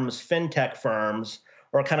firms, fintech firms,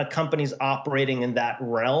 or kind of companies operating in that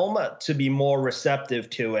realm to be more receptive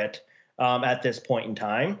to it at this point in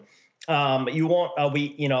time. You won't,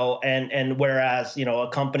 and whereas, a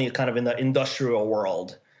company kind of in the industrial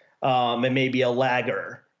world, and maybe a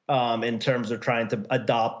lagger in terms of trying to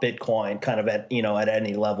adopt Bitcoin kind of at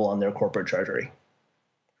any level on their corporate treasury.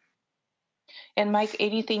 And Mike,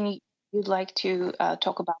 anything you'd like to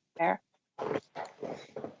talk about there?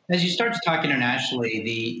 As you start to talk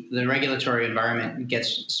internationally, the regulatory environment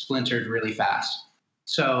gets splintered really fast.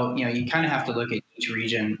 So, you kind of have to look at each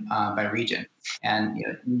region by region. And,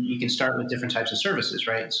 you can start with different types of services,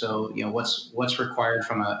 right? So, what's required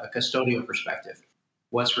from a custodial perspective?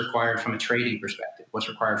 What's required from a trading perspective? What's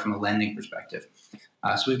required from a lending perspective?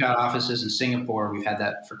 So we've got offices in Singapore. We've had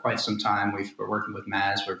that for quite some time. We're working with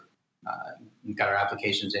Maz. We've got our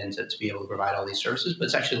applications in to be able to provide all these services, but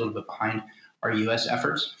it's actually a little bit behind our U.S.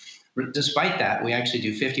 efforts. Despite that, we actually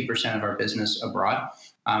do 50% of our business abroad.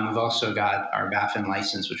 We've also got our BaFin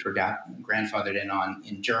license, which we're grandfathered in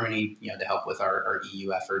in Germany, to help with our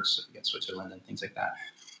EU efforts. We got Switzerland and things like that.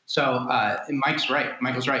 So Michael's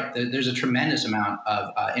right. There's a tremendous amount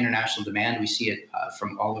of international demand. We see it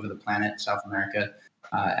from all over the planet, South America,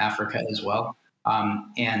 Africa as well.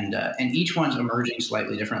 And each one's emerging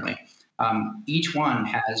slightly differently. Each one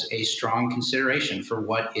has a strong consideration for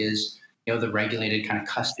what is, the regulated kind of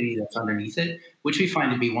custody that's underneath it, which we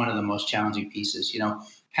find to be one of the most challenging pieces.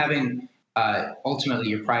 Having ultimately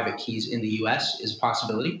your private keys in the U.S. is a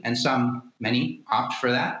possibility, and many opt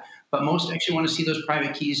for that. But most actually want to see those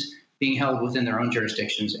private keys being held within their own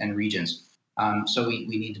jurisdictions and regions. So we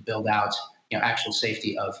need to build out, actual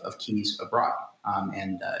safety of keys abroad.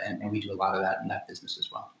 And we do a lot of that in that business as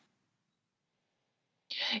well.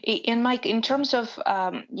 And Mike, in terms of,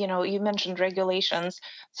 you mentioned regulations.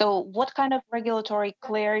 So what kind of regulatory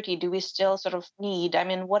clarity do we still sort of need? I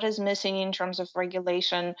mean, what is missing in terms of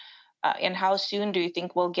regulation? And how soon do you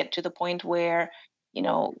think we'll get to the point where,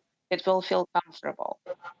 it will feel comfortable?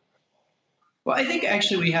 Well, I think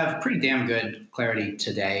actually we have pretty damn good clarity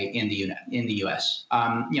today in the U.S.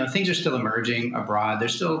 Things are still emerging abroad.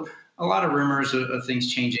 There's still a lot of rumors of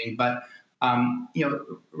things changing, but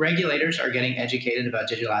regulators are getting educated about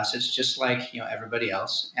digital assets just like everybody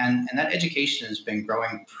else, and that education has been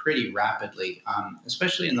growing pretty rapidly,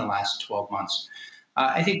 especially in the last 12 months.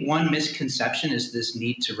 I think one misconception is this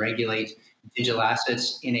need to regulate digital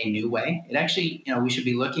assets in a new way. It actually, we should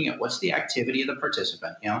be looking at what's the activity of the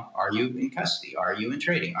participant. Are you in custody? Are you in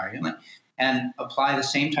trading? Are you in, and apply the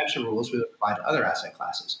same types of rules we would apply to other asset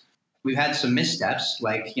classes. We've had some missteps,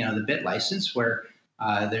 like the bit license, where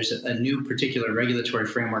there's a new particular regulatory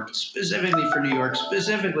framework specifically for New York,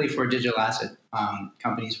 specifically for digital asset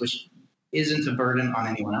companies, which isn't a burden on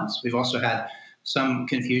anyone else. We've also had some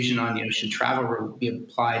confusion on, should travel be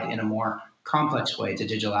applied in a more complex way to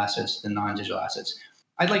digital assets than non-digital assets.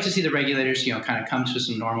 I'd like to see the regulators, kind of come to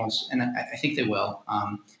some normals, and I think they will,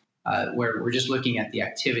 where we're just looking at the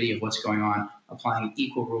activity of what's going on, applying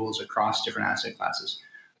equal rules across different asset classes.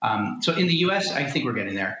 So in the U.S., I think we're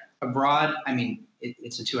getting there. Abroad, I mean,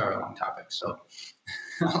 it's a 2-hour-long topic, so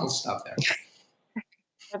I'll stop there.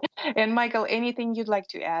 And Michael, anything you'd like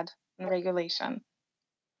to add on regulation?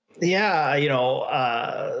 Yeah,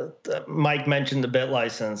 Mike mentioned the bit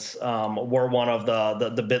license. We're one of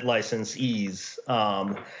the bit licensees,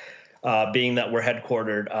 being that we're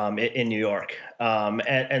headquartered in New York.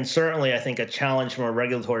 And certainly, I think a challenge from a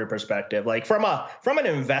regulatory perspective, like from an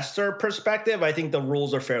investor perspective, I think the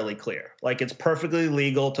rules are fairly clear. Like, it's perfectly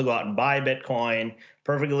legal to go out and buy Bitcoin,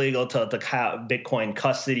 perfectly legal to have Bitcoin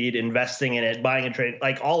custodied, investing in it, buying and trading,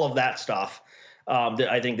 like all of that stuff.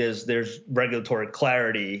 I think there's regulatory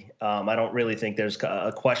clarity. I don't really think there's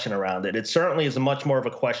a question around it. It certainly is much more of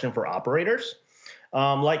a question for operators,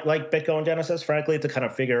 like BitGo and Genesis, frankly, to kind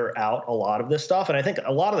of figure out a lot of this stuff. And I think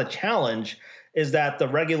a lot of the challenge is that the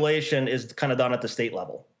regulation is kind of done at the state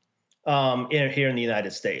level here in the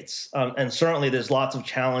United States. And certainly there's lots of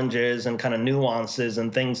challenges and kind of nuances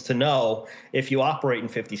and things to know if you operate in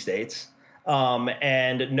 50 states.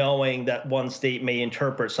 And knowing that one state may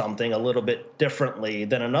interpret something a little bit differently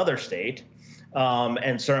than another state.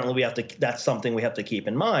 And certainly that's something we have to keep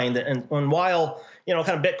in mind. And while, kind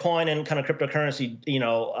of Bitcoin and kind of cryptocurrency,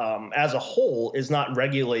 as a whole is not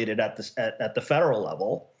regulated at the federal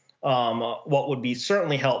level, what would be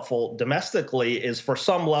certainly helpful domestically is for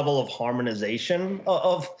some level of harmonization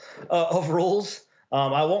of rules.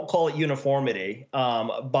 I won't call it uniformity,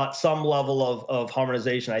 but some level of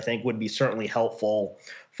harmonization, I think, would be certainly helpful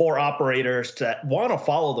for operators to want to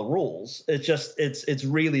follow the rules. It's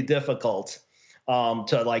really difficult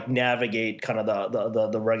to like navigate kind of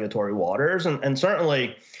the regulatory waters. And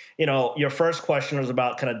certainly, your first question was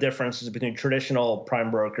about kind of differences between traditional prime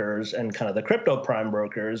brokers and kind of the crypto prime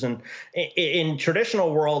brokers. And in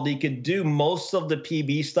traditional world, you could do most of the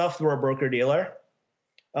PB stuff through a broker dealer.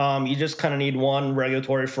 You just kind of need one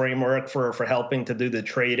regulatory framework for helping to do the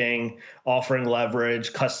trading, offering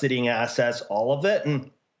leverage, custodying assets, all of it. And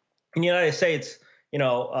in the United States,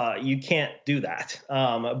 you can't do that.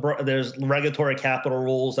 There's regulatory capital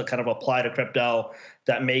rules that kind of apply to crypto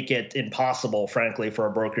that make it impossible, frankly, for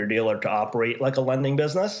a broker dealer to operate like a lending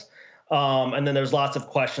business. And then there's lots of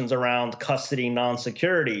questions around custody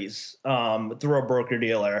non-securities through a broker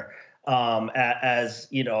dealer. As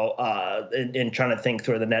in trying to think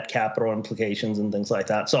through the net capital implications and things like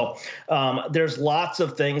that. So there's lots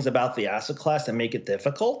of things about the asset class that make it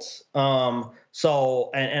difficult. And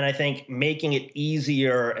I think making it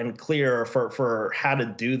easier and clearer for how to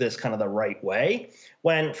do this kind of the right way,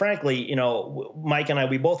 when frankly, Mike and I,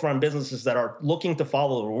 we both run businesses that are looking to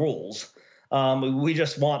follow the rules. We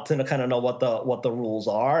just want to kind of know what the rules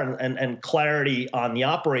are, and clarity on the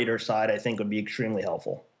operator side, I think, would be extremely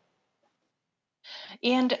helpful.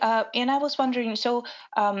 And I was wondering, so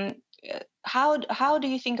how do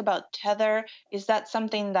you think about Tether? Is that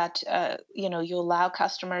something that you allow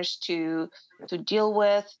customers to deal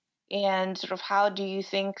with? And sort of how do you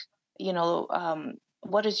think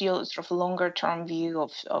what is your sort of longer term view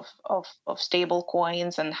of stable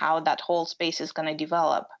coins and how that whole space is going to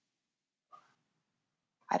develop?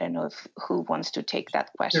 I don't know who wants to take that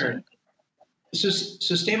question. Sure. So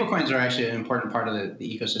stablecoins are actually an important part of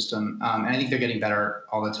the ecosystem, and I think they're getting better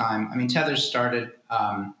all the time. I mean, Tether started,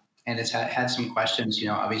 and it's had some questions.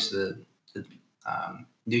 Obviously the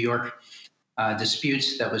New York dispute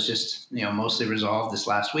that was just mostly resolved this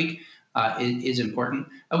last week is important.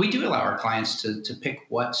 We do allow our clients to pick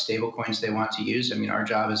what stablecoins they want to use. I mean, our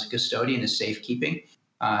job as a custodian is safekeeping,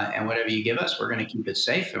 and whatever you give us, we're going to keep it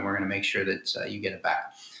safe, and we're going to make sure that you get it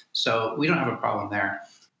back. So we don't have a problem there.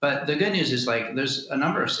 But the good news is like there's a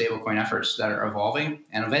number of stablecoin efforts that are evolving,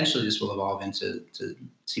 and eventually this will evolve into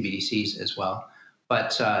CBDCs as well. But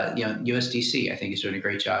USDC I think is doing a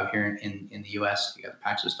great job here in the US. You got the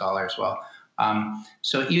Paxos dollar as well.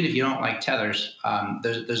 So even if you don't like tethers,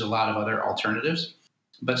 there's a lot of other alternatives.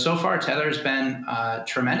 But so far, Tether has been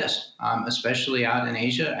tremendous, especially out in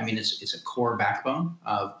Asia. I mean, it's a core backbone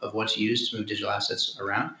of what's used to move digital assets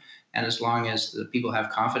around. And as long as the people have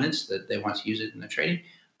confidence that they want to use it in their trading,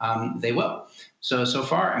 they will. So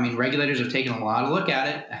far, I mean, regulators have taken a lot of look at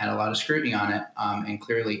it, had a lot of scrutiny on it, and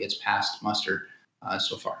clearly it's passed muster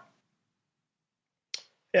so far.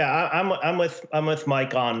 Yeah, I'm with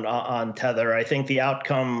Mike on Tether. I think the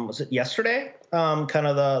outcome was it yesterday, kind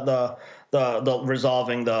of the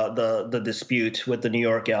resolving the dispute with the New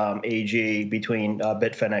York AG between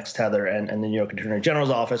Bitfinex, Tether, and the New York Attorney General's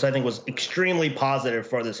office, I think was extremely positive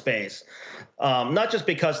for the space. Not just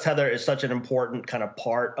because Tether is such an important kind of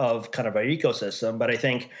part of kind of our ecosystem, but I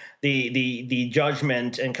think the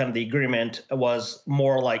judgment and kind of the agreement was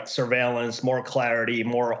more like surveillance, more clarity,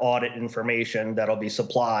 more audit information that'll be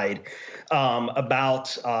supplied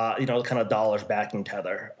about kind of dollars backing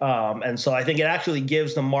Tether. And so I think it actually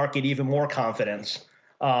gives the market even more confidence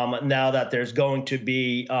now that there's going to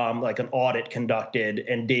be like an audit conducted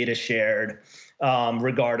and data shared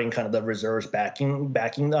regarding kind of the reserves backing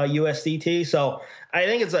USDT. So I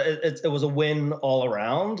think it was a win all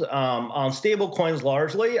around. On stable coins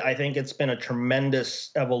largely, I think it's been a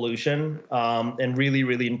tremendous evolution and really,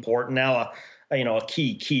 really important now. A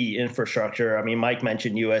key infrastructure. I mean, Mike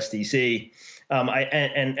mentioned USDC,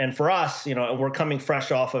 and for us, we're coming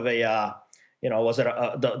fresh off of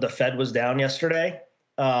the Fed was down yesterday.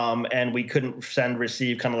 And we couldn't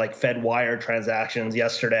receive kind of like Fed wire transactions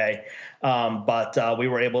yesterday. But we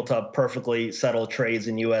were able to perfectly settle trades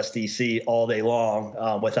in USDC all day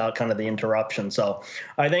long without kind of the interruption. So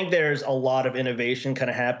I think there's a lot of innovation kind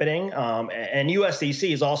of happening. And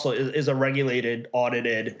USDC is also is a regulated,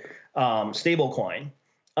 audited stable coin.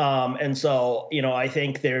 And so, I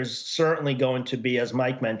think there's certainly going to be, as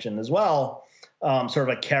Mike mentioned as well, sort of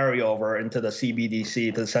a carryover into the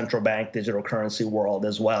CBDC, the central bank digital currency world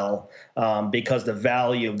as well, because the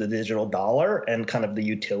value of the digital dollar and kind of the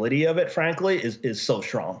utility of it, frankly, is so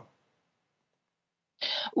strong.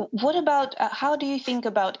 What about, how do you think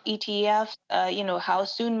about ETFs? How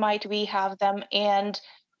soon might we have them? And,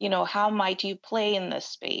 how might you play in this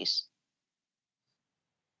space?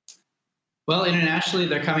 Well, internationally,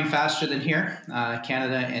 they're coming faster than here.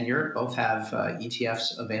 Canada and Europe both have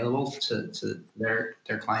ETFs available to their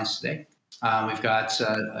clients today. We've got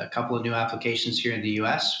a couple of new applications here in the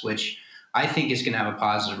US, which I think is going to have a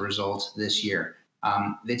positive result this year.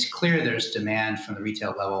 It's clear there's demand from the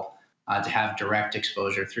retail level to have direct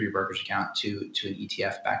exposure through your brokerage account to an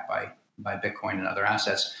ETF backed by Bitcoin and other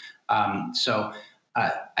assets. So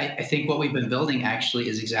I think what we've been building actually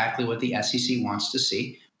is exactly what the SEC wants to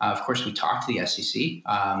see. Of course, we talked to the SEC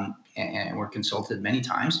and were consulted many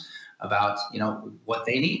times about what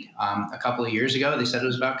they need. A couple of years ago, they said it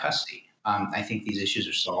was about custody. I think these issues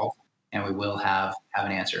are solved, and we will have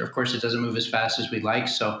an answer. Of course, it doesn't move as fast as we'd like.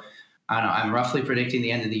 So I don't know. I'm roughly predicting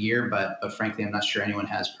the end of the year, but frankly, I'm not sure anyone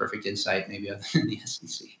has perfect insight, maybe other than the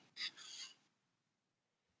SEC.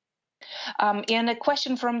 And a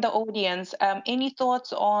question from the audience: any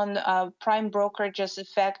thoughts on prime brokerage's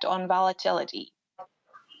effect on volatility?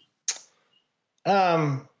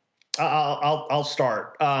 I'll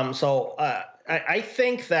start. So I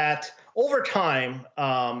think that over time,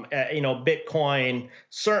 Bitcoin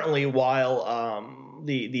certainly, while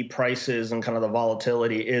the prices and kind of the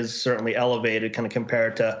volatility is certainly elevated, kind of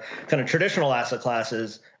compared to kind of traditional asset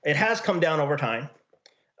classes, it has come down over time.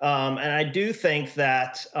 And I do think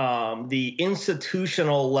that the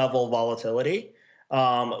institutional level volatility,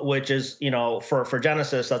 which is, for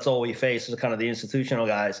Genesis, that's all we face is kind of the institutional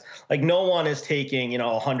guys. Like no one is taking,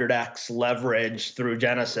 100x leverage through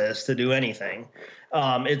Genesis to do anything.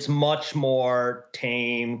 It's much more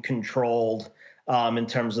tame, controlled in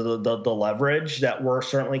terms of the leverage that we're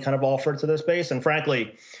certainly kind of offered to this space. And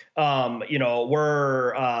frankly,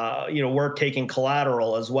 we're taking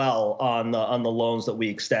collateral as well on the loans that we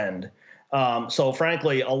extend. So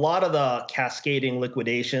frankly, a lot of the cascading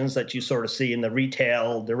liquidations that you sort of see in the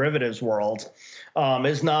retail derivatives world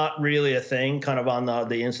is not really a thing kind of on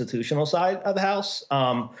the institutional side of the house.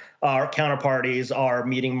 Our counterparties are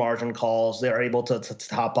meeting margin calls. They're able to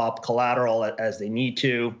top up collateral as they need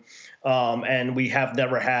to. And we have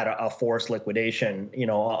never had a forced liquidation,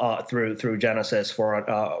 through Genesis for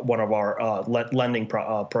one of our lending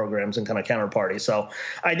programs and kind of counterparties. So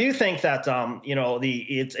I do think that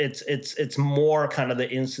it's more kind of the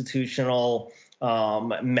institutional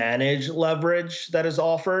manage leverage that is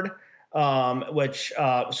offered.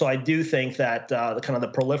 So I do think that the kind of the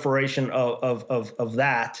proliferation of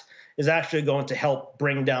that is actually going to help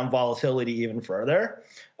bring down volatility even further.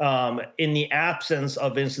 In the absence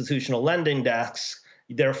of institutional lending desks,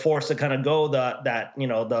 they're forced to kind of go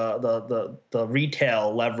the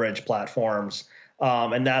retail leverage platforms,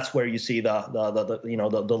 and that's where you see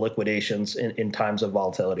the liquidations in times of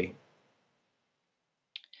volatility.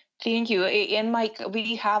 Thank you. And Mike,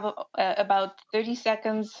 we have about 30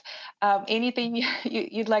 seconds. Anything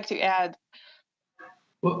you'd like to add?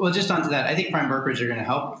 Well, just onto that, I think prime brokers are going to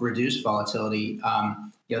help reduce volatility.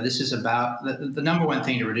 This is about the number one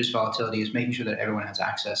thing to reduce volatility is making sure that everyone has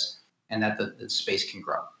access and that the space can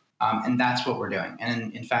grow. And that's what we're doing.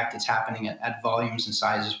 And in fact, it's happening at volumes and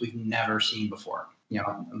sizes we've never seen before.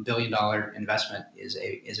 $1 billion investment is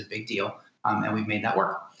a big deal, and we've made that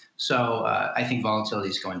work. So I think volatility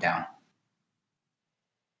is going down.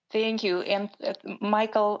 Thank you. And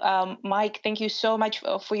Mike, thank you so much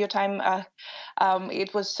for your time.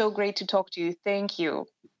 It was so great to talk to you. Thank you.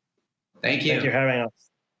 Thank you. Thank you for having us.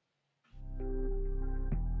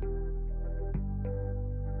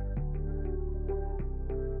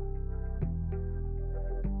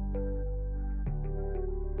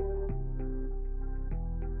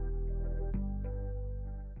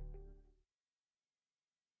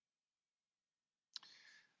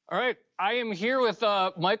 All right, I am here with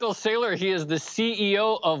Michael Saylor. He is the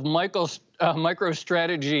CEO of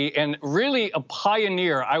MicroStrategy and really a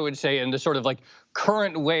pioneer, I would say, in the sort of like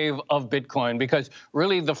current wave of Bitcoin, because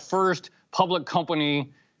really the first public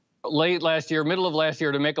company late last year, middle of last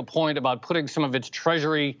year, to make a point about putting some of its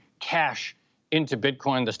treasury cash into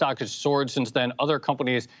Bitcoin. The stock has soared since then. Other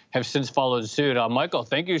companies have since followed suit. Michael,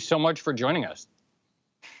 thank you so much for joining us.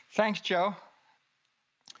 Thanks, Joe.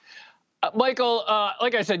 Michael,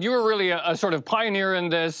 like I said, you were really a sort of pioneer in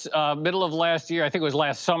this middle of last year. I think it was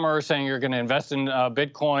last summer, saying you're going to invest in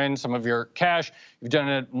Bitcoin, some of your cash. You've done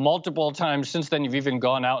it multiple times since then. You've even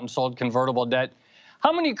gone out and sold convertible debt.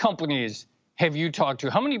 How many companies have you talked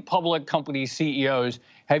to? How many public company CEOs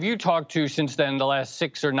have you talked to since then, the last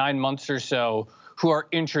 6 or 9 months or so, who are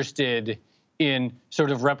interested in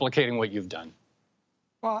sort of replicating what you've done?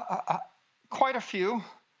 Well, quite a few.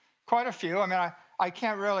 I mean, I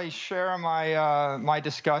can't really share my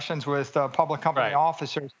discussions with public company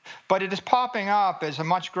officers, but it is popping up as a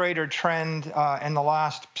much greater trend in the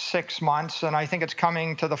last 6 months, and I think it's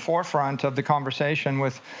coming to the forefront of the conversation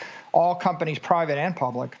with all companies, private and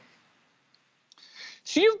public.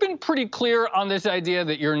 So you've been pretty clear on this idea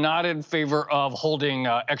that you're not in favor of holding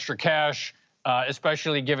extra cash,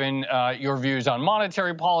 especially given your views on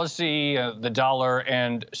monetary policy, the dollar,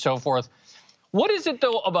 and so forth. What is it,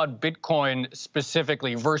 though, about Bitcoin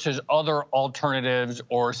specifically versus other alternatives,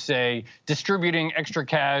 or, say, distributing extra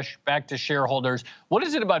cash back to shareholders? What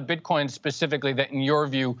is it about Bitcoin specifically that, in your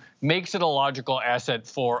view, makes it a logical asset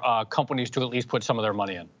for companies to at least put some of their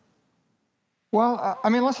money in? Well, I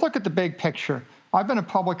mean, let's look at the big picture. I've been a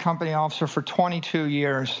public company officer for 22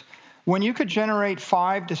 years. When you could generate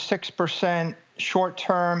 5 to 6%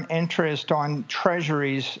 short-term interest on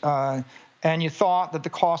treasuries, and you thought that the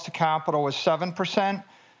cost of capital was 7%,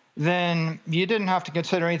 then you didn't have to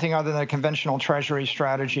consider anything other than a conventional treasury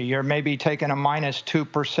strategy. You're maybe taking a minus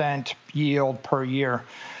 2% yield per year.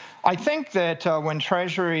 I think that when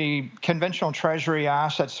conventional treasury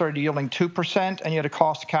assets started yielding 2% and you had a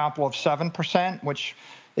cost of capital of 7%, which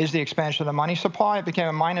is the expansion of the money supply, it became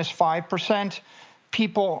a minus 5%.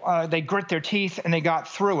 People, they grit their teeth and they got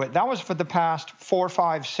through it. That was for the past 4,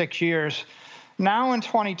 5, 6 years. Now in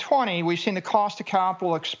 2020, we've seen the cost of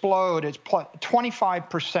capital explode. It's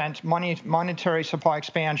 25% monetary supply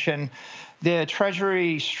expansion. The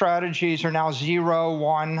treasury strategies are now 0,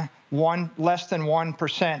 1, less than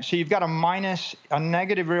 1%. So you've got a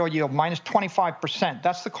negative real yield, minus 25%.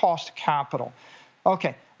 That's the cost of capital.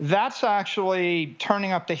 Okay, that's actually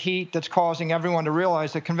turning up the heat that's causing everyone to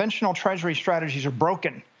realize that conventional treasury strategies are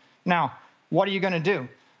broken. Now, what are you going to do?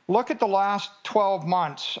 Look at the last 12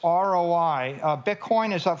 months, ROI.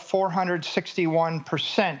 Bitcoin is up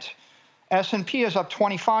 461%. S&P is up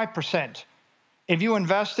 25%. If you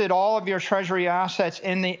invested all of your treasury assets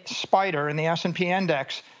in the SPDR, in the S&P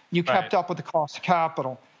index, you kept up with the cost of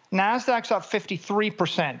capital. NASDAQ's up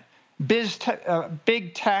 53%.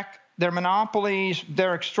 Big tech, they're monopolies,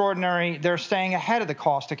 they're extraordinary, they're staying ahead of the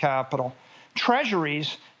cost of capital.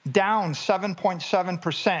 Treasuries, down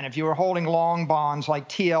 7.7%. If you were holding long bonds like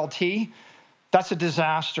TLT, that's a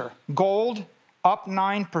disaster. Gold, up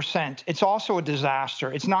 9%. It's also a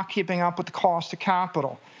disaster. It's not keeping up with the cost of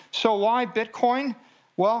capital. So why Bitcoin?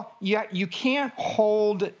 Well, yeah, you can't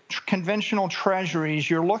hold conventional treasuries.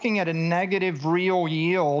 You're looking at a negative real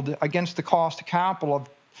yield against the cost of capital of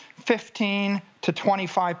 15 to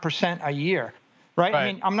 25% a year, right?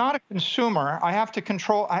 I mean, I'm not a consumer. I have to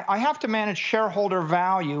control, I have to manage shareholder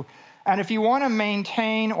value. And if you want to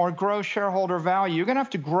maintain or grow shareholder value, you're going to have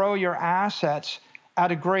to grow your assets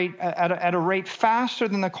at a rate faster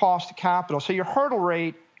than the cost of capital. So your hurdle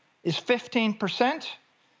rate is 15%.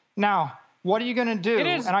 Now, what are you going to do?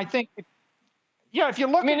 And I think, yeah, if you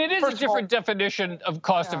look, I mean, it is a different definition of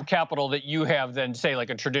cost of capital that you have than, say, like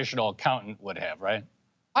a traditional accountant would have, right?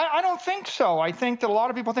 I don't think so. I think that a lot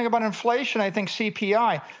of people think about inflation. I think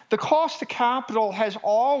CPI. The cost of capital has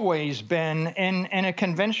always been in a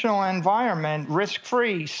conventional environment,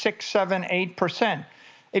 risk-free, 6, 7, 8%.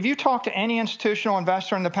 If you talk to any institutional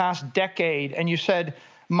investor in the past decade and you said,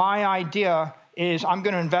 my idea is I'm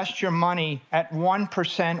going to invest your money at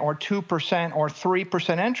 1% or 2% or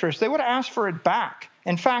 3% interest, they would ask for it back.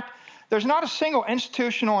 In fact, there's not a single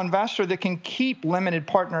institutional investor that can keep limited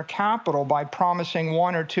partner capital by promising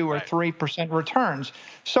 1 or 2 or 3% returns.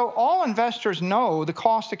 So all investors know the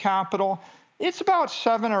cost of capital, it's about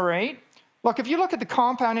 7 or 8. Look, if you look at the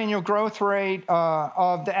compound annual growth rate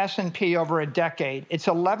of the S&P over a decade, it's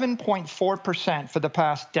 11.4% for the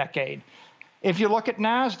past decade. If you look at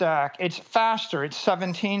NASDAQ, it's faster, it's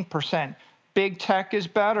 17%. Big tech is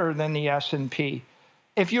better than the S&P.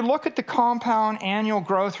 If you look at the compound annual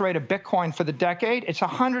growth rate of Bitcoin for the decade, it's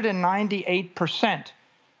 198%.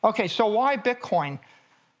 Okay, so why Bitcoin?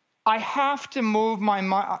 I have to move my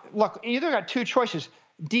money. Look, you either got 2 choices: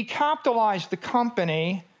 decapitalize the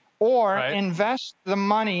company or invest the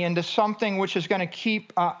money into something which is going to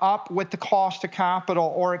keep up with the cost of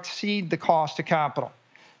capital or exceed the cost of capital.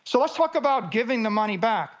 So let's talk about giving the money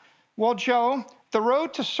back. Well, Joe, the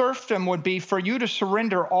road to serfdom would be for you to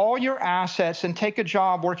surrender all your assets and take a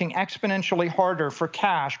job working exponentially harder for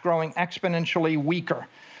cash, growing exponentially weaker.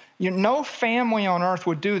 No family on earth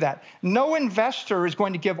would do that. No investor is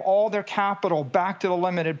going to give all their capital back to the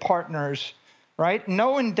limited partners, right?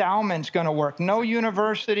 No endowment's going to work. No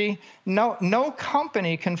university, no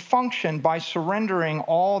company can function by surrendering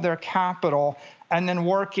all their capital and then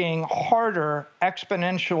working harder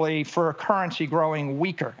exponentially for a currency growing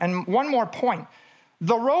weaker. And one more point.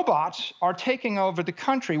 The robots are taking over the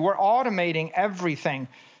country. We're automating everything.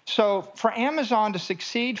 So for Amazon to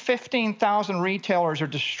succeed, 15,000 retailers are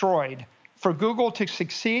destroyed. For Google to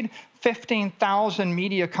succeed, 15,000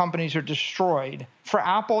 media companies are destroyed. For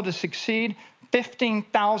Apple to succeed,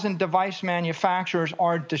 15,000 device manufacturers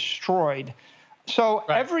are destroyed. So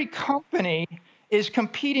every company is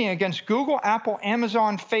competing against Google, Apple,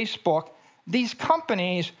 Amazon, Facebook. These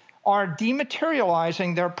companies are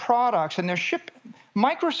dematerializing their products, and they're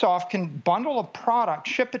Microsoft can bundle a product,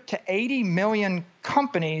 ship it to 80 million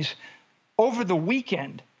companies over the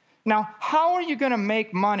weekend. Now, how are you going to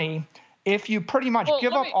make money if you pretty much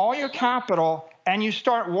give up all your capital and you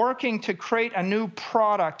start working to create a new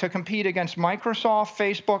product to compete against Microsoft,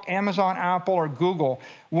 Facebook, Amazon, Apple, or Google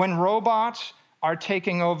when robots are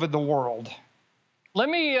taking over the world?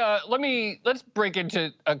 Let's break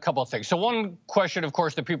into a couple of things. So one question, of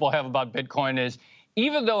course, that people have about Bitcoin is,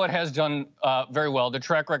 even though it has done very well, the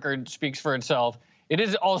track record speaks for itself. It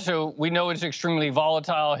is also, we know it's extremely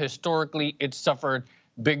volatile. Historically, it's suffered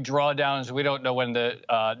big drawdowns. We don't know when the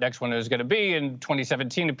next one is going to be. In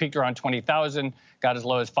 2017, it peaked around 20,000, got as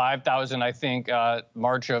low as 5,000, I think,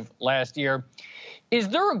 March of last year. Is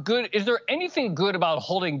there anything good about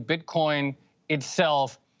holding Bitcoin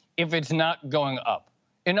itself if it's not going up?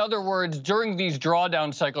 In other words, during these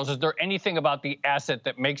drawdown cycles, is there anything about the asset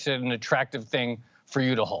that makes it an attractive thing for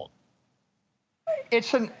you to hold?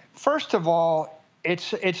 First of all,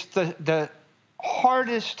 it's the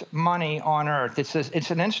hardest money on earth.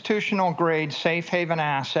 It's an institutional grade safe haven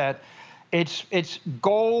asset. It's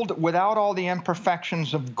gold without all the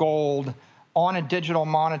imperfections of gold on a digital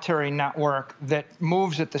monetary network that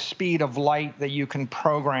moves at the speed of light that you can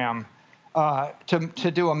program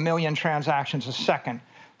to do 1 million transactions a second.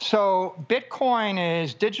 So Bitcoin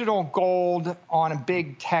is digital gold on a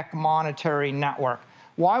big tech monetary network.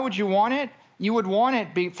 Why would you want it? You would want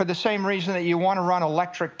it for the same reason that you want to run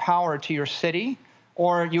electric power to your city,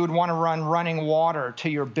 or you would want to run running water to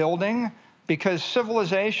your building, because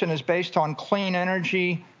civilization is based on clean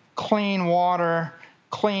energy, clean water,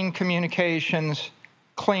 clean communications,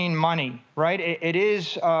 clean money, right? It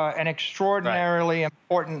is an extraordinarily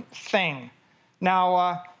important thing.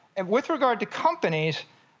 Now, with regard to companies,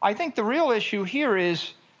 I think the real issue here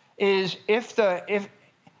is if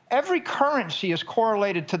every currency is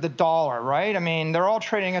correlated to the dollar, right? I mean, they're all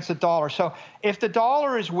trading against the dollar. So if the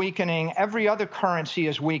dollar is weakening, every other currency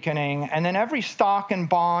is weakening. And then every stock and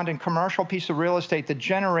bond and commercial piece of real estate that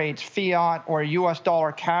generates fiat or US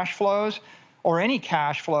dollar cash flows or any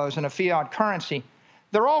cash flows in a fiat currency,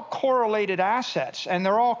 they're all correlated assets, and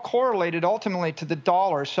they're all correlated ultimately to the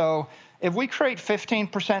dollar. So if we create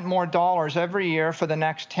 15% more dollars every year for the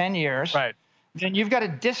next 10 years, right, then you've got to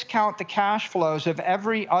discount the cash flows of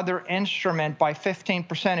every other instrument by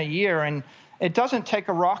 15% a year. And it doesn't take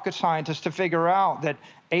a rocket scientist to figure out that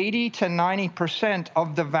 80 to 90%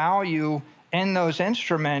 of the value in those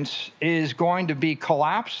instruments is going to be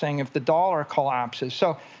collapsing if the dollar collapses.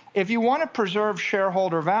 So if you want to preserve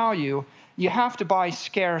shareholder value, you have to buy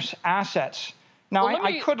scarce assets. Now,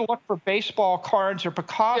 I could look for baseball cards or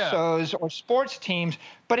Picassos or sports teams,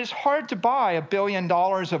 but it's hard to buy $1 billion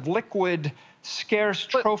of liquid, scarce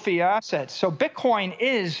trophy assets. So Bitcoin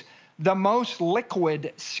is the most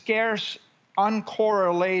liquid, scarce,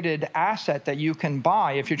 uncorrelated asset that you can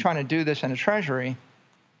buy if you're trying to do this in a treasury.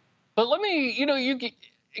 But let me, you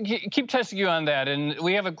keep testing you on that. And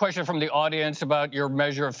we have a question from the audience about your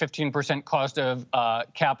measure of 15% cost of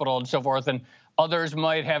capital and so forth. And others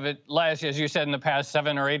might have it less, as you said in the past,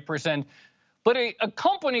 7 or 8%. But a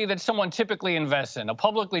company that someone typically invests in, a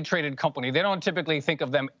publicly traded company, they don't typically think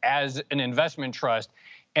of them as an investment trust.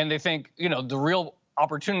 And they think, the real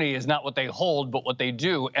opportunity is not what they hold, but what they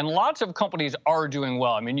do. And lots of companies are doing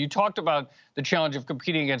well. I mean, you talked about the challenge of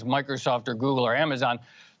competing against Microsoft or Google or Amazon.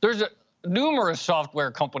 There's numerous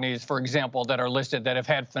software companies, for example, that are listed that have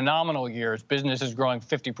had phenomenal years. Businesses growing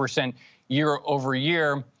 50% year over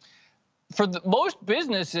year. For most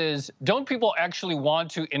businesses, don't people actually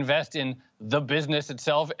want to invest in the business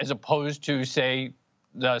itself as opposed to, say,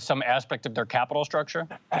 some aspect of their capital structure?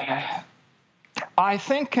 I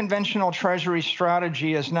think conventional treasury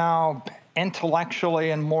strategy is now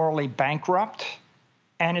intellectually and morally bankrupt,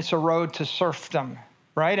 and it's a road to serfdom,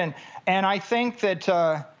 right? And I think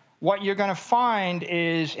that what you're going to find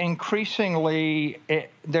is increasingly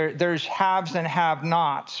there's haves and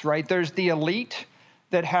have-nots, right? There's the elite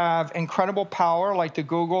that have incredible power, like the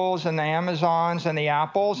Googles and the Amazons and the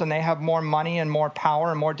Apples, and they have more money and more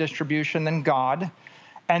power and more distribution than God.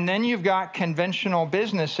 And then you've got conventional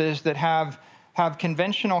businesses that have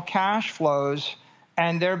conventional cash flows,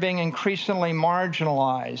 and they're being increasingly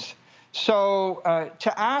marginalized. So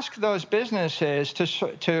to ask those businesses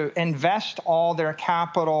to invest all their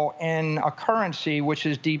capital in a currency which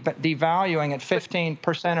is devaluing at 15%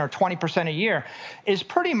 or 20% a year is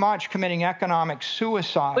pretty much committing economic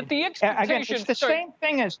suicide. But the expectation, again, it's the same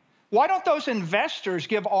thing as, why don't those investors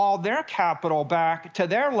give all their capital back to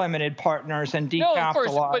their limited partners and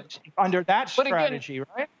decapitalize under that strategy,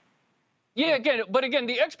 right? Yeah, but again,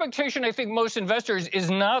 the expectation, I think, most investors is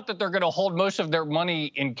not that they're going to hold most of their money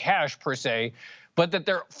in cash per se, but that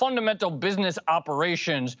their fundamental business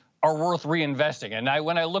operations are worth reinvesting. And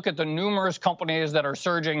when I look at the numerous companies that are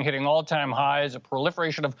surging, hitting all-time highs, a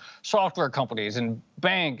proliferation of software companies and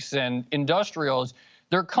banks and industrials,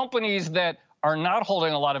 they're companies that are not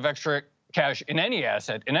holding a lot of extra cash in any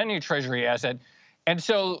asset, in any treasury asset. And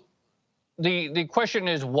so the question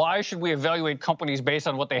is, why should we evaluate companies based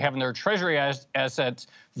on what they have in their treasury assets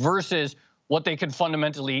versus what they could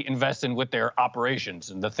fundamentally invest in with their operations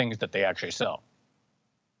and the things that they actually sell?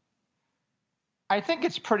 I think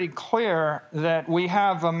it's pretty clear that we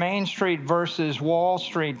have a Main Street versus Wall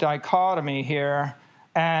Street dichotomy here.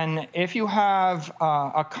 And if you have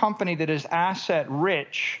a company that is asset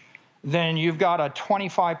rich, then you've got a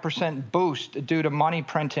 25% boost due to money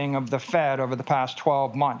printing of the Fed over the past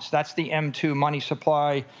 12 months. That's the M2 money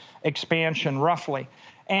supply expansion, roughly.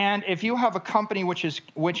 And if you have a company which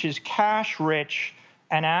is cash rich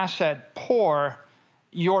and asset poor,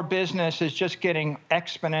 your business is just getting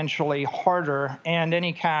exponentially harder, and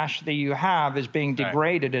any cash that you have is being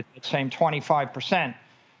degraded at the same 25%.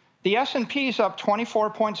 The S&P is up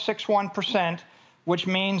 24.61%. Which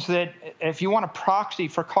means that if you want a proxy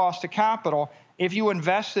for cost of capital, if you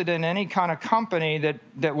invested in any kind of company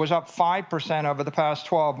that was up 5% over the past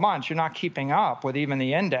 12 months, you're not keeping up with even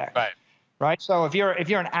the index. Right? So if you're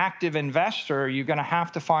an active investor, you're going to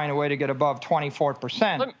have to find a way to get above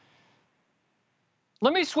 24%.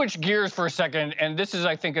 Let me switch gears for a second, and this is,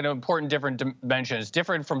 I think, an important different dimension. It's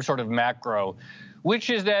different from sort of macro,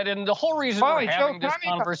 which is that, and the whole reason we're having this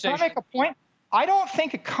conversation. Can I make a point? I don't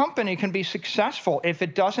think a company can be successful if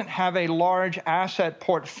it doesn't have a large asset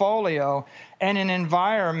portfolio and an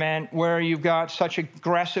environment where you've got such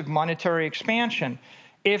aggressive monetary expansion.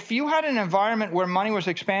 If you had an environment where money was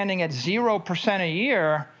expanding at 0% a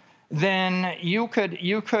year, then you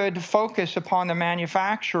could focus upon the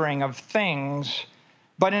manufacturing of things.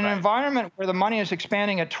 But in an environment where the money is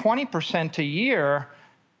expanding at 20% a year,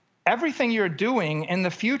 everything you're doing in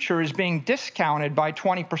the future is being discounted by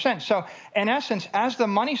 20%. So in essence, as the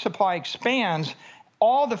money supply expands,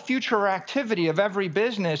 all the future activity of every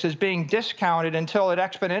business is being discounted until it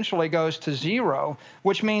exponentially goes to zero,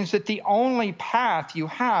 which means that the only path you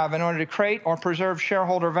have in order to create or preserve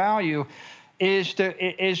shareholder value is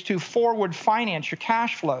to forward finance your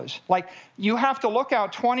cash flows. Like, you have to look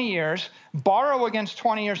out 20 years, borrow against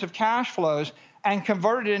 20 years of cash flows, and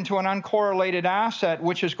convert it into an uncorrelated asset,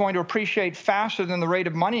 which is going to appreciate faster than the rate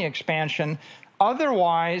of money expansion.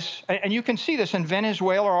 Otherwise, and you can see this in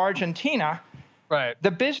Venezuela or Argentina,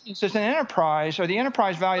 the business as an enterprise, or the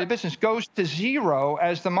enterprise value of the business, goes to zero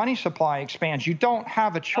as the money supply expands. You don't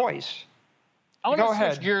have a choice. I want to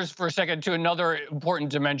switch gears for a second to another important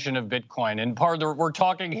dimension of Bitcoin. And part of the, we're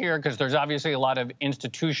talking here because there's obviously a lot of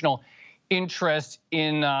institutional interest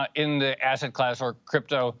in the asset class, or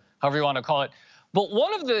crypto, however you want to call it. But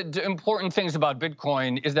one of the important things about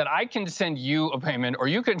Bitcoin is that I can send you a payment, or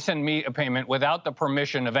you can send me a payment without the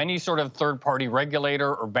permission of any sort of third-party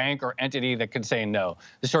regulator or bank or entity that could say no.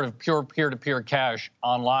 This sort of pure peer-to-peer cash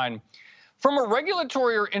online. From a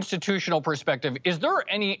regulatory or institutional perspective, is there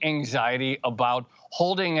any anxiety about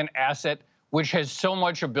holding an asset which has so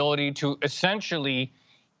much ability to essentially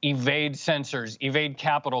evade censors, evade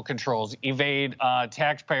capital controls, evade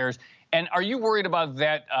taxpayers? And are you worried about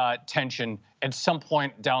that tension at some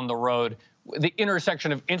point down the road, the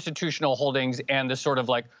intersection of institutional holdings and the sort of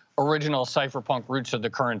like original cypherpunk roots of the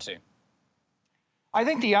currency? I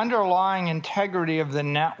think the underlying integrity of the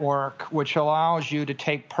network, which allows you to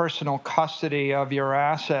take personal custody of your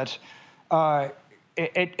assets,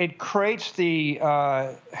 it creates the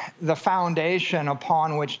foundation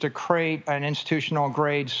upon which to create an institutional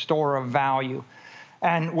grade store of value.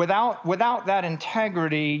 And without that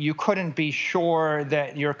integrity, you couldn't be sure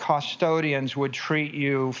that your custodians would treat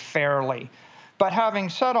you fairly. But having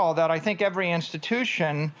said all that, I think every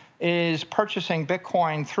institution is purchasing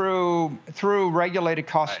Bitcoin through regulated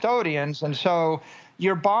custodians, and so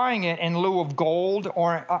you're buying it in lieu of gold.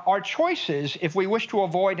 Or our choices, if we wish to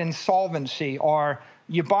avoid insolvency, are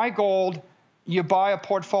you buy gold, you buy a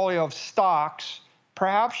portfolio of stocks,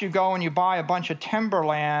 perhaps you go and you buy a bunch of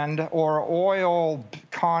timberland or oil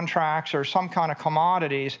contracts or some kind of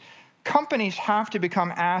commodities. Companies have to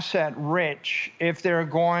become asset rich if they're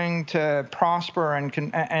going to prosper and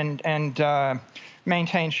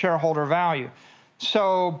maintain shareholder value.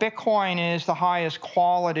 So Bitcoin is the highest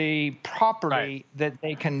quality property that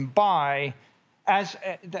they can buy. As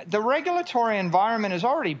the regulatory environment is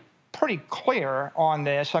already pretty clear on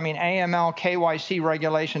this. I mean, AML, KYC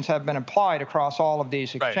regulations have been applied across all of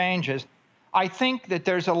these exchanges. I think that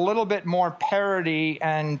there's a little bit more parity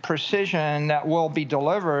and precision that will be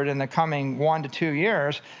delivered in the coming 1 to 2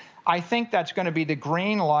 years. I think that's going to be the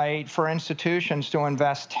green light for institutions to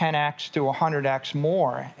invest 10x to 100x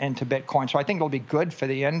more into Bitcoin. So I think it'll be good for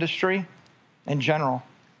the industry in general.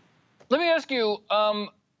 Let me ask you,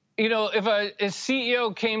 you know, if a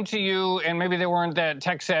CEO came to you and maybe they weren't that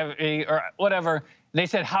tech savvy or whatever, they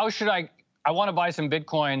said, how should I want to buy some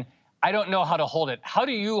Bitcoin. I don't know how to hold it. How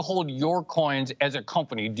do you hold your coins as a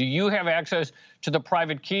company? Do you have access to the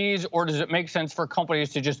private keys, or does it make sense for companies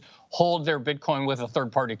to just hold their Bitcoin with a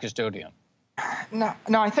third-party custodian? No,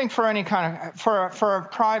 I think for any kind of, for a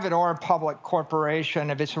private or a public corporation,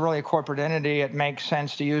 if it's really a corporate entity, it makes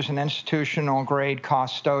sense to use an institutional grade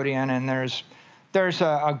custodian, and there's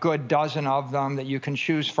a good dozen of them that you can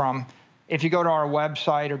choose from. If you go to our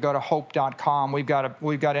website or go to hope.com, we've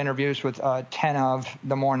got interviews with 10 of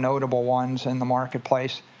the more notable ones in the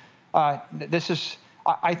marketplace. I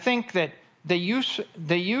think that the use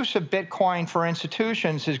of Bitcoin for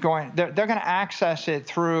institutions is going. They're going to access it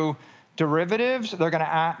through derivatives.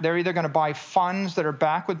 They're either going to buy funds that are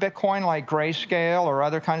backed with Bitcoin, like Grayscale or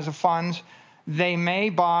other kinds of funds. They may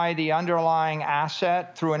buy the underlying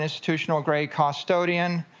asset through an institutional grade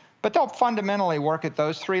custodian, but they'll fundamentally work at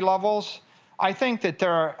those three levels. I think that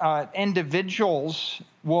there are individuals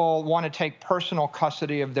will want to take personal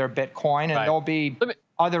custody of their Bitcoin, and there'll be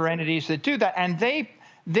other entities that do that, and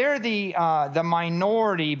they're the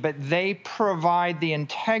minority, but they provide the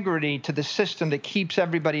integrity to the system that keeps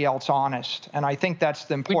everybody else honest, and I think that's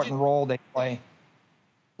the important role they play.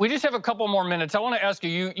 We just have a couple more minutes. I want to ask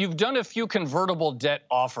you, you've done a few convertible debt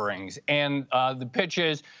offerings, and the pitch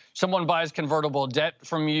is someone buys convertible debt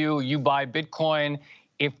from you, you buy Bitcoin.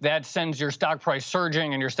 If that sends your stock price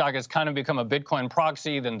surging and your stock has kind of become a Bitcoin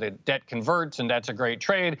proxy, then the debt converts, and that's a great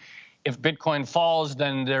trade. if Bitcoin falls,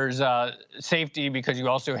 then there's safety because you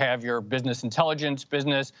also have your business intelligence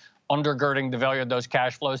business undergirding the value of those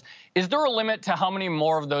cash flows. Is there a limit to how many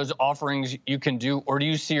more of those offerings you can do, or do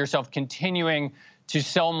you see yourself continuing to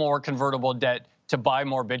sell more convertible debt to buy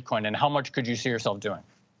more Bitcoin, and how much could you see yourself doing?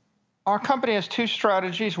 Our company has two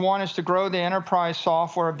strategies. One is to grow the enterprise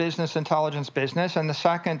software business intelligence business, and the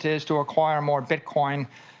second is to acquire more Bitcoin.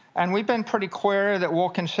 And we've been pretty clear that we'll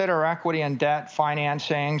consider equity and debt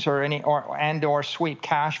financings or sweep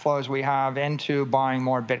cash flows we have into buying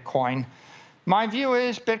more Bitcoin. My view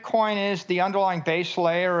is Bitcoin is the underlying base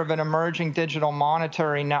layer of an emerging digital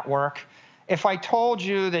monetary network. If I told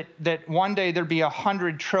you that one day there'd be a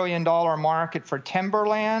 $100 trillion market for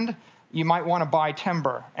timberland, you might want to buy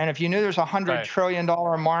timber. And if you knew there's a $100 trillion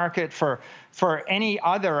market for any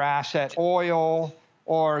other asset, oil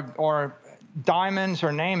or diamonds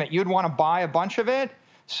or name it, you'd want to buy a bunch of it.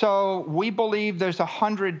 So we believe there's a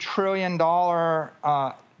 $100 trillion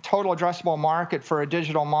total addressable market for a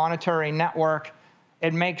digital monetary network.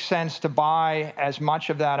 It makes sense to buy as much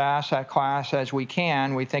of that asset class as we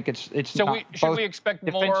can. We think it's so should we expect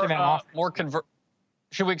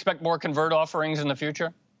should we expect more convert offerings in the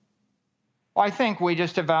future? I think we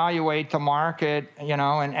just evaluate the market, you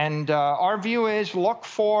know, and our view is look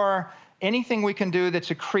for anything we can do that's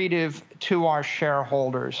accretive to our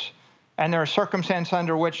shareholders. And there are circumstances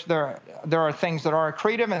under which there are things that are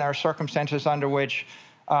accretive, and there are circumstances under which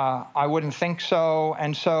I wouldn't think so.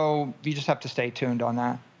 And so you just have to stay tuned on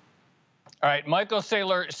that. All right, Michael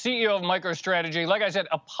Saylor, CEO of MicroStrategy. Like I said,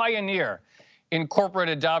 a pioneer in corporate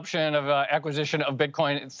adoption of acquisition of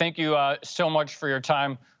Bitcoin. Thank you so much for your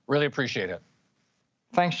time. Really appreciate it.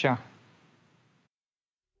 Thanks, Joe.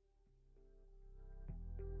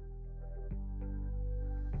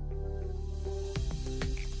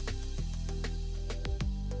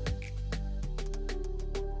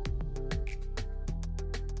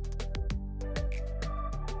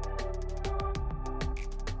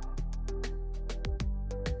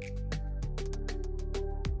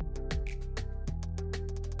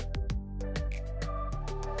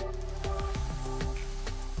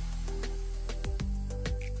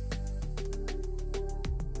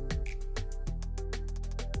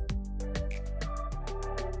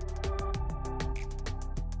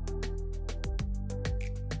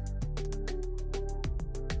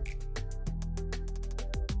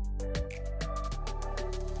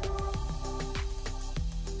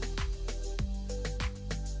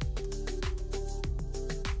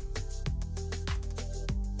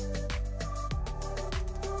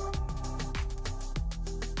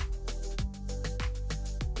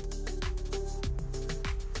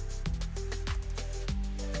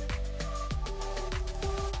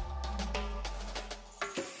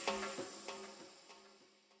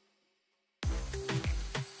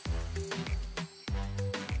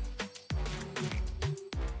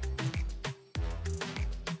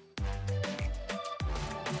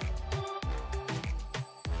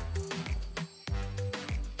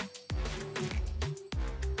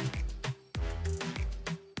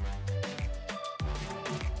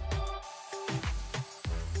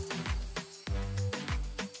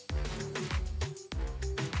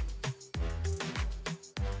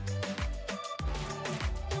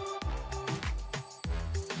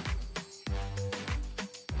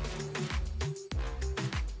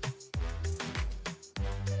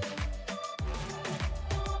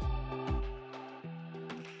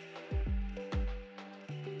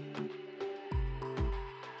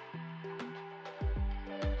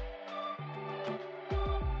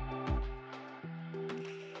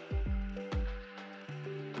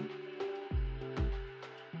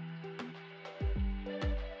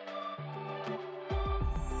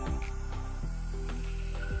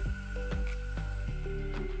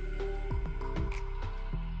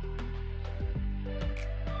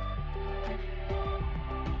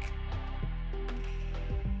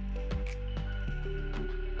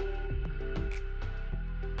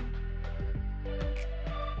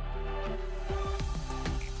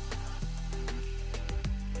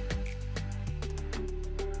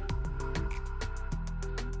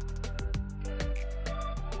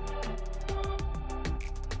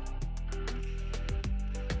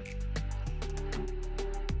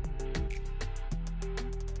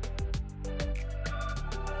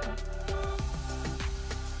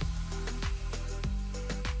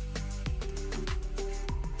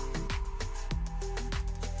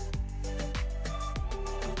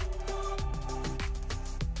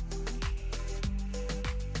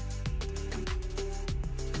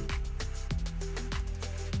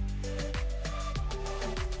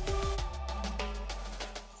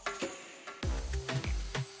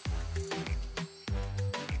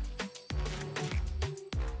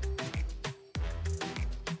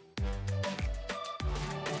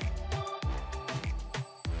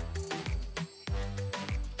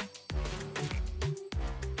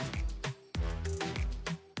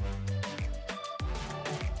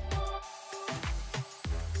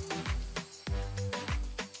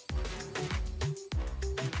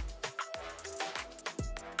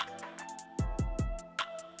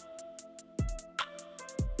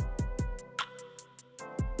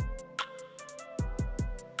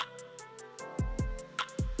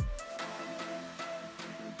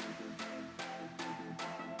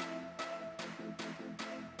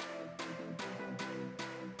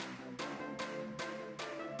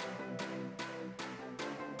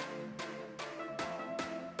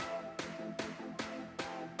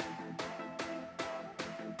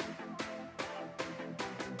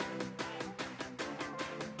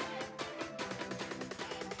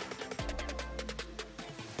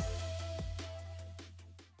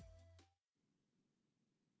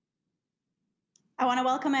 I want to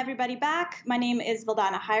welcome everybody back. My name is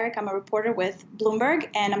Vildana Hayek. I'm a reporter with Bloomberg,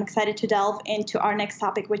 and I'm excited to delve into our next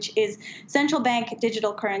topic, which is central bank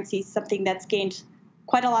digital currencies, something that's gained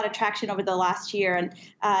quite a lot of traction over the last year. And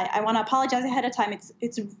I want to apologize ahead of time.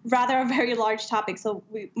 It's rather a very large topic, so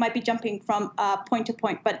we might be jumping from point to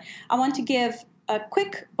point. But I want to give a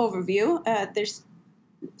quick overview. There's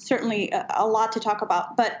certainly a lot to talk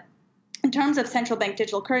about, but in terms of central bank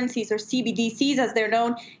digital currencies, or CBDCs as they're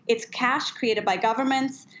known, it's cash created by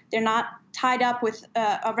governments. They're not tied up with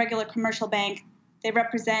a regular commercial bank. They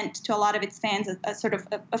represent to a lot of its fans a sort of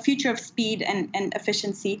a future of speed and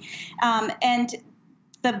efficiency. And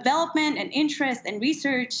the development and interest and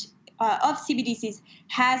research of CBDCs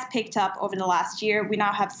has picked up over the last year. We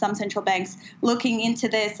now have some central banks looking into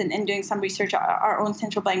this and doing some research, our own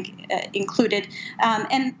central bank included.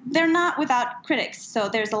 And they're not without critics. So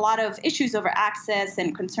there's a lot of issues over access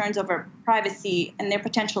and concerns over privacy, and their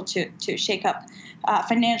potential to shake up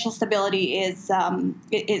financial stability is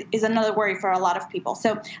another worry for a lot of people.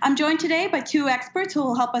 So I'm joined today by two experts who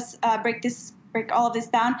will help us break all of this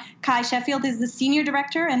down. Kai Sheffield is the Senior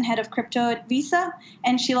Director and Head of Crypto at Visa,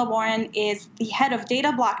 and Sheila Warren is the Head of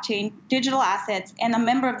Data, Blockchain, Digital Assets, and a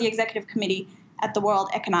member of the Executive Committee at the World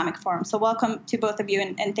Economic Forum. So welcome to both of you,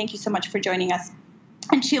 and thank you so much for joining us.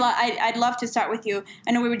 And Sheila, I'd love to start with you.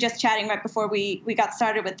 I know we were just chatting right before we got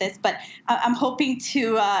started with this, but I'm hoping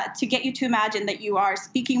to get you to imagine that you are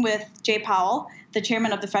speaking with Jay Powell, the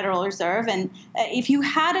chairman of the Federal Reserve, and if you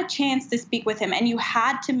had a chance to speak with him and you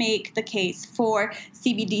had to make the case for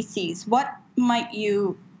CBDCs, what might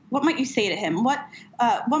you say to him? What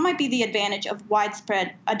might be the advantage of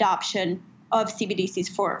widespread adoption of CBDCs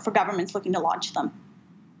for governments looking to launch them?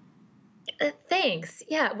 Thanks.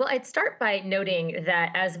 Yeah, well, I'd start by noting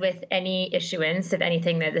that as with any issuance of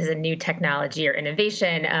anything that is a new technology or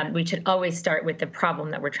innovation, we should always start with the problem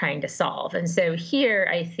that we're trying to solve. And so here,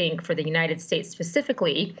 I think for the United States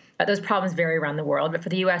specifically, those problems vary around the world, but for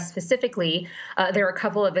the U.S. specifically, there are a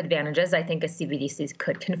couple of advantages I think a CBDCs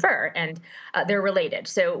could confer, and they're related.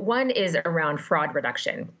 So one is around fraud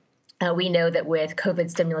reduction. We know that with COVID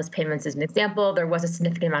stimulus payments, as an example, there was a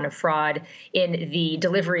significant amount of fraud in the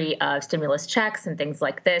delivery of stimulus checks and things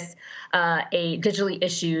like this. A digitally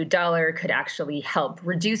issued dollar could actually help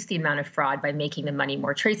reduce the amount of fraud by making the money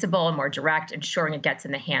more traceable and more direct, ensuring it gets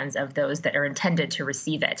in the hands of those that are intended to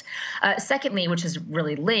receive it. Secondly, which is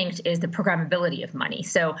really linked, is the programmability of money.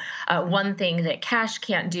 So one thing that cash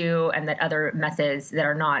can't do and that other methods that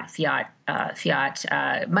are not fiat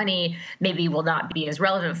money maybe will not be as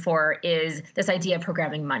relevant for is this idea of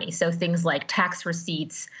programming money. So things like tax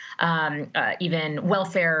receipts, even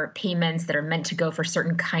welfare payments that are meant to go for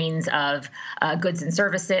certain kinds of goods and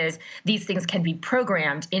services. These things can be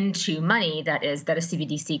programmed into money that a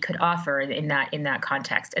CBDC could offer in that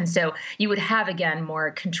context. And so you would have, again,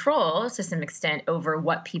 more control to some extent over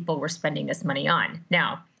what people were spending this money on.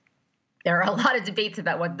 Now, there are a lot of debates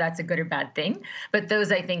about whether that's a good or bad thing, but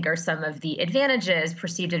those, I think, are some of the advantages,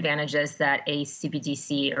 perceived advantages, that a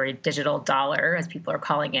CBDC, or a digital dollar, as people are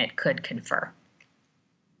calling it, could confer.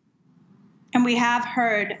 And we have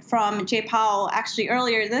heard from Jay Powell actually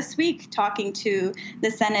earlier this week talking to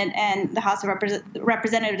the Senate and the House of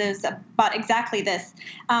Representatives about exactly this.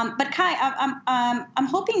 But Kai, I'm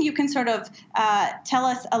hoping you can sort of tell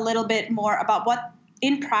us a little bit more about what,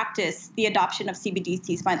 in practice, the adoption of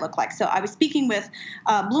CBDCs might look like. So I was speaking with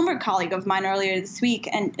a Bloomberg colleague of mine earlier this week,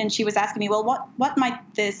 and she was asking me, well, what might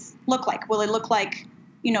this look like? Will it look like,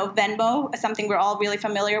 Venmo, something we're all really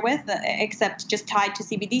familiar with, except just tied to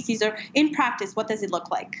CBDCs? Or in practice, what does it look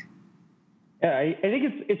like? Yeah, I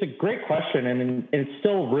think it's a great question, and it's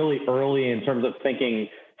still really early in terms of thinking,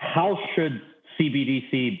 how should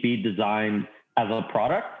CBDC be designed as a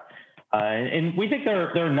product? And we think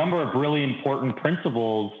there are a number of really important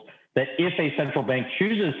principles that if a central bank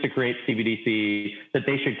chooses to create CBDC, that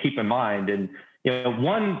they should keep in mind. And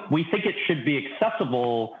one, we think it should be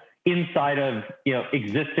accessible inside of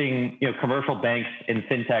existing commercial banks and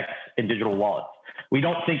fintechs and digital wallets. We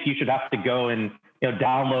don't think you should have to go and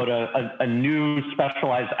download a new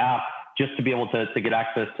specialized app just to be able to get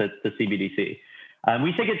access to CBDC.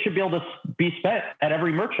 We think it should be able to be spent at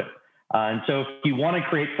every merchant. And so if you want to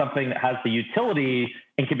create something that has the utility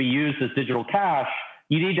and can be used as digital cash,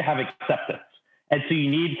 you need to have acceptance. And so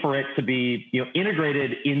you need for it to be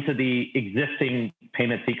integrated into the existing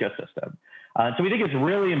payments ecosystem. So we think it's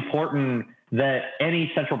really important that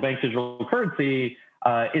any central bank digital currency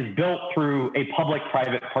is built through a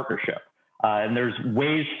public-private partnership. And there's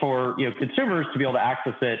ways for consumers to be able to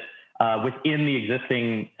access it within the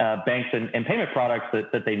existing banks and payment products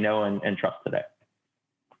that they know and trust today.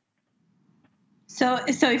 So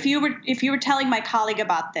if you were telling my colleague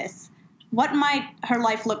about this, what might her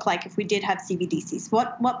life look like if we did have CBDCs?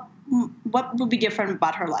 What would be different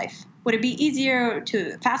about her life? Would it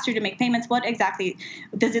be faster to make payments? What exactly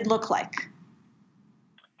does it look like?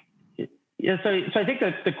 Yeah, so I think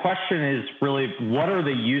that the question is really, what are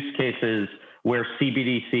the use cases where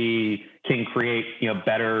CBDC can create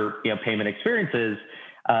better payment experiences?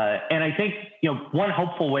 And I think one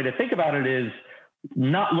helpful way to think about it is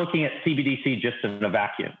not looking at CBDC just in a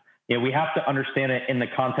vacuum. We have to understand it in the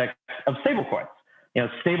context of stablecoins.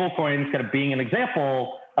 Stablecoins kind of being an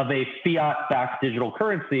example of a fiat-backed digital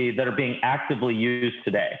currency that are being actively used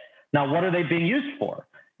today. Now, what are they being used for?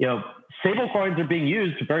 Stablecoins are being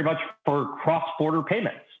used very much for cross-border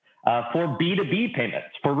payments, for B2B payments,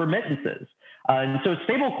 for remittances. And so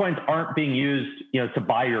stablecoins aren't being used, to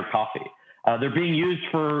buy your coffee. They're being used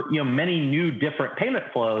for, many new different payment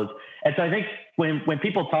flows. And so I think when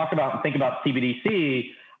people talk about and think about CBDC,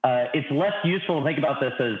 it's less useful to think about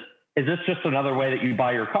this as, is this just another way that you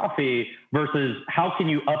buy your coffee versus how can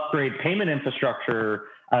you upgrade payment infrastructure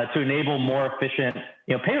to enable more efficient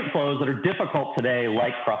payment flows that are difficult today,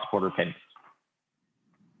 like cross-border payments.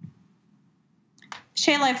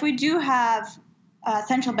 Shayla, if we do have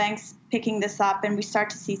central banks picking this up and we start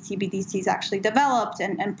to see CBDCs actually developed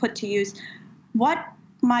and put to use, what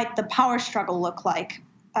might the power struggle look like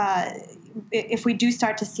if we do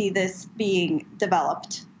start to see this being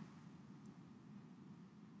developed?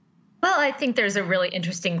 Well, I think there's a really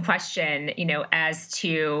interesting question, as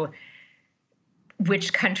to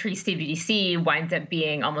which country's CBDC winds up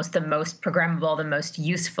being almost the most programmable, the most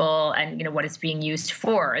useful, and what it's being used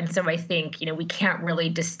for. And so I think we can't really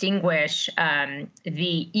distinguish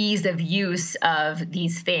the ease of use of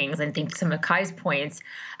these things, and I think some of Kai's points,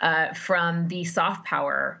 from the soft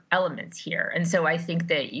power elements here. And so I think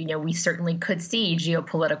that we certainly could see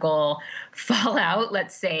geopolitical fallout,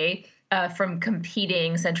 let's say, from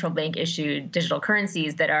competing central bank issued digital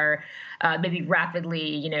currencies that are maybe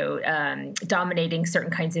rapidly, dominating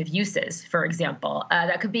certain kinds of uses, for example.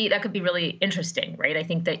 That could be really interesting, right? I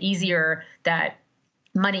think the easier that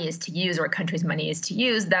money is to use, or a country's money is to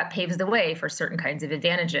use, that paves the way for certain kinds of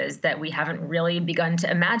advantages that we haven't really begun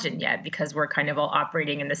to imagine yet, because we're kind of all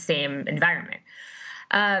operating in the same environment.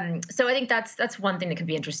 So I think that's one thing that could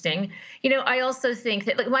be interesting. I also think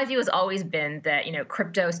that, my view has always been that,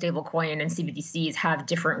 crypto, stablecoin, and CBDCs have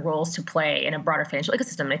different roles to play in a broader financial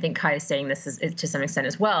ecosystem. And I think Kai is saying this is to some extent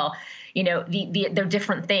as well. They're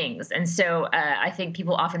different things. And so I think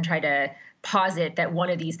people often try to posit that one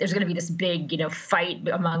of these, there's going to be this big, fight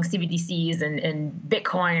among CBDCs and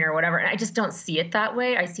Bitcoin or whatever. And I just don't see it that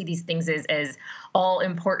way. I see these things as all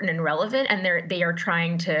important and relevant, and they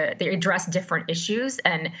address different issues.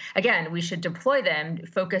 And again, we should deploy them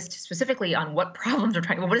focused specifically on what problems we're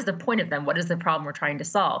what is the point of them? What is the problem we're trying to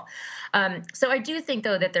solve? So I do think,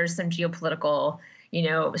 though, that there's some geopolitical,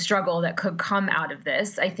 struggle that could come out of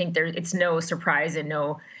this. I think it's no surprise and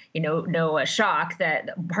no shock that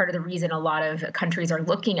part of the reason a lot of countries are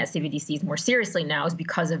looking at CBDCs more seriously now is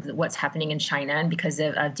because of what's happening in China, and because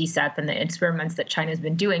of DCEP and the experiments that China has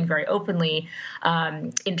been doing very openly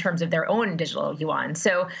in terms of their own digital yuan.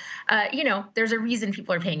 So, there's a reason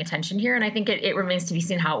people are paying attention here, and I think it remains to be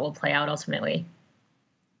seen how it will play out ultimately.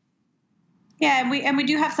 Yeah, and we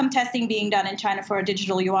do have some testing being done in China for a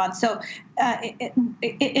digital yuan. So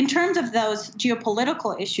in terms of those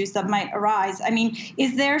geopolitical issues that might arise,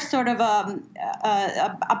 is there sort of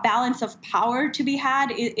a balance of power to be had?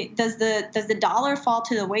 Does the dollar fall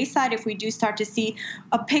to the wayside if we do start to see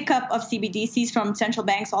a pickup of CBDCs from central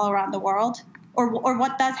banks all around the world? Or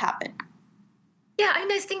what does happen? Yeah,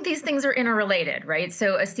 I think these things are interrelated, right?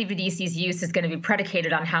 So a CBDC's use is going to be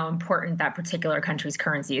predicated on how important that particular country's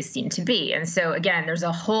currency is seen to be. And so, again, there's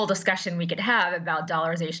a whole discussion we could have about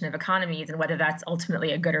dollarization of economies and whether that's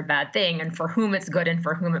ultimately a good or bad thing, and for whom it's good and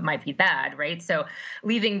for whom it might be bad, right? So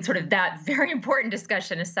leaving sort of that very important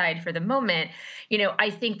discussion aside for the moment, I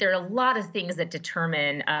think there are a lot of things that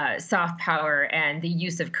determine soft power and the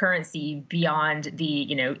use of currency beyond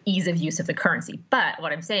the, ease of use of the currency. But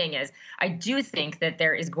what I'm saying is, I do think that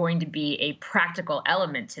there is going to be a practical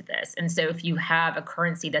element to this. And so if you have a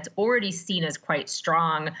currency that's already seen as quite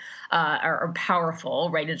strong or powerful,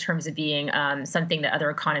 right, in terms of being something that other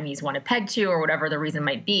economies want to peg to or whatever the reason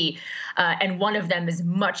might be, and one of them is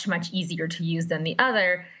much, much easier to use than the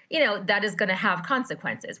other, that is going to have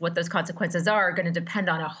consequences. What those consequences are going to depend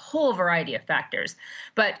on a whole variety of factors.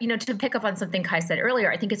 But, to pick up on something Kai said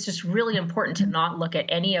earlier, I think it's just really important to not look at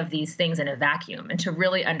any of these things in a vacuum, and to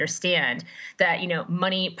really understand that,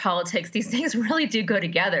 money, politics, these things really do go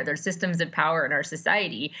together. They're systems of power in our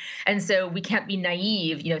society. And so we can't be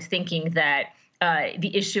naive, thinking that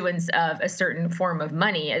the issuance of a certain form of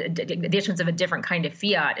money, the issuance of a different kind of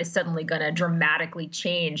fiat is suddenly going to dramatically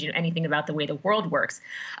change anything about the way the world works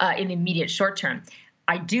in the immediate short term.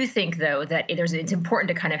 I do think, though, that it's important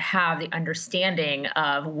to kind of have the understanding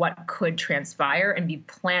of what could transpire and be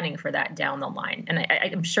planning for that down the line. And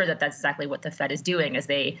I'm sure that that's exactly what the Fed is doing as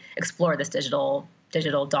they explore this digital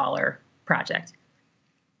dollar project.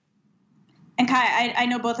 And Kai, I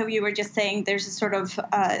know both of you were just saying there's a sort of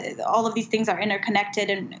all of these things are interconnected,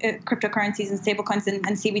 and cryptocurrencies and stablecoins and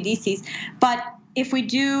CBDCs. But if we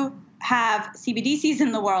do have CBDCs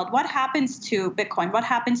in the world, what happens to Bitcoin? What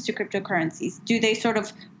happens to cryptocurrencies? Do they sort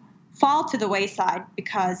of fall to the wayside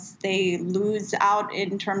because they lose out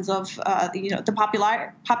in terms of the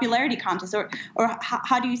popularity contest, or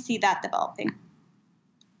how do you see that developing?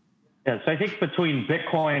 Yeah, so I think between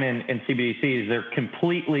Bitcoin and CBDCs, they're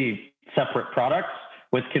completely separate products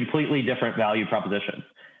with completely different value propositions.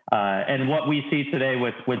 And what we see today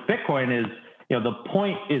with Bitcoin is, the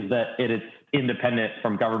point is that it's independent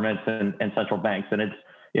from governments and central banks. And it's,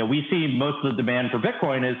 we see most of the demand for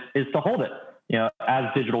Bitcoin is to hold it, as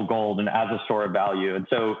digital gold and as a store of value. And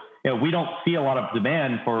so, we don't see a lot of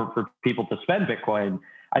demand for people to spend Bitcoin.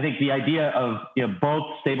 I think the idea of, both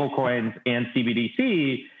stablecoins and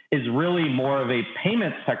CBDC is really more of a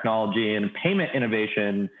payments technology and payment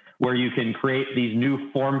innovation where you can create these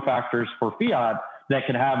new form factors for fiat that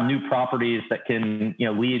can have new properties that can,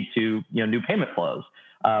 lead to, new payment flows.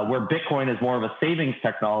 Where Bitcoin is more of a savings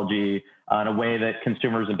technology in a way that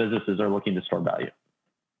consumers and businesses are looking to store value.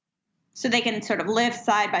 So they can sort of live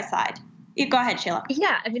side by side. Go ahead, Sheila.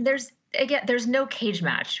 Yeah, I mean, there's no cage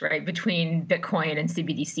match, right, between Bitcoin and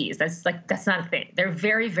CBDCs. That's not a thing. They're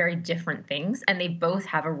very, very different things, and they both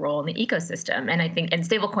have a role in the ecosystem. And I think, and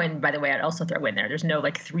stablecoin, by the way, I'd also throw in there. There's no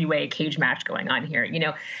three-way cage match going on here.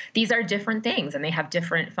 These are different things, and they have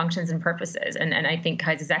different functions and purposes. And I think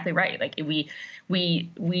Kai's exactly right. We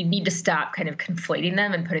need to stop kind of conflating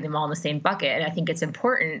them and putting them all in the same bucket. And I think it's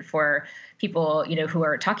important for people, who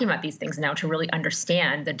are talking about these things now to really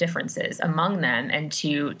understand the differences among them, and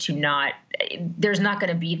to not, there's not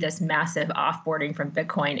going to be this massive offboarding from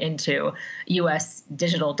Bitcoin into U.S.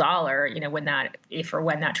 digital dollar, when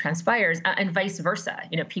that transpires, and vice versa.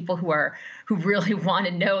 People who really want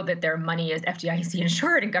to know that their money is FDIC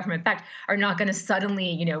insured and government backed are not going to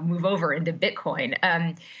suddenly, move over into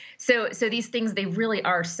Bitcoin. So these things, they really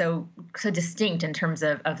are so distinct in terms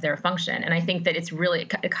of their function. And I think that it's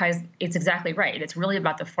exactly right. It's really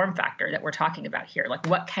about the form factor that we're talking about here.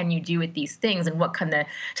 What can you do with these things, and what can the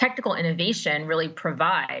technical innovation really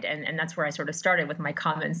provide? And that's where I sort of started with my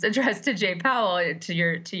comments addressed to Jay Powell, to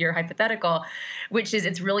your hypothetical, which is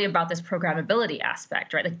it's really about this programmability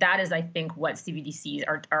aspect, right? That is, I think, what CBDCs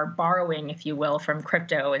are borrowing, if you will, from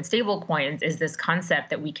crypto and stable coins, is this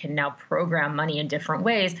concept that we can now program money in different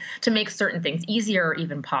ways to make certain things easier or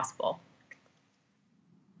even possible.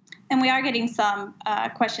 And we are getting some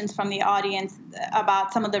questions from the audience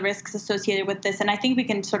about some of the risks associated with this. And I think we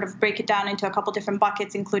can sort of break it down into a couple different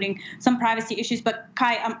buckets, including some privacy issues. But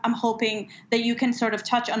Kai, I'm hoping that you can sort of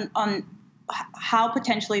touch on how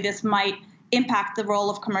potentially this might impact the role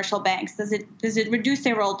of commercial banks. Does it reduce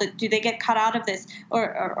their role? Do they get cut out of this?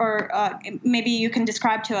 Or maybe you can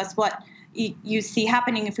describe to us what you see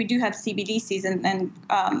happening if we do have CBDCs, and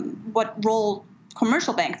what role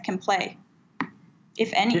commercial banks can play,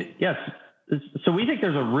 if any. Yes. So we think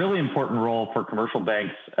there's a really important role for commercial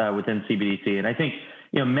banks within CBDC. And I think,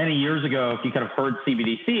 many years ago, if you kind of heard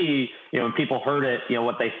CBDC, when people heard it,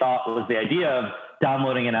 what they thought was the idea of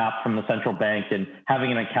downloading an app from the central bank and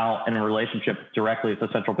having an account and a relationship directly with the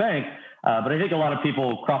central bank. But I think a lot of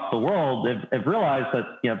people across the world have realized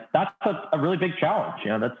that, that's a really big challenge.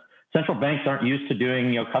 Central banks aren't used to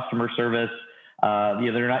doing, customer service.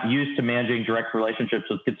 They're not used to managing direct relationships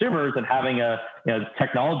with consumers and having a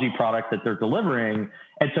technology product that they're delivering.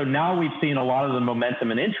 And so now we've seen a lot of the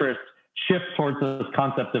momentum and interest shift towards this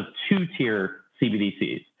concept of two-tier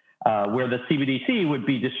CBDCs, where the CBDC would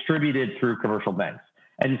be distributed through commercial banks.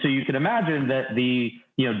 And so you can imagine that the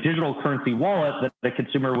digital currency wallet that the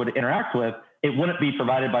consumer would interact with, it wouldn't be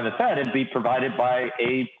provided by the Fed, it'd be provided by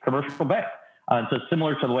a commercial bank. So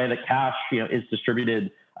similar to the way that cash, is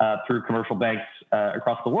distributed through commercial banks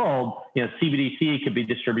across the world, CBDC could be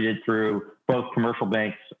distributed through both commercial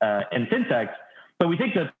banks and fintechs. But we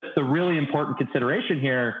think that the really important consideration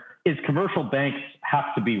here is commercial banks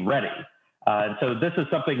have to be ready. And so this is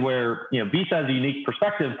something where, Visa has a unique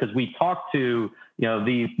perspective because we talk to,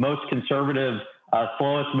 the most conservative,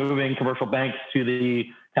 slowest moving commercial banks to the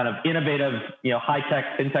kind of innovative,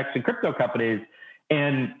 high-tech fintechs and crypto companies.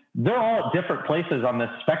 And they're all at different places on the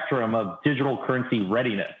spectrum of digital currency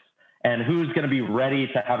readiness. and who's going to be ready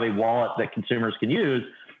to have a wallet that consumers can use.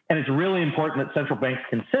 And it's really important that central banks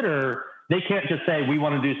consider they can't just say, we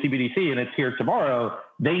want to do CBDC and it's here tomorrow.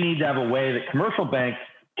 They need to have a way that commercial banks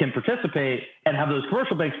can participate and have those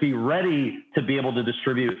commercial banks be ready to be able to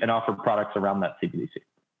distribute and offer products around that CBDC.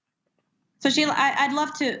 So Sheila, I'd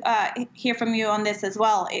love to hear from you on this as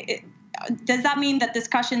well. Does that mean that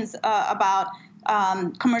discussions about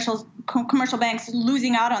commercial banks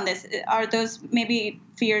losing out on this, are those maybe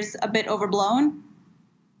fears a bit overblown?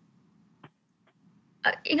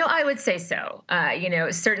 I would say so.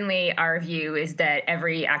 Certainly our view is that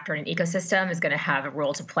every actor in an ecosystem is going to have a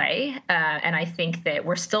role to play. And I think that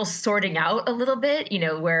we're still sorting out a little bit,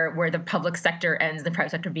 where the public sector ends, the private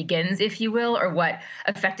sector begins, if you will, or what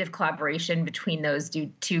effective collaboration between those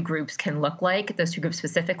two groups can look like, those two groups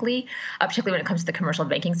specifically, particularly when it comes to the commercial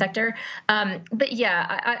banking sector. But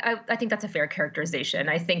yeah, I think that's a fair characterization.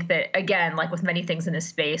 I think that, again, like with many things in this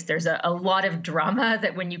space, there's a lot of drama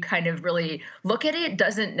that when you kind of really look at it,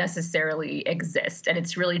 doesn't necessarily exist. And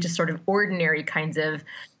it's really just sort of ordinary kinds of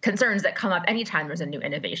concerns that come up anytime there's a new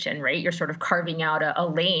innovation, right? You're sort of carving out a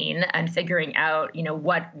lane and figuring out,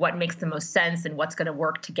 what makes the most sense and what's going to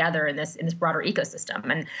work together in this broader ecosystem.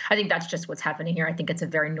 And I think that's just what's happening here. I think it's a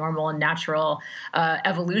very normal and natural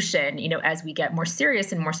evolution, as we get more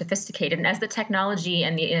serious and more sophisticated, and as the technology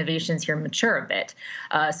and the innovations here mature a bit.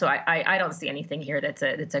 So I don't see anything here that's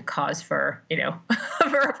a cause for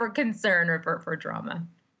for concern or for drama.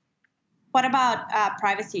 What about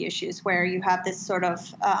privacy issues, where you have this sort of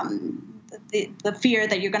the fear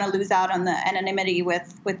that you're going to lose out on the anonymity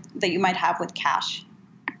with that you might have with cash?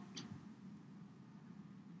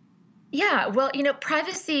 Yeah, well,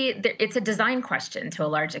 privacy, it's a design question to a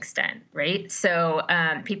large extent, right? So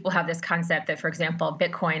people have this concept that, for example,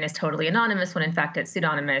 Bitcoin is totally anonymous when in fact it's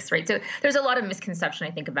pseudonymous, right? So there's a lot of misconception,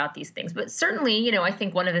 I think, about these things. But certainly, I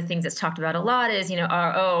think one of the things that's talked about a lot is,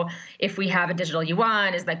 if we have a digital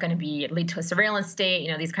yuan, is that going to lead to a surveillance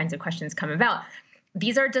state? These kinds of questions come about.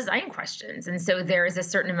 These are design questions. And so there is a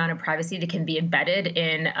certain amount of privacy that can be embedded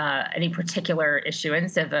in any particular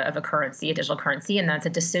issuance of a currency, a digital currency, and that's a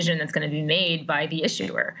decision that's going to be made by the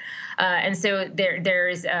issuer. And so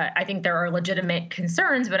there's, I think there are legitimate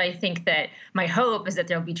concerns, but I think that my hope is that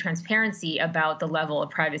there'll be transparency about the level of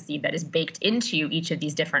privacy that is baked into each of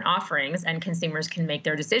these different offerings, and consumers can make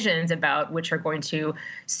their decisions about which are going to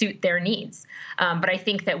suit their needs. But I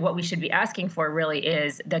think that what we should be asking for really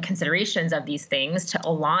is the considerations of these things to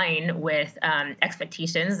align with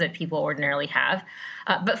expectations that people ordinarily have.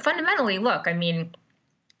 But fundamentally, look, I mean,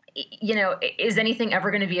 is anything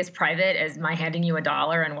ever going to be as private as my handing you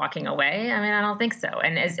 $1 and walking away? I mean, I don't think so.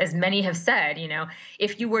 And as many have said,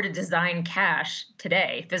 if you were to design cash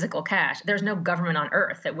today, physical cash, there's no government on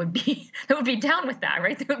earth that would be down with that,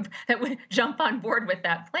 right? That would jump on board with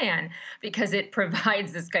that plan, because it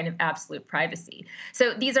provides this kind of absolute privacy.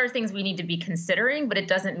 So these are things we need to be considering, but it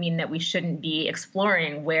doesn't mean that we shouldn't be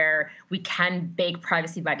exploring where we can bake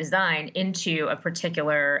privacy by design into a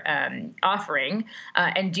particular offering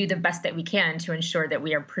and do the best that we can to ensure that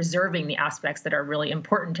we are preserving the aspects that are really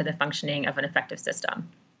important to the functioning of an effective system.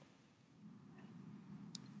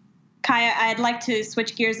 Kaya, I'd like to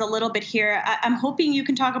switch gears a little bit here. I'm hoping you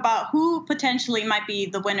can talk about who potentially might be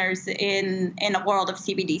the winners in a world of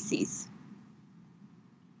CBDCs.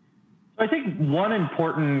 I think one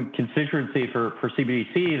important constituency for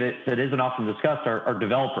CBDC that isn't often discussed are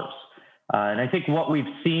developers. And I think what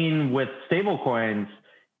we've seen with stablecoins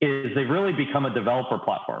is they've really become a developer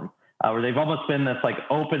platform, where they've almost been this like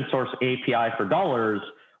open source API for dollars,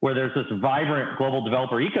 where there's this vibrant global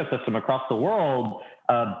developer ecosystem across the world,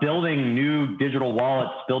 building new digital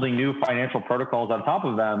wallets, building new financial protocols on top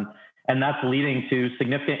of them. And that's leading to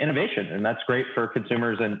significant innovation. And that's great for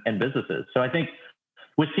consumers and businesses. So I think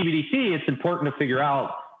with CBDC, it's important to figure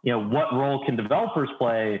out, what role can developers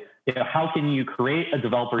play? How can you create a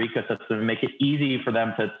developer ecosystem and make it easy for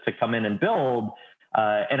them to come in and build?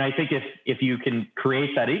 And I think if you can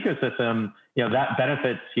create that ecosystem, that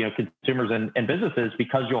benefits, consumers and businesses,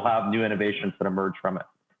 because you'll have new innovations that emerge from it.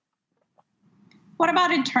 What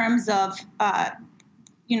about in terms of,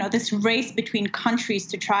 this race between countries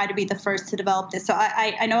to try to be the first to develop this? So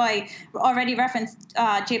I know I already referenced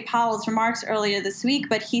Jay Powell's remarks earlier this week,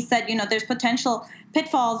 but he said, there's potential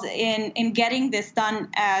pitfalls in getting this done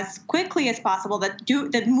as quickly as possible,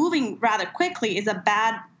 that moving rather quickly is a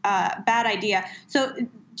bad idea. So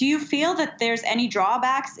do you feel that there's any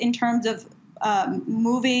drawbacks in terms of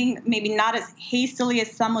moving maybe not as hastily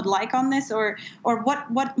as some would like on this, or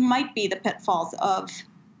what might be the pitfalls of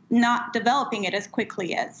not developing it as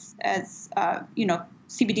quickly as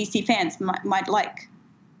CBDC fans might like?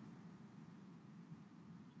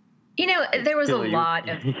 You know, there was a lot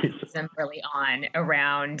of criticism early on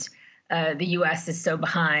around the U.S. is so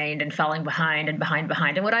behind and falling behind and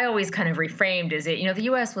behind. And what I always kind of reframed is, the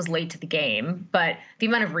U.S. was late to the game, but the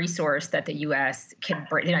amount of resource that the United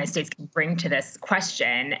States can bring to this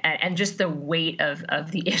question, and just the weight of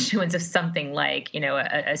the issuance of something like,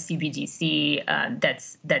 a CBDC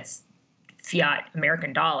that's fiat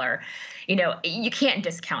American dollar, you can't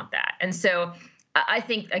discount that. And so I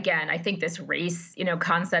think this race,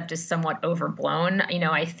 concept is somewhat overblown.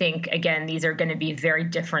 I think, again, these are going to be very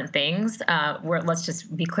different things. Let's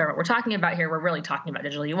just be clear what we're talking about here. We're really talking about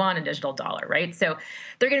digital yuan and digital dollar, right? So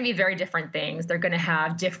they're going to be very different things. They're going to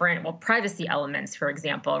have different, privacy elements, for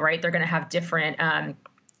example, right? They're going to have different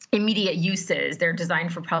immediate uses. They're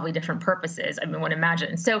designed for probably different purposes. I mean, one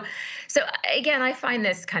imagine. So again, I find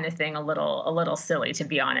this kind of thing a little silly, to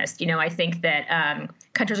be honest. I think that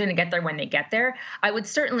countries are going to get there when they get there. I would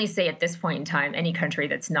certainly say at this point in time, any country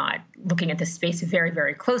that's not looking at this space very,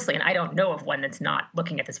 very closely, and I don't know of one that's not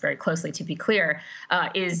looking at this very closely, to be clear,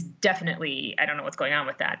 is definitely, I don't know what's going on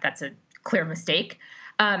with that. That's a clear mistake.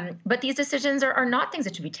 But these decisions are not things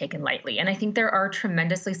that should be taken lightly. And I think there are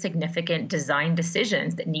tremendously significant design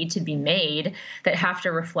decisions that need to be made that have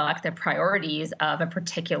to reflect the priorities of a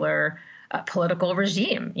particular political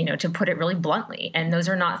regime, to put it really bluntly. And those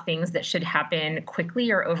are not things that should happen quickly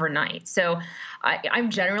or overnight. So I'm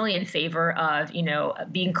generally in favor of,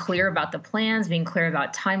 being clear about the plans, being clear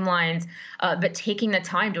about timelines, but taking the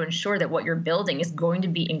time to ensure that what you're building is going to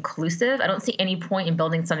be inclusive. I don't see any point in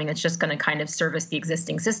building something that's just going to kind of service the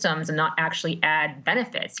existing systems and not actually add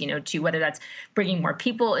benefits, to whether that's bringing more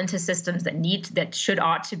people into systems that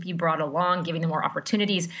ought to be brought along, giving them more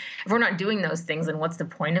opportunities. If we're not doing those things, then what's the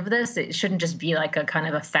point of this? It shouldn't just be like a kind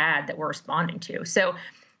of a fad that we're responding to. So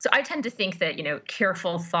I tend to think that,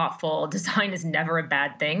 careful, thoughtful design is never a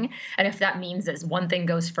bad thing. And if that means that one thing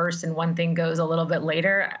goes first and one thing goes a little bit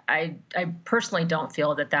later, I personally don't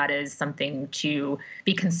feel that is something to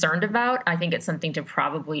be concerned about. I think it's something to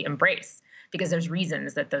probably embrace, because there's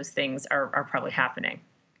reasons that those things are probably happening.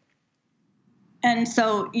 And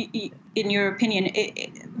so, in your opinion,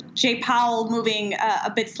 Jay Powell moving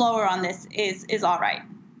a bit slower on this is all right?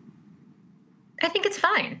 I think it's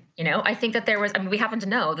fine. I think that we happen to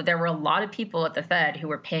know that there were a lot of people at the Fed who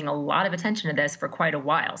were paying a lot of attention to this for quite a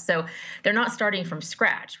while. So they're not starting from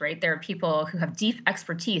scratch, right? There are people who have deep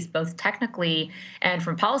expertise, both technically and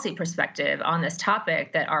from policy perspective, on this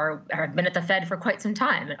topic that have been at the Fed for quite some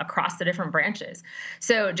time across the different branches.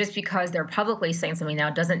 So just because they're publicly saying something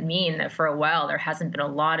now doesn't mean that for a while there hasn't been a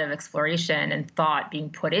lot of exploration and thought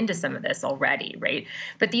being put into some of this already, right?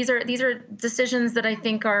 But these are decisions that I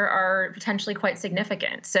think are potentially quite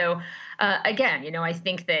significant. So again, I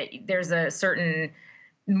think that there's a certain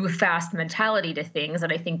move fast mentality to things,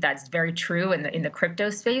 and I think that's very true in the crypto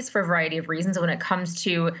space for a variety of reasons. When it comes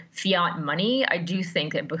to fiat money, I do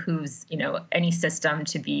think it behooves, any system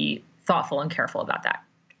to be thoughtful and careful about that.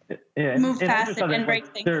 Yeah, move fast and break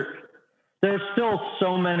things. There's still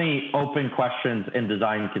so many open questions in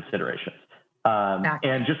design considerations.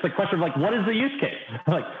 And just the question of what is the use case?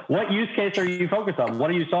 What use case are you focused on?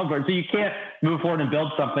 What are you solving for? So you can't move forward and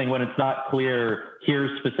build something when it's not clear,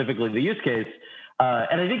 here's specifically the use case.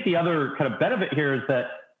 And I think the other kind of benefit here is that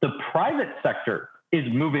the private sector is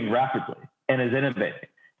moving rapidly and is innovating.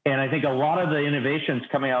 And I think a lot of the innovations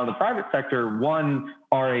coming out of the private sector, one,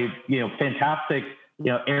 are a fantastic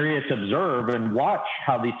area to observe and watch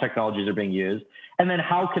how these technologies are being used. And then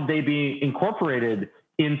how could they be incorporated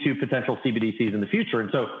into potential CBDCs in the future. And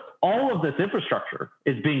so all of this infrastructure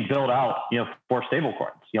is being built out, for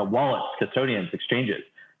stablecoins, wallets, custodians, exchanges.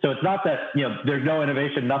 So it's not that, there's no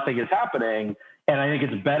innovation, nothing is happening. And I think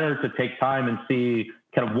it's better to take time and see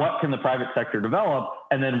kind of what can the private sector develop,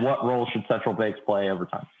 and then what role should central banks play over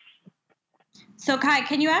time. So Kai,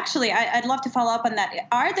 can you actually, I'd love to follow up on that.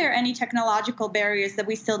 Are there any technological barriers that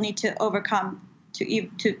we still need to overcome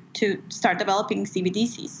to start developing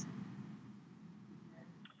CBDCs?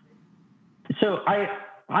 So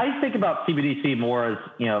I think about CBDC more as,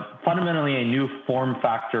 fundamentally a new form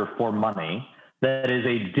factor for money that is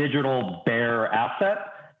a digital bearer asset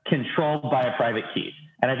controlled by a private key.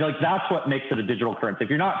 And I feel like that's what makes it a digital currency. If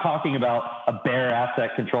you're not talking about a bearer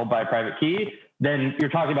asset controlled by a private key, then you're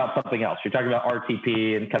talking about something else. You're talking about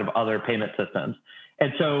RTP and kind of other payment systems.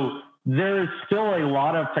 And so there's still a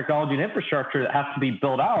lot of technology and infrastructure that has to be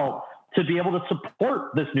built out to be able to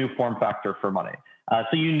support this new form factor for money.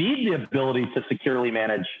 So you need the ability to securely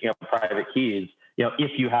manage, private keys,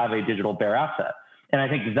 if you have a digital bearer asset. And I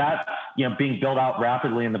think that's, being built out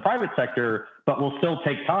rapidly in the private sector, but will still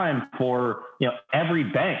take time for, every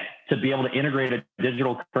bank to be able to integrate a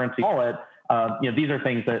digital currency wallet these are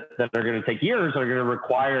things that are going to take years, are going to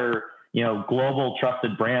require, global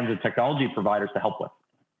trusted brands and technology providers to help with.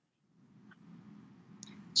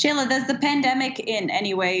 Shayla, does the pandemic in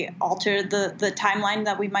any way alter the timeline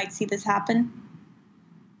that we might see this happen?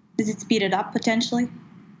 Does it speed it up potentially?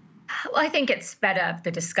 Well, I think it sped up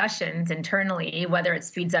the discussions internally. Whether it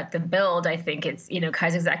speeds up the build, I think it's,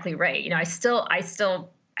 Kai's exactly right. I still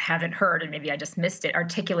haven't heard, and maybe I just missed it,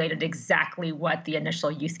 articulated exactly what the initial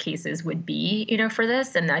use cases would be, for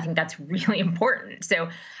this. And I think that's really important. So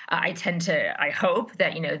I hope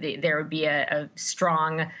that, there would be a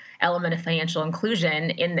strong element of financial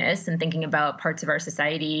inclusion in this and thinking about parts of our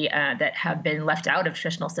society that have been left out of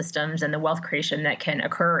traditional systems and the wealth creation that can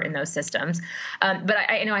occur in those systems. But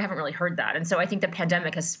I know I haven't really heard that. And so I think the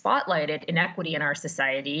pandemic has spotlighted inequity in our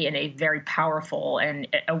society in a very powerful and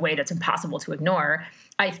a way that's impossible to ignore.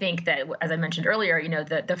 I think that, as I mentioned earlier,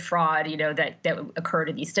 the fraud, that occurred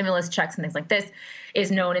in these stimulus checks and things like this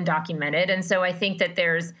is known and documented. And so I think that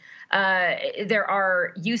there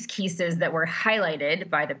are use cases that were highlighted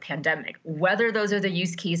by the pandemic. Whether those are the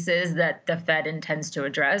use cases that the Fed intends to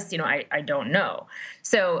address, I don't know.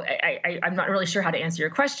 So I'm not really sure how to answer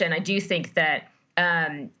your question. I do think that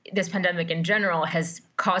this pandemic in general has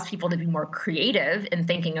caused people to be more creative in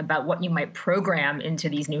thinking about what you might program into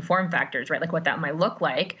these new form factors, right? Like what that might look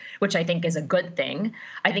like, which I think is a good thing.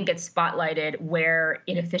 I think it's spotlighted where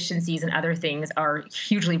inefficiencies and other things are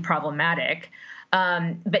hugely problematic.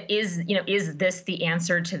 But is this the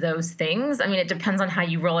answer to those things? I mean, it depends on how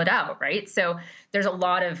you roll it out, right? So there's a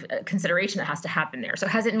lot of consideration that has to happen there. So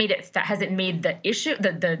has it made the issue,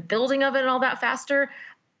 the building of it and all that faster?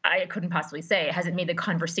 I couldn't possibly say. Has it made the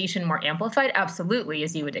conversation more amplified? Absolutely,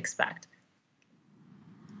 as you would expect.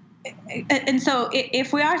 And so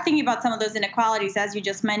if we are thinking about some of those inequalities, as you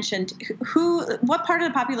just mentioned, what part of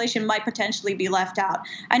the population might potentially be left out?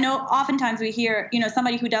 I know oftentimes we hear,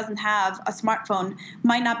 somebody who doesn't have a smartphone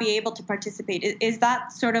might not be able to participate. Is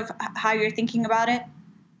that sort of how you're thinking about it?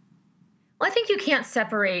 Well, I think you can't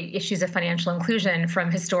separate issues of financial inclusion from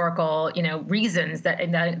historical, reasons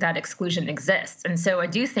that exclusion exists. And so I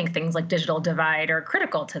do think things like digital divide are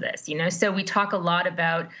critical to this, So we talk a lot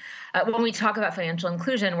about, when we talk about financial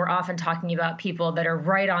inclusion, we're often talking about people that are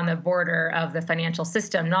right on the border of the financial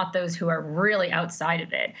system, not those who are really outside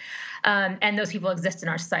of it. And those people exist in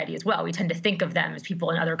our society as well. We tend to think of them as people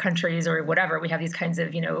in other countries or whatever. We have these kinds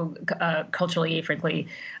of, culturally, frankly,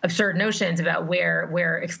 absurd notions about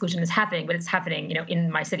where exclusion is happening, but it's happening, in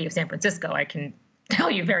my city of San Francisco. I can tell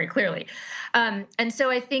you very clearly. And so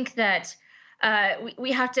I think that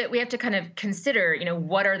we have to kind of consider,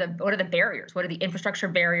 what are the barriers? What are the infrastructure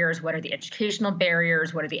barriers? What are the educational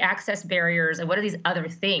barriers? What are the access barriers? And what are these other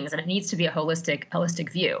things? And it needs to be a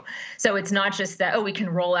holistic view. So it's not just that, we can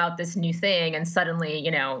roll out this new thing and suddenly,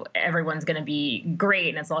 everyone's going to be great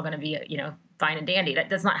and it's all going to be, fine and dandy.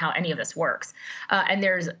 That's not how any of this works. And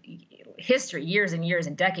there's history, years and years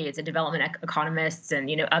and decades of development economists and,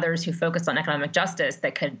 others who focus on economic justice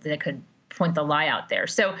that could point the lie out there.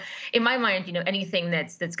 So in my mind, anything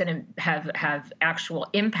that's going to have actual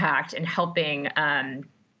impact in helping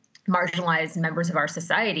marginalized members of our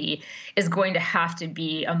society is going to have to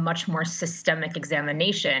be a much more systemic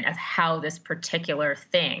examination of how this particular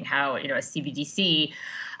thing, how a CBDC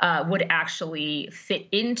would actually fit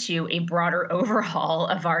into a broader overhaul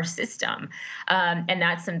of our system. And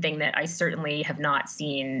that's something that I certainly have not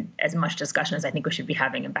seen as much discussion as I think we should be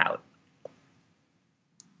having about.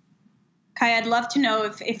 Kai, I'd love to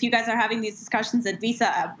know if you guys are having these discussions at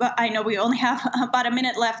Visa. I know we only have about a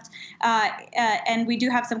minute left, and we do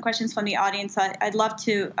have some questions from the audience. So I'd love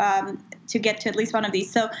to get to at least one of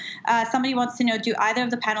these. So somebody wants to know, do either of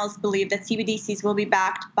the panelists believe that CBDCs will be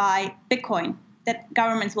backed by Bitcoin, that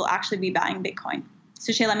governments will actually be buying Bitcoin?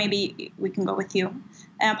 So Shayla, maybe we can go with you.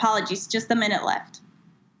 And apologies, just a minute left.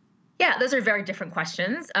 Yeah, those are very different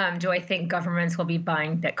questions. Do I think governments will be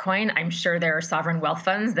buying Bitcoin? I'm sure there are sovereign wealth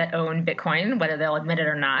funds that own Bitcoin, whether they'll admit it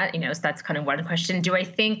or not. So that's kind of one question. Do I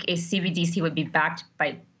think a CBDC would be backed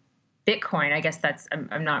by Bitcoin? I guess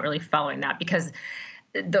I'm not really following that, because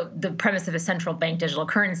the premise of a central bank digital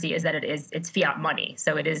currency is that it's fiat money.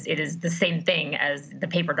 So it is the same thing as the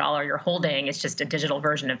paper dollar you're holding. It's just a digital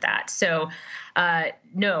version of that. So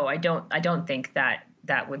no, I don't think that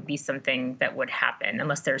would be something that would happen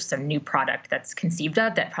unless there's some new product that's conceived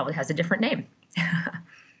of that probably has a different name.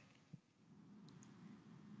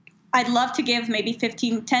 I'd love to give maybe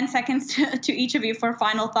 10 seconds to each of you for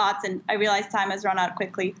final thoughts. And I realize time has run out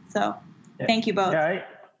quickly. So thank you both. Yeah,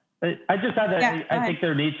 I just add that I think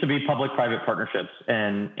there needs to be public-private partnerships.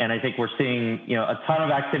 And I think we're seeing, a ton of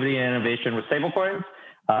activity and innovation with stablecoins.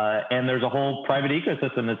 And there's a whole private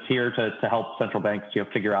ecosystem that's here to help central banks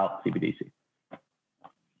figure out CBDC.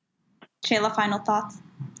 Shayla, final thoughts?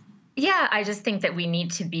 Yeah, I just think that we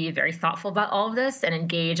need to be very thoughtful about all of this and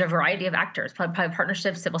engage a variety of actors, private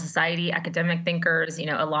partnerships, civil society, academic thinkers, a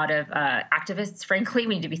lot of activists, frankly.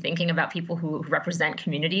 We need to be thinking about people who represent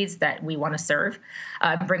communities that we want to serve,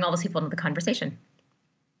 bring all those people into the conversation.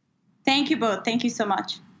 Thank you both. Thank you so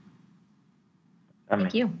much.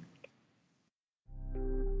 Thank you.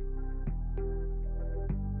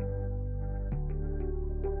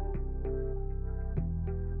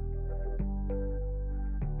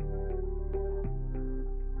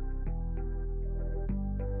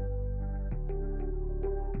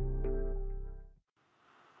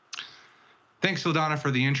 Thanks, Vildana,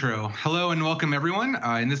 for the intro. Hello and welcome, everyone.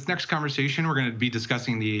 In this next conversation, we're going to be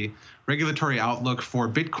discussing the regulatory outlook for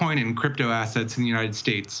Bitcoin and crypto assets in the United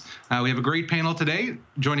States. We have a great panel today.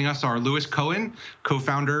 Joining us are Lewis Cohen,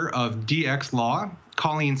 co-founder of DX Law,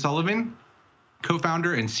 Colleen Sullivan,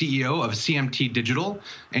 co-founder and CEO of CMT Digital,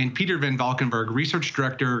 and Peter Van Valkenburg, research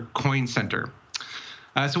director, Coin Center.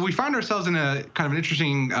 So we found ourselves in a kind of an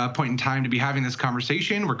interesting point in time to be having this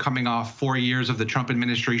conversation. We're coming off 4 years of the Trump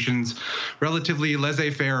administration's relatively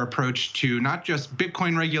laissez-faire approach to not just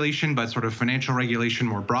Bitcoin regulation, but sort of financial regulation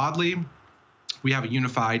more broadly. We have a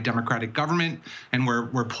unified democratic government, and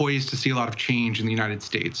we're poised to see a lot of change in the United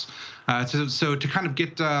States. So to kind of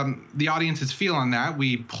get the audience's feel on that,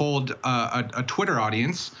 we polled a Twitter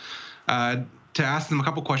audience to ask them a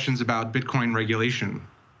couple questions about Bitcoin regulation.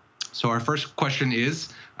 So our first question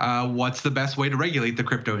is, what's the best way to regulate the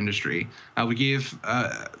crypto industry? We gave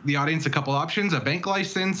the audience a couple options: a bank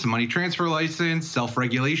license, a money transfer license,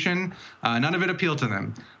 self-regulation. None of it appealed to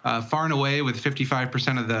them. Far and away, with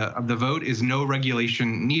 55% of the vote, is no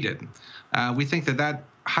regulation needed. We think that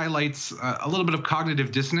highlights a little bit of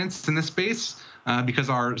cognitive dissonance in this space, because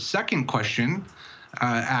our second question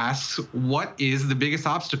asks, what is the biggest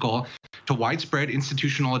obstacle to widespread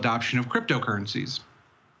institutional adoption of cryptocurrencies?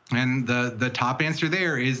 And the top answer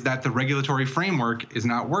there is that the regulatory framework is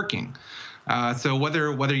not working. So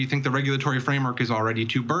whether you think the regulatory framework is already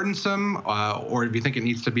too burdensome, or if you think it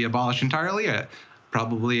needs to be abolished entirely,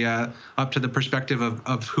 probably up to the perspective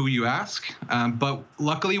of who you ask. But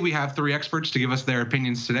luckily, we have three experts to give us their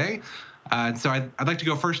opinions today. So I'd like to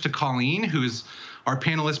go first to Colleen, who's our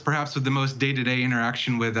panelist perhaps with the most day-to-day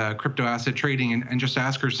interaction with crypto asset trading, and just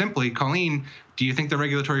ask her simply, Colleen, do you think the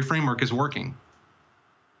regulatory framework is working?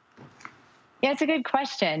 Yeah, it's a good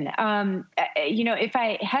question. If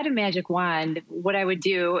I had a magic wand, what I would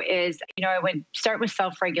do is, I would start with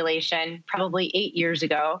self-regulation probably 8 years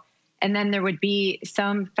ago, and then there would be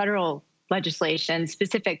some federal legislation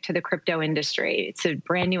specific to the crypto industry. It's a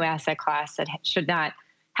brand new asset class that should not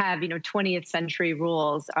have, 20th century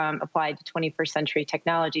rules applied to 21st century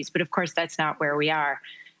technologies. But of course, that's not where we are.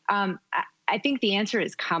 I think the answer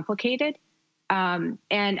is complicated. And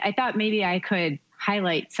I thought maybe I could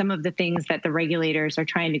highlight some of the things that the regulators are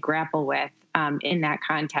trying to grapple with in that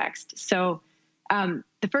context. So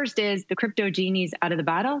the first is the crypto genie's out of the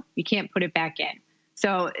bottle. You can't put it back in.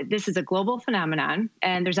 So this is a global phenomenon,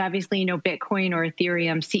 and there's obviously no Bitcoin or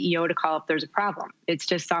Ethereum CEO to call if there's a problem. It's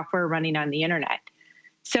just software running on the internet.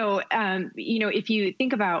 So, if you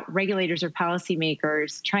think about regulators or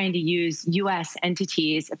policymakers trying to use U.S.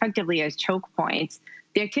 entities effectively as choke points,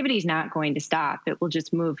 the activity is not going to stop. It will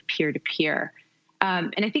just move peer to peer.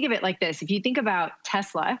 And I think of it like this. If you think about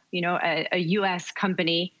Tesla, a U.S.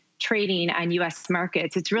 company trading on U.S.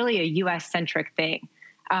 markets, it's really a U.S.-centric thing.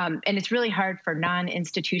 And it's really hard for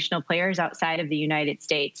non-institutional players outside of the United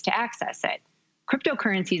States to access it.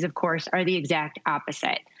 Cryptocurrencies, of course, are the exact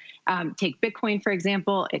opposite. Take Bitcoin, for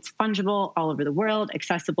example. It's fungible all over the world,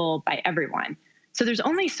 accessible by everyone. So there's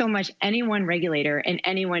only so much any one regulator in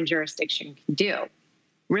any one jurisdiction can do.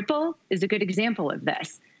 Ripple is a good example of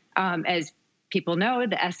this. As people know,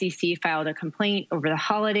 the SEC filed a complaint over the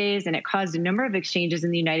holidays, and it caused a number of exchanges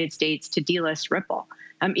in the United States to delist Ripple,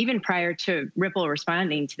 even prior to Ripple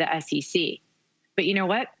responding to the SEC. But you know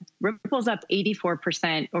what? Ripple's up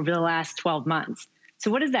 84% over the last 12 months. So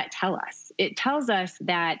what does that tell us? It tells us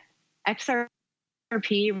that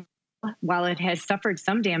XRP, while it has suffered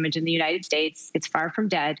some damage in the United States, it's far from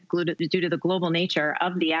dead due to the global nature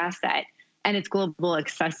of the asset and its global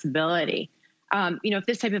accessibility. If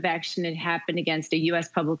this type of action had happened against a U.S.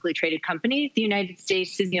 publicly traded company, the United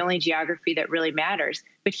States is the only geography that really matters.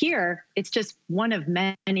 But here, it's just one of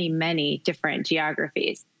many, many different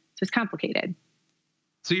geographies. So it's complicated.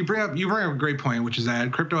 So you bring up a great point, which is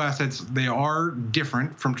that crypto assets, they are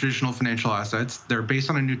different from traditional financial assets. They're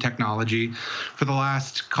based on a new technology. For the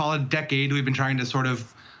last, call it decade, we've been trying to sort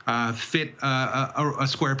of fit a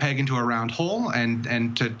square peg into a round hole,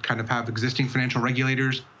 and to kind of have existing financial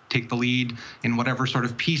regulators take the lead in whatever sort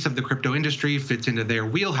of piece of the crypto industry fits into their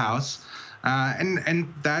wheelhouse.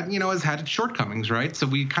 And that, has had its shortcomings, right? So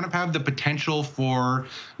we kind of have the potential for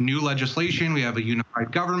new legislation. We have a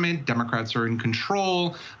unified government. Democrats are in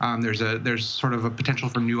control. There's sort of a potential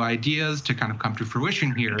for new ideas to kind of come to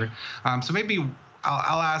fruition here. So maybe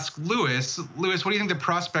I'll ask Lewis. Lewis, what do you think the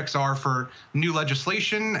prospects are for new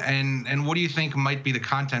legislation, and what do you think might be the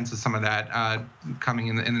contents of some of that coming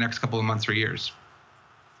in the next couple of months or years?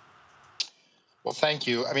 Well, thank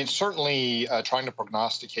you. I mean, certainly trying to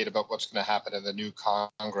prognosticate about what's going to happen in the new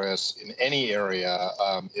Congress in any area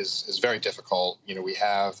is very difficult. We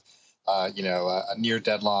have, a near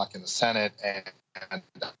deadlock in the Senate and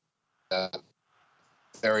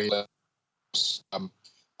very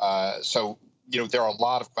so. There are a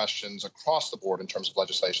lot of questions across the board in terms of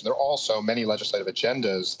legislation. There are also many legislative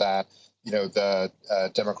agendas that, the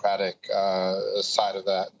Democratic side of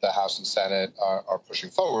the House and Senate are pushing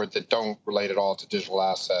forward that don't relate at all to digital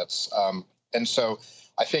assets. And so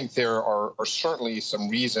I think there are certainly some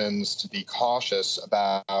reasons to be cautious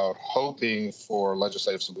about hoping for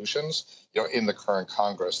legislative solutions, in the current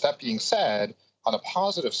Congress. That being said, on a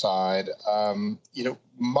positive side,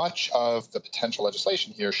 much of the potential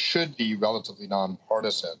legislation here should be relatively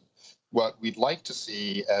nonpartisan. What we'd like to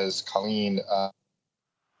see, as Colleen,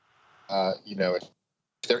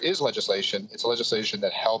 if there is legislation, it's a legislation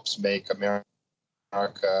that helps make America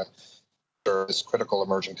this critical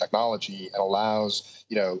emerging technology and allows,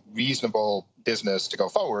 reasonable business to go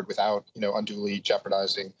forward without, unduly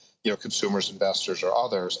jeopardizing, consumers, investors, or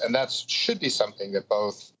others. And that should be something that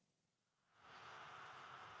both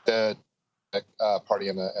the party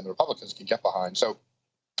and the Republicans can get behind. So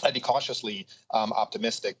I'd be cautiously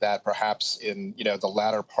optimistic that perhaps in the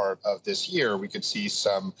latter part of this year we could see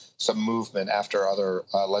some movement after other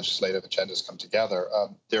legislative agendas come together.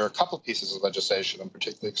 There are a couple of pieces of legislation I'm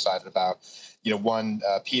particularly excited about. One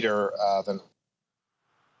Peter Van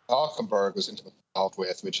Valkenburg was intimately involved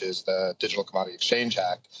with, which is the Digital Commodity Exchange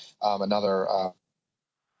Act. Another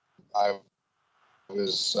I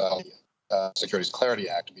was. Securities Clarity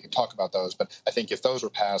Act. We can talk about those, but I think if those were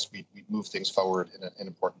passed, we'd move things forward in an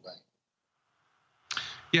important way.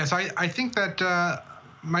 Yes, I think that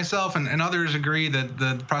myself and others agree that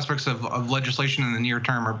the prospects of legislation in the near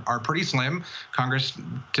term are pretty slim. Congress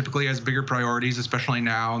typically has bigger priorities, especially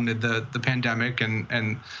now amid the pandemic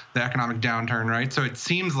and the economic downturn, right? So it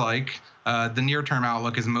seems like the near-term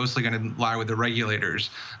outlook is mostly going to lie with the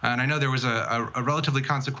regulators. And I know there was a relatively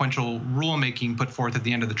consequential rulemaking put forth at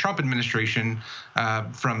the end of the Trump administration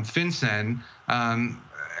from FinCEN.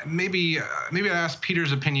 Maybe I ask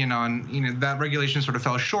Peter's opinion on that regulation sort of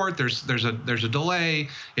fell short. There's a delay.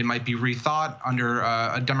 It might be rethought under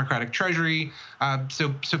a Democratic Treasury.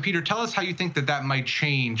 So Peter, tell us how you think that might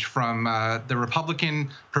change from the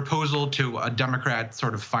Republican proposal to a Democrat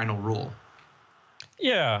sort of final rule.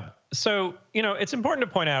 Yeah. So, it's important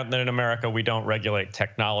to point out that in America, we don't regulate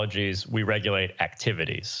technologies, we regulate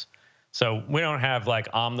activities. So we don't have like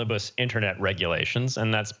omnibus internet regulations,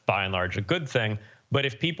 and that's by and large a good thing. But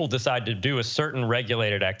if people decide to do a certain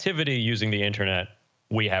regulated activity using the internet,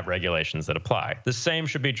 we have regulations that apply. The same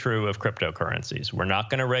should be true of cryptocurrencies. We're not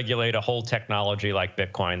going to regulate a whole technology like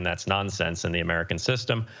Bitcoin. That's nonsense in the American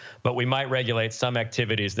system. But we might regulate some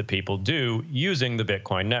activities that people do using the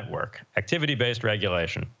Bitcoin network. Activity-based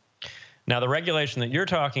regulation. Now, the regulation that you're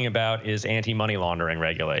talking about is anti-money laundering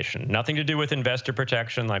regulation. Nothing to do with investor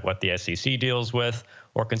protection, like what the SEC deals with,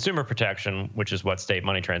 or consumer protection, which is what state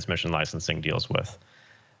money transmission licensing deals with.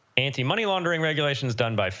 Anti-money laundering regulation is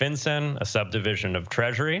done by FinCEN, a subdivision of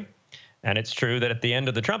Treasury. And it's true that at the end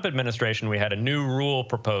of the Trump administration, we had a new rule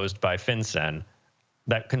proposed by FinCEN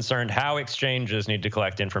that concerned how exchanges need to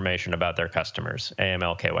collect information about their customers,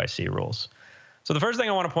 AML KYC rules. So the first thing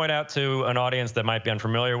I want to point out to an audience that might be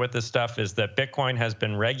unfamiliar with this stuff is that Bitcoin has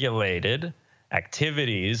been regulated.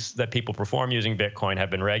 Activities that people perform using Bitcoin have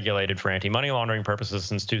been regulated for anti-money laundering purposes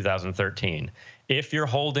since 2013. If you're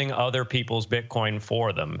holding other people's Bitcoin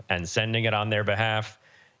for them and sending it on their behalf,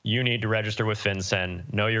 you need to register with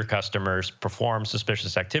FinCEN, know your customers, perform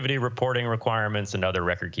suspicious activity reporting requirements, and other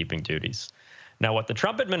record-keeping duties. Now, what the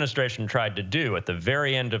Trump administration tried to do at the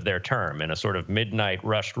very end of their term in a sort of midnight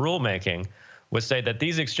rushed rulemaking was say that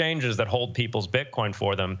these exchanges that hold people's Bitcoin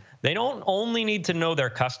for them, they don't only need to know their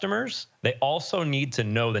customers, they also need to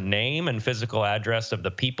know the name and physical address of the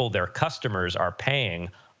people their customers are paying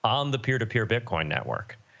on the peer-to-peer Bitcoin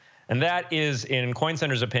network. And that is, in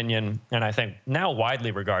CoinCenter's opinion, and I think now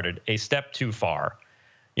widely regarded, a step too far.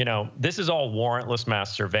 This is all warrantless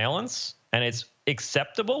mass surveillance, and it's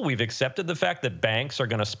acceptable. We've accepted the fact that banks are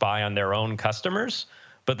going to spy on their own customers.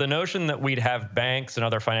 But the notion that we'd have banks and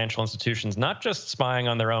other financial institutions not just spying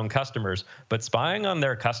on their own customers, but spying on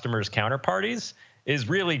their customers' counterparties is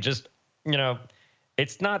really just,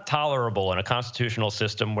 it's not tolerable in a constitutional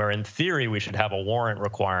system where, in theory, we should have a warrant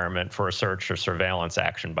requirement for a search or surveillance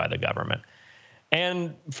action by the government.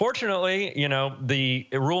 And fortunately, the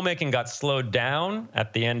rulemaking got slowed down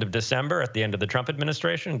at the end of December, at the end of the Trump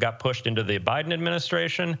administration, got pushed into the Biden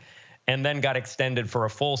administration, and then got extended for a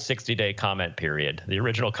full 60-day comment period. The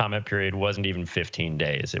original comment period wasn't even 15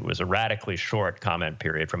 days. It was a radically short comment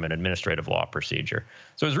period from an administrative law procedure.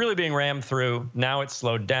 So it was really being rammed through. Now it's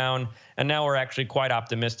slowed down, and now we're actually quite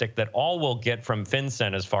optimistic that all we'll get from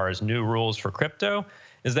FinCEN as far as new rules for crypto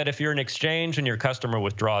is that if you're an exchange and your customer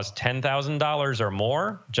withdraws $10,000 or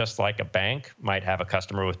more, just like a bank might have a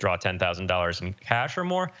customer withdraw $10,000 in cash or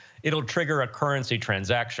more, it'll trigger a currency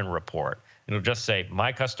transaction report. It'll just say,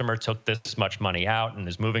 my customer took this much money out and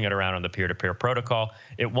is moving it around on the peer-to-peer protocol.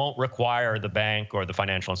 It won't require the bank or the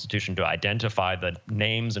financial institution to identify the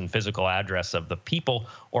names and physical address of the people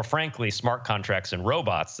or, frankly, smart contracts and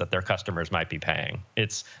robots that their customers might be paying.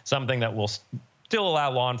 It's something that will still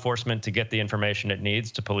allow law enforcement to get the information it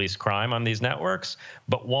needs to police crime on these networks,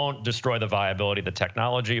 but won't destroy the viability of the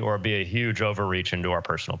technology or be a huge overreach into our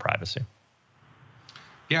personal privacy.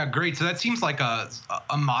 Yeah, great. So that seems like a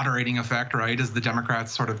moderating effect, right, as the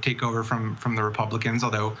Democrats sort of take over from the Republicans,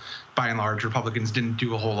 although by and large, Republicans didn't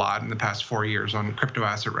do a whole lot in the past 4 years on crypto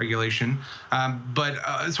asset regulation.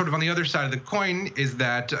 But sort of on the other side of the coin is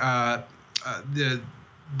that the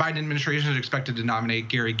Biden administration is expected to nominate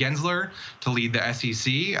Gary Gensler to lead the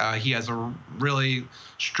SEC. He has a really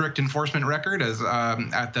strict enforcement record as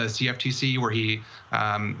at the CFTC, where he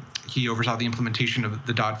oversaw the implementation of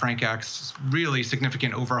the Dodd-Frank Act's really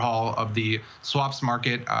significant overhaul of the swaps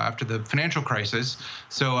market after the financial crisis.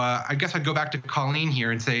 So I guess I'd go back to Colleen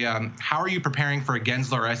here and say, how are you preparing for a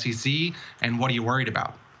Gensler SEC, and what are you worried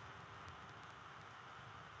about?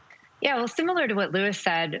 Yeah, well, similar to what Lewis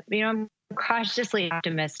said, I'm cautiously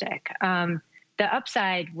optimistic. The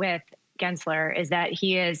upside with Gensler is that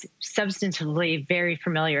he is substantively very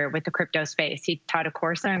familiar with the crypto space. He taught a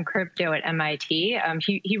course on crypto at MIT.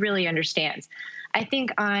 He really understands. I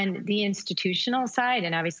think on the institutional side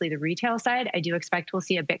and obviously the retail side, I do expect we'll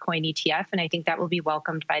see a Bitcoin ETF, and I think that will be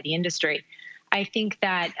welcomed by the industry. I think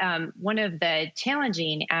that one of the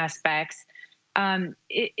challenging aspects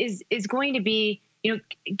is going to be,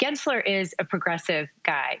 Gensler is a progressive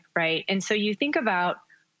guy, right? And so you think about,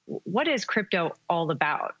 what is crypto all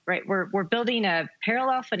about, right? We're building a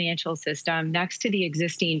parallel financial system next to the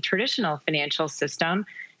existing traditional financial system.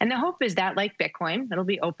 And the hope is that, like Bitcoin, it'll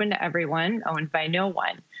be open to everyone, owned by no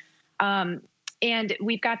one. And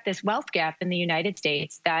we've got this wealth gap in the United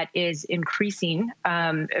States that is increasing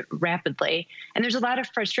rapidly. And there's a lot of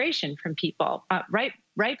frustration from people,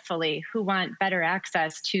 rightfully, who want better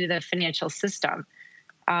access to the financial system.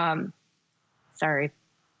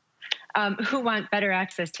 Who want better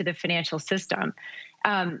access to the financial system.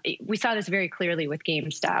 We saw this very clearly with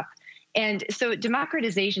GameStop. And so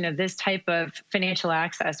democratization of this type of financial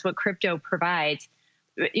access, what crypto provides,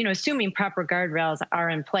 assuming proper guardrails are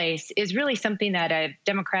in place, is really something that a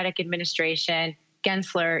Democratic administration,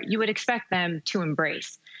 Gensler, you would expect them to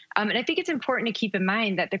embrace. And I think it's important to keep in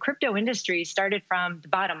mind that the crypto industry started from the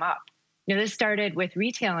bottom up. This started with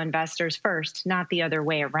retail investors first, not the other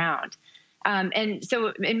way around. And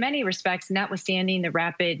so in many respects, notwithstanding the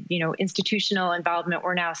rapid, institutional involvement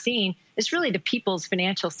we're now seeing, it's really the people's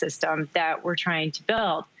financial system that we're trying to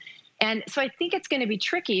build. And so I think it's going to be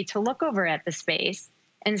tricky to look over at the space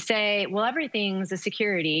and say, well, everything's a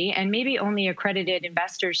security and maybe only accredited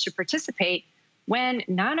investors should participate when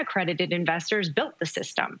non-accredited investors built the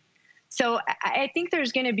system. So I think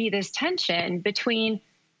there's going to be this tension between,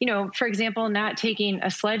 for example, not taking a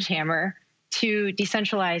sledgehammer to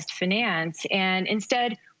decentralized finance and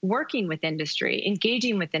instead working with industry,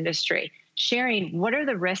 engaging with industry, sharing what are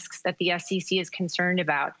the risks that the SEC is concerned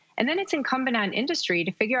about. And then it's incumbent on industry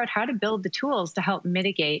to figure out how to build the tools to help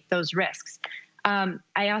mitigate those risks.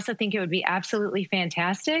 I also think it would be absolutely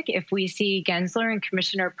fantastic if we see Gensler and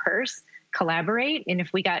Commissioner Peirce collaborate, and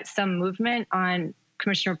if we got some movement on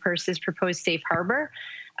Commissioner Peirce's proposed safe harbor.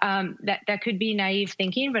 That could be naive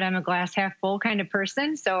thinking, but I'm a glass half full kind of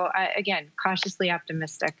person. So again, cautiously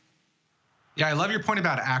optimistic. Yeah, I love your point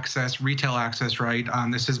about access, retail access, right?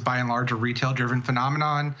 This is by and large a retail-driven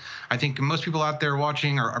phenomenon. I think most people out there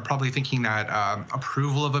watching are probably thinking that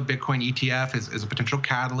approval of a Bitcoin ETF is a potential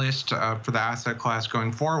catalyst for the asset class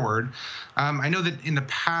going forward. I know that in the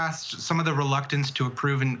past, some of the reluctance to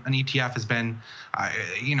approve an ETF has been,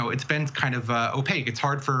 it's been kind of opaque. It's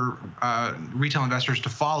hard for retail investors to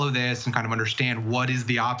follow this and kind of understand what is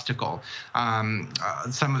the obstacle.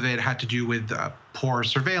 Some of it had to do with poor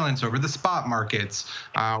surveillance over the spot markets,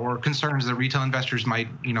 or concerns that retail investors might,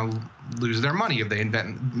 lose their money if they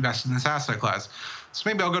invest in this asset class. So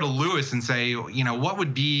maybe I'll go to Lewis and say, what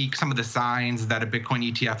would be some of the signs that a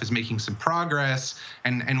Bitcoin ETF is making some progress,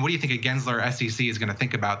 and what do you think a Gensler SEC is going to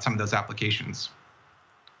think about some of those applications?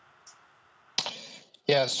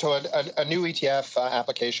 Yeah, so a new ETF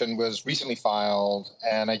application was recently filed,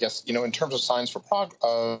 and I guess, in terms of signs for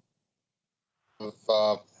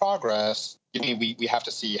progress, we have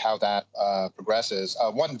to see how that progresses.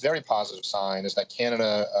 One very positive sign is that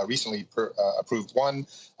Canada recently approved one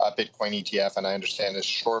Bitcoin ETF, and I understand is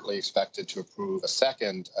shortly expected to approve a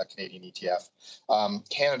second Canadian ETF.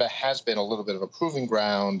 Canada has been a little bit of a proving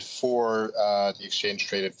ground for the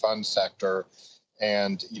exchange-traded fund sector,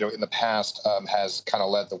 and in the past has kind of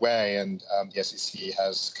led the way, and the SEC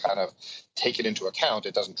has kind of taken into account.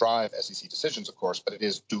 It doesn't drive SEC decisions, of course, but it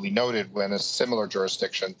is duly noted when a similar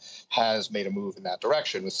jurisdiction has made a move in that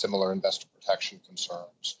direction with similar investor protection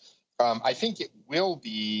concerns. I think it will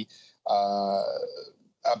be a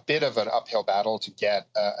bit of an uphill battle to get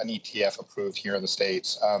an ETF approved here in the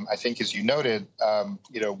States. I think, as you noted,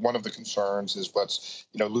 one of the concerns is what's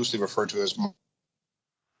loosely referred to as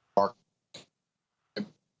market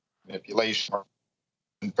manipulation,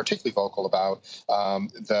 and particularly vocal about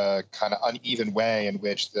the kind of uneven way in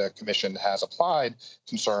which the Commission has applied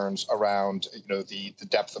concerns around, the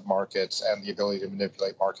depth of markets and the ability to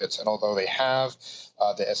manipulate markets. And although they have,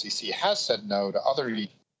 the SEC has said no to other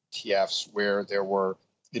ETFs where there were,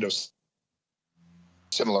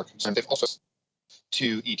 similar concerns. They've also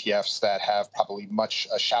to ETFs that have probably much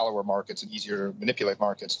shallower markets and easier to manipulate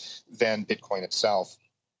markets than Bitcoin itself.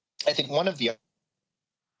 I think one of the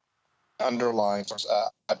underlying,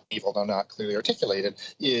 although not clearly articulated,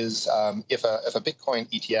 is if a Bitcoin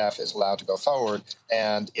ETF is allowed to go forward,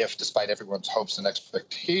 and if, despite everyone's hopes and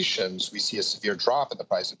expectations, we see a severe drop in the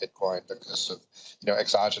price of Bitcoin because of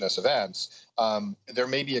exogenous events, there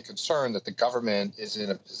may be a concern that the government is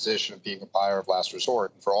in a position of being a buyer of last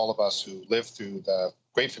resort. And for all of us who lived through the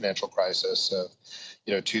great financial crisis of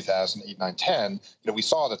 2008, 9, 10, we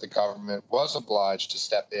saw that the government was obliged to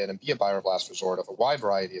step in and be a buyer of last resort of a wide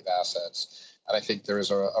variety of assets. And I think there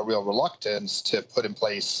is a real reluctance to put in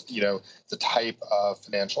place, the type of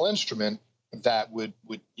financial instrument that would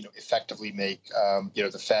effectively make,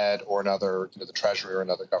 the Fed or another, the Treasury or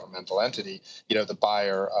another governmental entity, the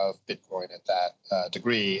buyer of Bitcoin at that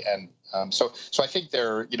degree. And so I think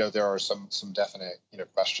there are some definite,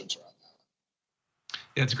 questions around that.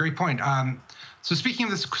 Yeah, it's a great point. So speaking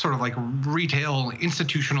of this sort of like retail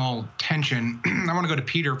institutional tension, I want to go to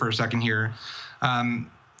Peter for a second here.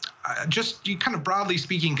 Just kind of broadly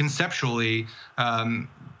speaking, conceptually,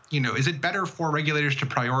 is it better for regulators to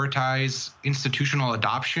prioritize institutional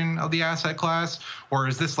adoption of the asset class, or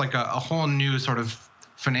is this like a whole new sort of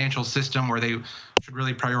financial system where they should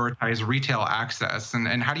really prioritize retail access?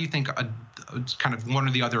 And how do you think a kind of one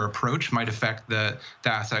or the other approach might affect the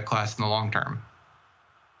asset class in the long term?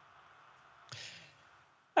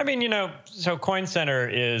 I mean, so Coin Center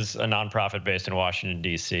is a nonprofit based in Washington,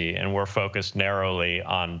 D.C., and we're focused narrowly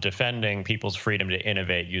on defending people's freedom to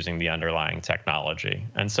innovate using the underlying technology.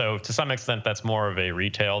 And so to some extent, that's more of a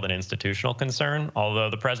retail than institutional concern, although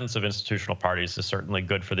the presence of institutional parties is certainly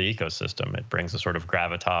good for the ecosystem. It brings a sort of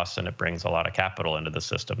gravitas, and it brings a lot of capital into the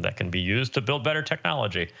system that can be used to build better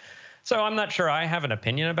technology. So I'm not sure I have an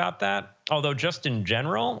opinion about that, although just in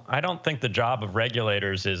general, I don't think the job of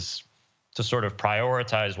regulators is to sort of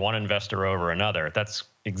prioritize one investor over another. That's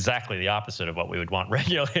exactly the opposite of what we would want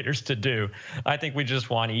regulators to do. I think we just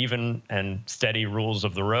want even and steady rules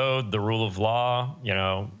of the road, the rule of law,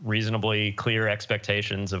 reasonably clear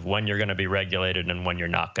expectations of when you're going to be regulated and when you're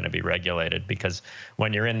not going to be regulated. Because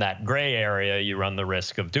when you're in that gray area, you run the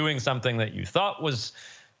risk of doing something that you thought was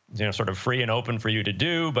sort of free and open for you to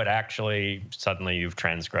do, but actually suddenly you've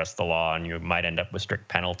transgressed the law and you might end up with strict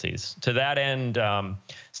penalties. To that end,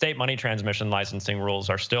 state money transmission licensing rules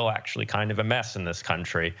are still actually kind of a mess in this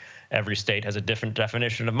country. Every state has a different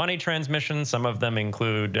definition of money transmission. Some of them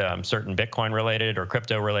include certain Bitcoin-related or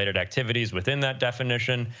crypto-related activities within that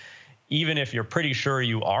definition. even if you're pretty sure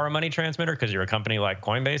you are a money transmitter because you're a company like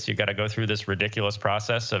Coinbase, you've got to go through this ridiculous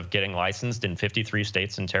process of getting licensed in 53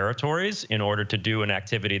 states and territories in order to do an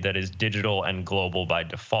activity that is digital and global by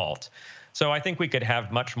default. So I think we could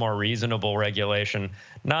have much more reasonable regulation,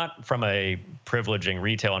 not from a privileging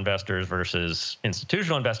retail investors versus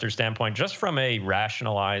institutional investors standpoint, just from a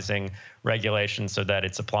rationalizing regulation so that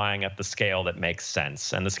it's applying at the scale that makes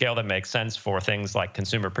sense. And the scale that makes sense for things like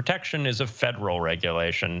consumer protection is a federal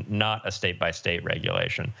regulation, not a state-by-state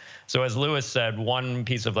regulation. So as Lewis said, one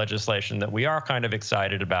piece of legislation that we are kind of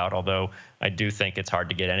excited about, although I do think it's hard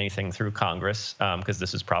to get anything through Congress because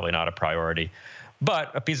this is probably not a priority.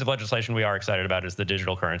 But a piece of legislation we are excited about is the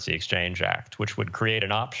Digital Currency Exchange Act, which would create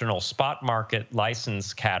an optional spot market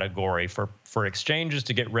license category for exchanges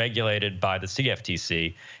to get regulated by the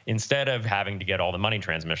CFTC instead of having to get all the money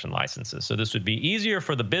transmission licenses. So this would be easier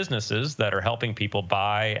for the businesses that are helping people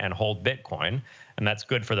buy and hold Bitcoin, and that's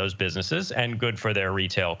good for those businesses and good for their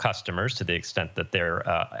retail customers to the extent that they're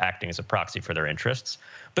acting as a proxy for their interests.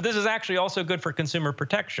 But this is actually also good for consumer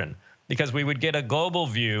protection, because we would get a global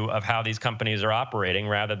view of how these companies are operating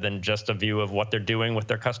rather than just a view of what they're doing with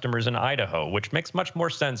their customers in Idaho, which makes much more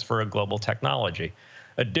sense for a global technology.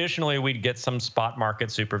 Additionally, we'd get some spot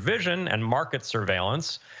market supervision and market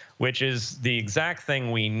surveillance, which is the exact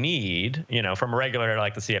thing we need, from a regulator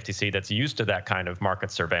like the CFTC that's used to that kind of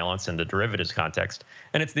market surveillance in the derivatives context.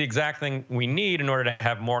 And it's the exact thing we need in order to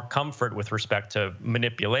have more comfort with respect to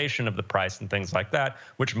manipulation of the price and things like that,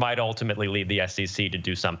 which might ultimately lead the SEC to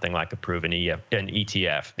do something like approve an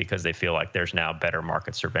ETF because they feel like there's now better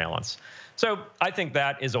market surveillance. So I think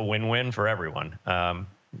that is a win-win for everyone.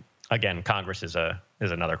 Again, Congress is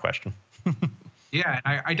another question. Yeah,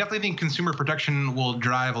 I definitely think consumer protection will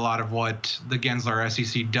drive a lot of what the Gensler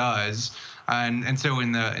SEC does, and so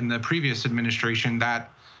in the previous administration,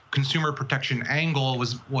 that consumer protection angle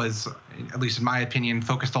was, at least in my opinion,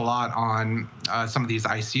 focused a lot on some of these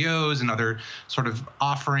ICOs and other sort of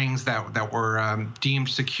offerings that were deemed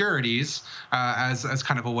securities as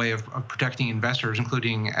kind of a way of protecting investors,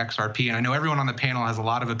 including XRP. And I know everyone on the panel has a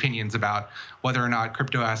lot of opinions about whether or not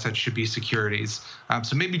crypto assets should be securities.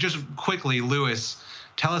 So maybe just quickly, Lewis,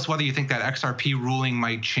 tell us whether you think that XRP ruling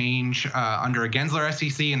might change under a Gensler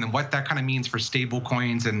SEC, and then what that kind of means for stable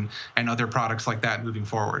coins and other products like that moving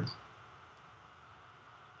forward.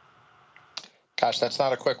 Gosh, that's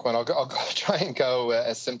not a quick one. I'll try and go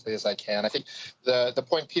as simply as I can. I think the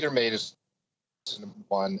point Peter made is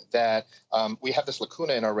one, that we have this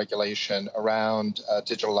lacuna in our regulation around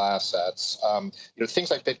digital assets. Things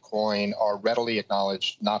like Bitcoin are readily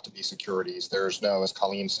acknowledged not to be securities. There's no, as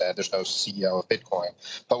Colleen said, there's no CEO of Bitcoin.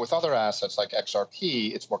 But with other assets like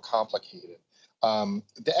XRP, it's more complicated.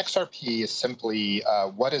 The XRP is simply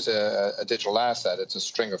what is a digital asset? It's a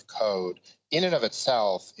string of code. In and of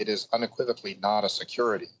itself, it is unequivocally not a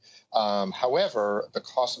security. However,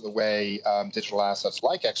 because of the way digital assets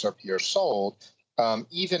like XRP are sold,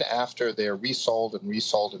 even after they're resold and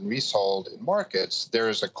resold and resold in markets, there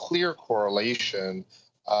is a clear correlation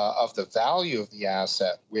of the value of the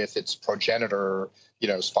asset with its progenitor,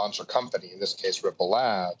 sponsor company, in this case, Ripple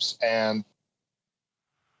Labs. And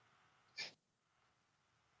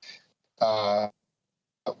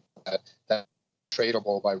that's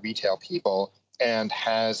tradable by retail people and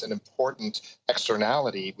has an important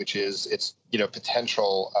externality, which is its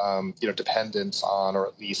potential dependence on, or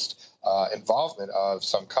at least involvement of,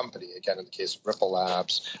 some company. Again, in the case of Ripple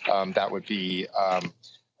Labs, that would be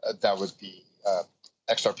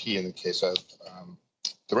XRP in the case of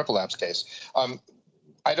the Ripple Labs case.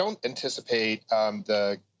 I don't anticipate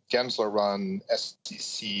the Gensler-run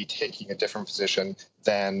SEC taking a different position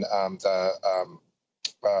than the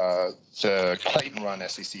Clayton-run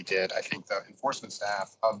SEC did. I think the enforcement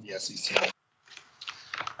staff of the SEC.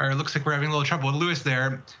 All right, looks like we're having a little trouble with Lewis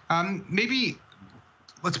there. Maybe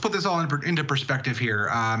let's put this all into perspective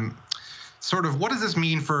here. Sort of, what does this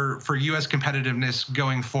mean for U.S. competitiveness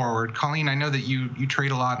going forward? Colleen, I know that you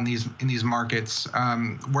trade a lot in these markets.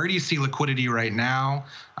 Where do you see liquidity right now?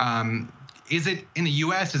 Is it in the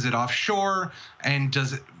U.S.? Is it offshore? And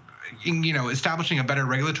does it, establishing a better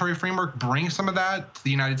regulatory framework bring some of that to the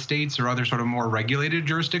United States or other sort of more regulated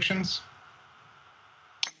jurisdictions?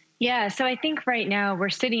 Yeah, so I think right now we're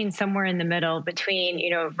sitting somewhere in the middle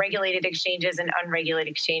between, regulated exchanges and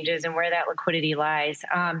unregulated exchanges and where that liquidity lies.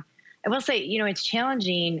 I will say, it's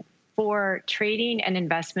challenging for trading and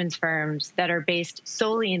investments firms that are based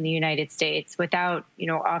solely in the United States without,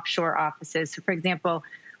 offshore offices. So, for example,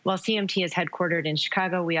 while CMT is headquartered in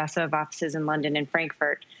Chicago, we also have offices in London and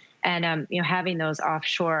Frankfurt. And, having those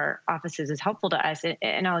offshore offices is helpful to us,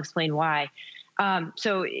 and I'll explain why.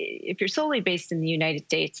 So if you're solely based in the United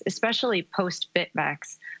States, especially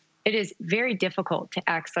post-BitMEX, it is very difficult to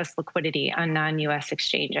access liquidity on non-U.S.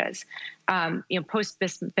 exchanges.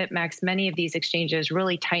 Post-BitMEX, many of these exchanges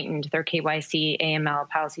really tightened their KYC, AML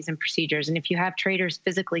policies and procedures. And if you have traders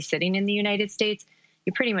physically sitting in the United States,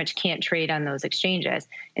 you pretty much can't trade on those exchanges.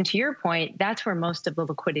 And to your point, that's where most of the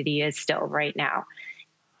liquidity is still right now.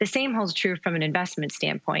 The same holds true from an investment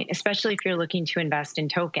standpoint, especially if you're looking to invest in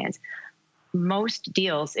tokens. Most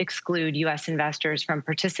deals exclude U.S. investors from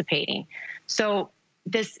participating. So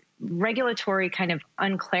this regulatory kind of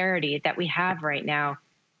unclarity that we have right now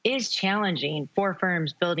is challenging for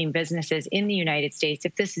firms building businesses in the United States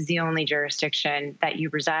if this is the only jurisdiction that you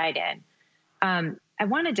reside in. I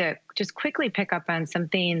wanted to just quickly pick up on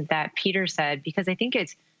something that Peter said, because I think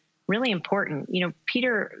it's really important.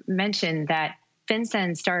 Peter mentioned that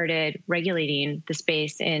FinCEN started regulating the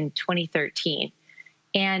space in 2013.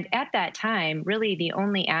 And at that time, really the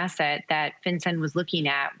only asset that FinCEN was looking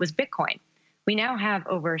at was Bitcoin. We now have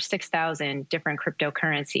over 6,000 different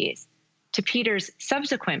cryptocurrencies. To Peter's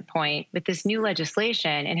subsequent point, with this new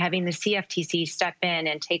legislation and having the CFTC step in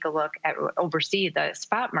and take a look at oversee the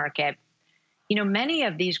spot market, many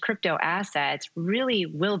of these crypto assets really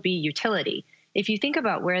will be utility. If you think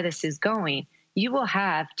about where this is going, you will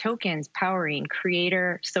have tokens powering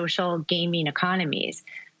creator, social, gaming economies.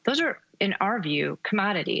 Those are, in our view,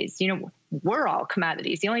 commodities. We're all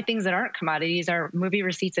commodities. The only things that aren't commodities are movie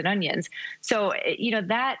receipts and onions. So,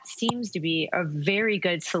 that seems to be a very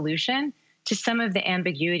good solution to some of the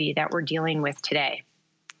ambiguity that we're dealing with today.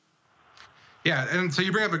 Yeah, and so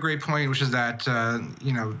you bring up a great point, which is that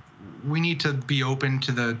we need to be open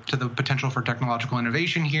to the potential for technological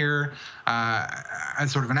innovation here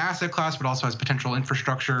as sort of an asset class, but also as potential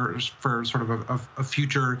infrastructure for sort of a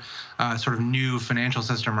future sort of new financial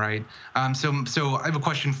system, right? So I have a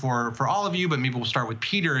question for all of you, but maybe we'll start with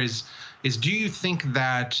Peter. Is do you think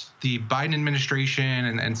that the Biden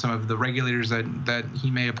administration and some of the regulators that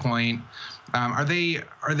he may appoint, are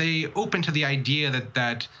they open to the idea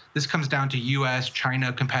that this comes down to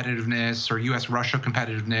U.S.-China competitiveness or U.S.-Russia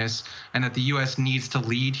competitiveness, and that the U.S. needs to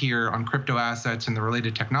lead here on crypto assets and the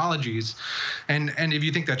related technologies? And if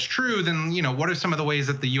you think that's true, then what are some of the ways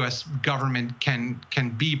that the U.S. government can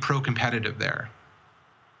be pro-competitive there?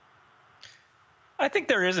 I think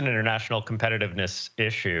there is an international competitiveness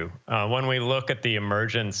issue. When we look at the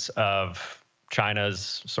emergence of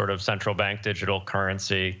China's sort of central bank digital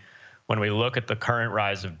currency, when we look at the current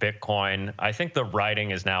rise of Bitcoin, I think the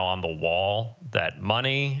writing is now on the wall that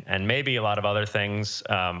money and maybe a lot of other things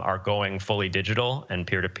are going fully digital and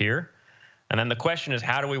peer-to-peer. And then the question is,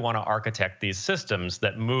 how do we want to architect these systems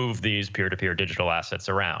that move these peer-to-peer digital assets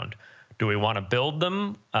around? Do we want to build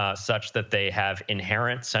them such that they have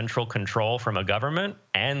inherent central control from a government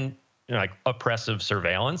and oppressive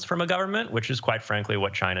surveillance from a government, which is quite frankly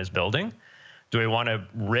what China's building? Do we want to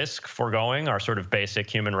risk foregoing our sort of basic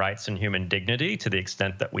human rights and human dignity to the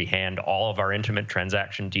extent that we hand all of our intimate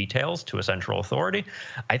transaction details to a central authority?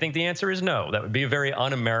 I think the answer is no. That would be a very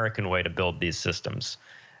un-American way to build these systems.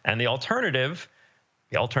 And the alternative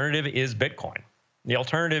is Bitcoin. The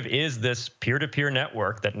alternative is this peer-to-peer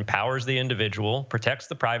network that empowers the individual, protects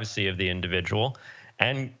the privacy of the individual,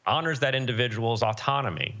 and honors that individual's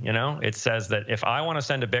autonomy. It says that if I want to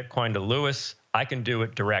send a Bitcoin to Lewis, I can do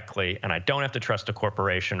it directly, and I don't have to trust a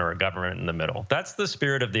corporation or a government in the middle. That's the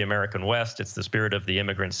spirit of the American West. It's the spirit of the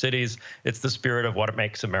immigrant cities. It's the spirit of what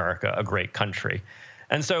makes America a great country.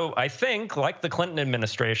 And so I think, like the Clinton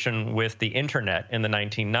administration with the internet in the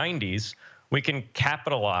 1990s, we can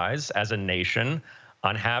capitalize as a nation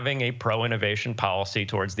on having a pro-innovation policy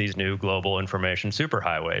towards these new global information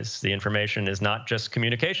superhighways. The information is not just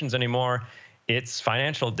communications anymore. It's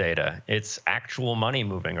financial data. It's actual money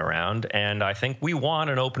moving around. And I think we want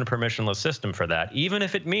an open, permissionless system for that, even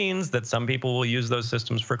if it means that some people will use those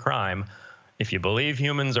systems for crime. If you believe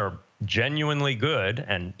humans are genuinely good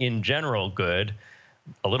and in general good,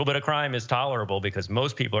 a little bit of crime is tolerable because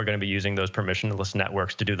most people are going to be using those permissionless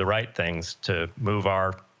networks to do the right things to move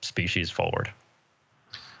our species forward.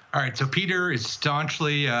 All right, so Peter is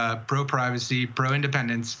staunchly pro-privacy,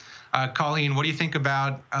 pro-independence. Colleen, what do you think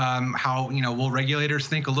about how, will regulators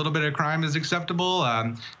think a little bit of crime is acceptable?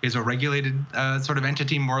 Is a regulated sort of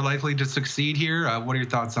entity more likely to succeed here? What are your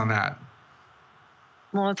thoughts on that?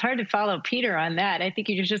 Well, it's hard to follow Peter on that. I think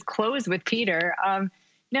you just close with Peter.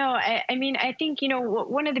 No, I mean, I think,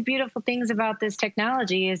 one of the beautiful things about this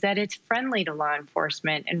technology is that it's friendly to law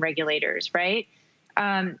enforcement and regulators, right?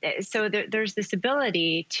 So there's this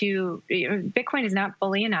ability to, Bitcoin is not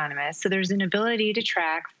fully anonymous, so there's an ability to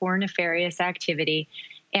track for nefarious activity.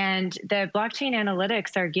 And the blockchain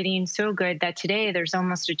analytics are getting so good that today there's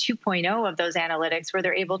almost a 2.0 of those analytics where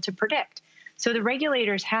they're able to predict. So the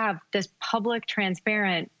regulators have this public,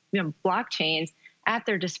 transparent, blockchains at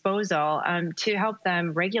their disposal to help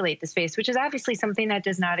them regulate the space, which is obviously something that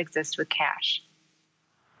does not exist with cash.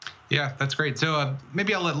 Yeah, that's great. So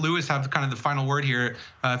maybe I'll let Lewis have kind of the final word here,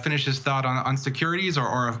 finish his thought on securities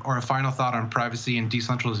or a final thought on privacy and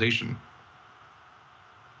decentralization.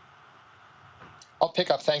 I'll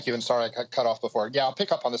pick up, thank you, and sorry I got cut off before. Yeah, I'll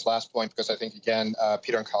pick up on this last point because I think, again,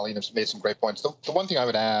 Peter and Colleen have made some great points. The one thing I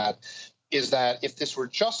would add is that if this were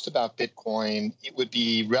just about Bitcoin, it would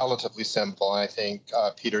be relatively simple. And I think,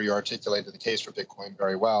 Peter, you articulated the case for Bitcoin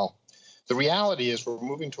very well. The reality is we're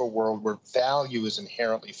moving to a world where value is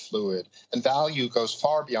inherently fluid, and value goes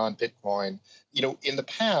far beyond Bitcoin. In the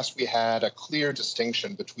past, we had a clear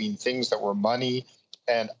distinction between things that were money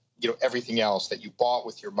and everything else that you bought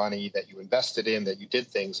with your money, that you invested in, that you did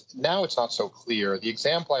things. Now it's not so clear. The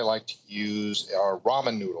example I like to use are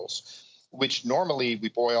ramen noodles, which normally we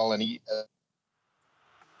boil and eat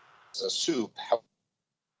as a soup. How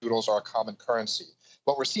noodles are a common currency.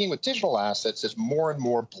 What we're seeing with digital assets is more and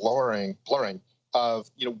more blurring of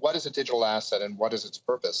what is a digital asset and what is its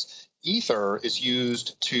purpose. Ether is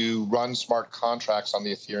used to run smart contracts on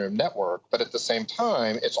the Ethereum network, but at the same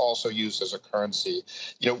time, it's also used as a currency.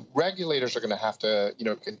 Regulators are going to have to,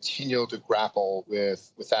 continue to grapple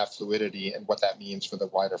with that fluidity and what that means for the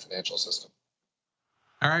wider financial system.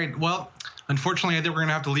 All right. Well, unfortunately, I think we're going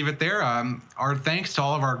to have to leave it there. Our thanks to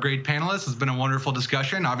all of our great panelists. It's been a wonderful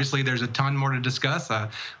discussion. Obviously, there's a ton more to discuss.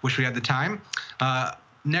 Wish we had the time.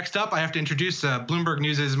 Next up, I have to introduce Bloomberg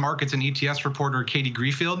News' markets and ETS reporter, Cathie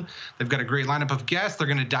Wood. They've got a great lineup of guests. They're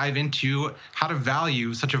going to dive into how to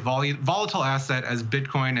value such a volatile asset as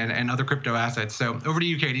Bitcoin and other crypto assets. So over to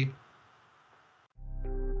you, Cathie.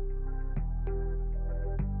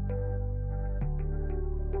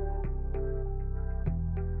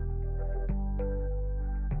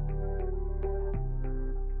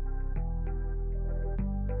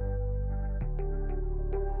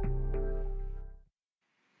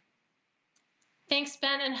 Thanks,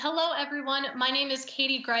 Ben, and hello, everyone. My name is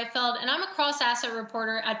Cathie Greifeld, and I'm a cross-asset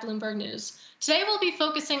reporter at Bloomberg News. Today, we'll be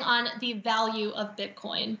focusing on the value of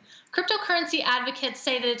Bitcoin. Cryptocurrency advocates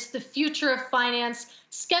say that it's the future of finance.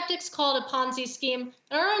 Skeptics call it a Ponzi scheme.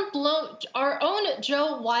 And our own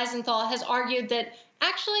Joe Weisenthal has argued that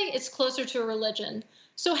actually it's closer to a religion.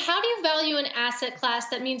 So how do you value an asset class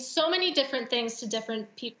that means so many different things to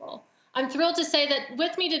different people? I'm thrilled to say that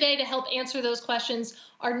with me today to help answer those questions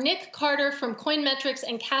are Nick Carter from Coinmetrics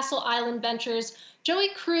and Castle Island Ventures, Joey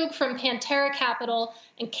Krug from Pantera Capital,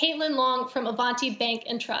 and Caitlin Long from Avanti Bank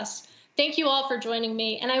and Trust. Thank you all for joining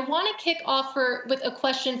me. And I want to kick off with a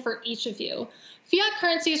question for each of you. Fiat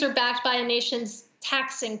currencies are backed by a nation's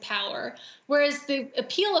taxing power, whereas the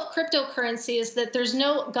appeal of cryptocurrency is that there's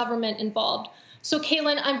no government involved. So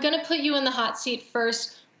Caitlin, I'm going to put you in the hot seat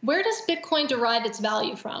first. Where does Bitcoin derive its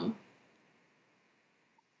value from?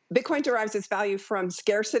 Bitcoin derives its value from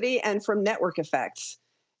scarcity and from network effects.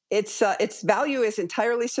 Its value is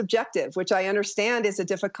entirely subjective, which I understand is a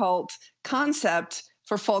difficult concept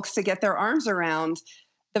for folks to get their arms around.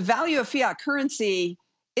 The value of fiat currency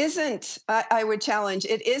isn't, I would challenge,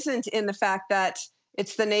 it isn't in the fact that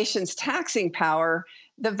it's the nation's taxing power.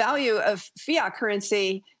 The value of fiat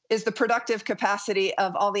currency is the productive capacity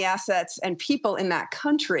of all the assets and people in that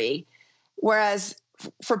country, whereas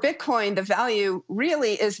for Bitcoin, the value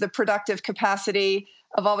really is the productive capacity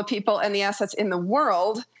of all the people and the assets in the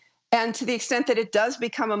world. And to the extent that it does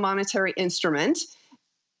become a monetary instrument,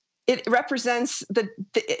 it represents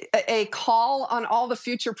a call on all the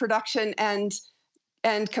future production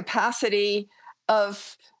and capacity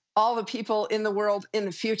of all the people in the world in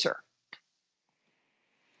the future.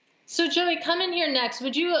 So Joey, come in here next.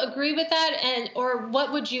 Would you agree with that, or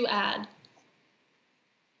what would you add?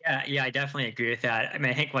 Yeah, I definitely agree with that. I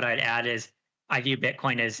mean, I think what I'd add is I view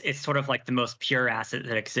Bitcoin as it's sort of like the most pure asset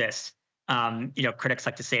that exists. Critics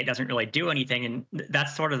like to say it doesn't really do anything, and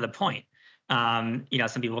that's sort of the point. Some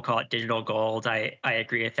people call it digital gold. I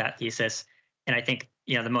agree with that thesis. And I think,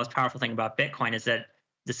 the most powerful thing about Bitcoin is that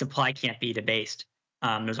the supply can't be debased.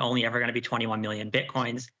 There's only ever going to be 21 million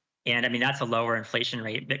Bitcoins. And I mean, that's a lower inflation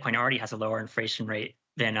rate. Bitcoin already has a lower inflation rate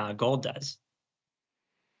than gold does.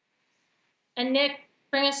 And Nick,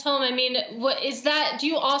 bring us home. I mean, what is that? Do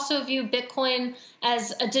you also view Bitcoin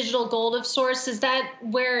as a digital gold of sorts? Is that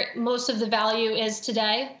where most of the value is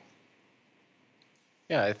today?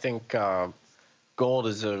 Yeah, I think gold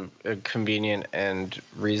is a convenient and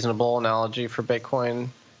reasonable analogy for Bitcoin.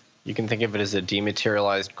 You can think of it as a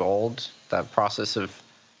dematerialized gold. That process of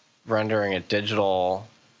rendering it digital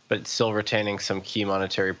but still retaining some key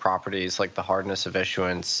monetary properties like the hardness of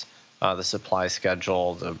issuance, the supply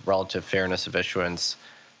schedule, the relative fairness of issuance.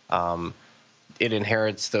 It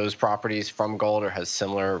inherits those properties from gold or has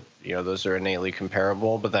similar, those are innately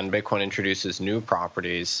comparable, but then Bitcoin introduces new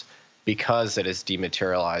properties because it is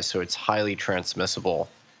dematerialized, so it's highly transmissible,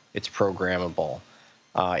 it's programmable.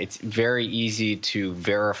 It's very easy to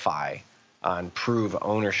verify and prove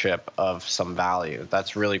ownership of some value.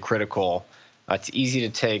 That's really critical. It's easy to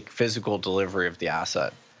take physical delivery of the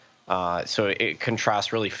asset. So it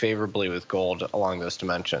contrasts really favorably with gold along those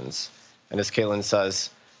dimensions. And as Caitlin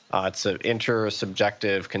says, it's an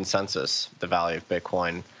intersubjective consensus, the value of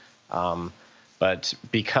Bitcoin. But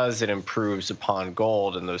because it improves upon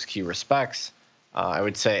gold in those key respects, I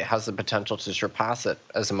would say it has the potential to surpass it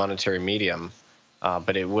as a monetary medium,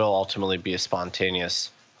 but it will ultimately be a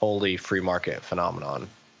spontaneous, wholly free market phenomenon.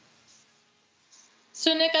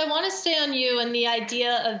 So, Nick, I want to stay on you and the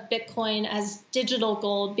idea of Bitcoin as digital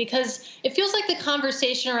gold, because it feels like the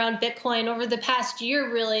conversation around Bitcoin over the past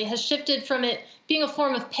year really has shifted from it being a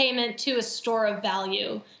form of payment to a store of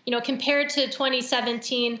value. Compared to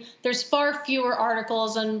 2017, there's far fewer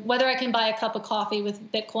articles on whether I can buy a cup of coffee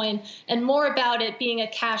with Bitcoin and more about it being a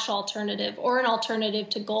cash alternative or an alternative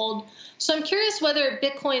to gold. So I'm curious whether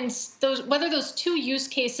whether those two use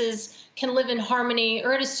cases can live in harmony,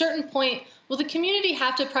 or at a certain point, will the community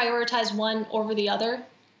have to prioritize one over the other?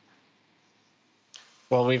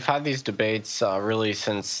 Well, we've had these debates really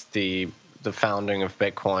since the founding of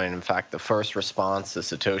Bitcoin. In fact, the first response to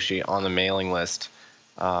Satoshi on the mailing list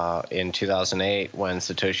in 2008, when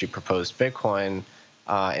Satoshi proposed Bitcoin,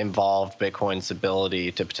 involved Bitcoin's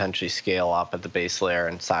ability to potentially scale up at the base layer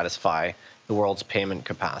and satisfy the world's payment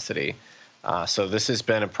capacity. So this has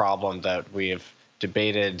been a problem that we have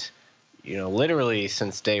debated, literally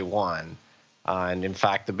since day one. And in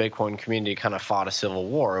fact, the Bitcoin community kind of fought a civil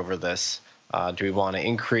war over this. Do we want to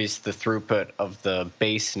increase the throughput of the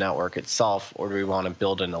base network itself, or do we want to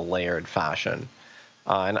build in a layered fashion?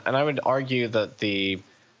 And I would argue that the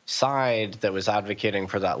side that was advocating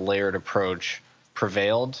for that layered approach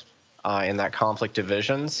prevailed in that conflict of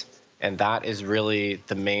visions, and that is really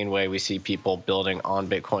the main way we see people building on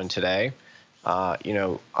Bitcoin today.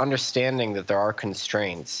 Understanding that there are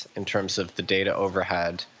constraints in terms of the data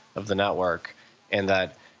overhead of the network, and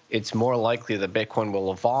that it's more likely that Bitcoin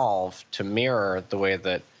will evolve to mirror the way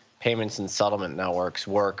that payments and settlement networks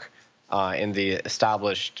work in the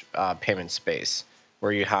established payment space,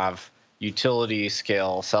 where you have utility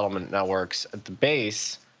scale settlement networks at the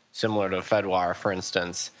base, similar to Fedwire, for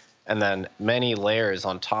instance, and then many layers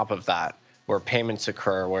on top of that where payments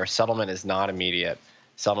occur, where settlement is not immediate,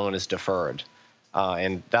 settlement is deferred.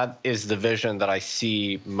 And that is the vision that I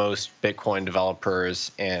see most Bitcoin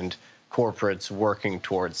developers and corporates working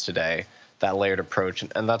towards today, that layered approach.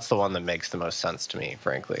 And that's the one that makes the most sense to me,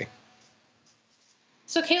 frankly.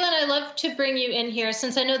 So, Caitlin, I'd love to bring you in here,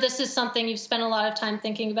 since I know this is something you've spent a lot of time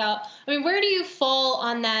thinking about. I mean, where do you fall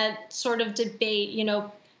on that sort of debate,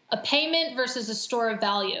 a payment versus a store of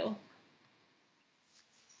value?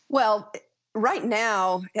 Well, right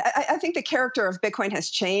now, I think the character of Bitcoin has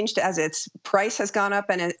changed as its price has gone up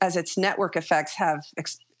and as its network effects have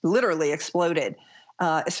literally exploded,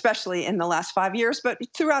 especially in the last 5 years, but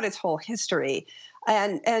throughout its whole history.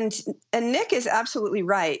 And Nick is absolutely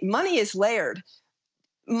right. Money is layered.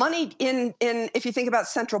 Money if you think about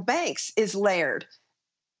central banks, is layered.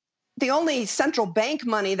 The only central bank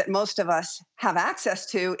money that most of us have access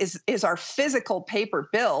to is our physical paper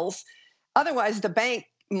bills. Otherwise,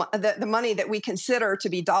 the money that we consider to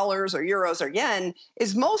be dollars or euros or yen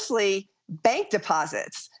is mostly bank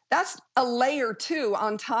deposits. That's a layer two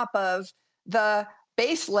on top of the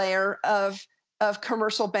base layer of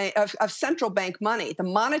commercial bank of central bank money. The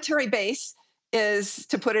monetary base is,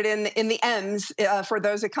 to put it in the M's for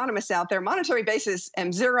those economists out there, monetary base is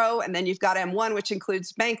M0, and then you've got M1, which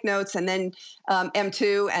includes banknotes, and then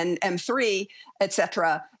M2 and M3, et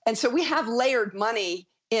cetera. And so we have layered money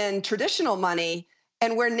in traditional money.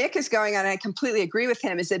 And where Nick is going, and I completely agree with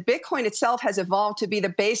him, is that Bitcoin itself has evolved to be the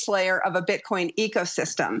base layer of a Bitcoin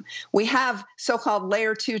ecosystem. We have so-called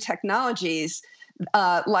layer two technologies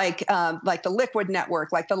like the Liquid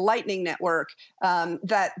network, like the Lightning network,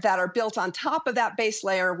 that are built on top of that base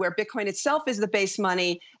layer, where Bitcoin itself is the base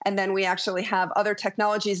money, and then we actually have other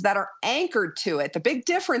technologies that are anchored to it. The big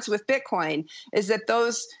difference with Bitcoin is that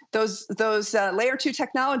those layer two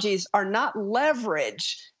technologies are not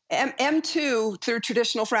leverage. M2 through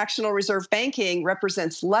traditional fractional reserve banking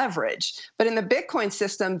represents leverage. But in the Bitcoin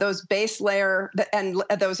system, those base layer and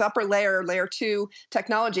those upper layer two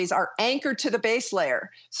technologies are anchored to the base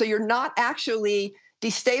layer. So you're not actually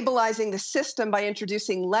destabilizing the system by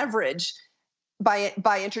introducing leverage,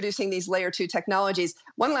 by introducing these layer 2 technologies.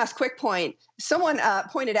 One last quick point. Someone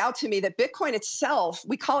pointed out to me that Bitcoin itself,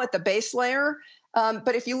 we call it the base layer,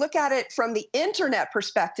 but if you look at it from the internet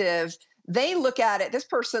perspective, they look at it, this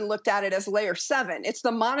person looked at it as layer 7. It's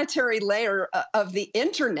the monetary layer of the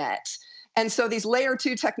internet. And so these layer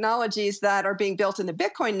 2 technologies that are being built in the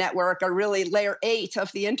Bitcoin network are really layer 8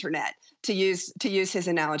 of the internet, to use his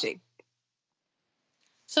analogy.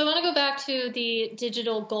 So I want to go back to the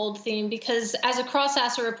digital gold theme, because as a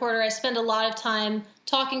cross-asset reporter, I spend a lot of time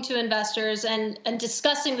talking to investors and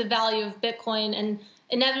discussing the value of Bitcoin, and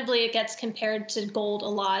inevitably it gets compared to gold a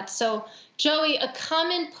lot. So Joey, a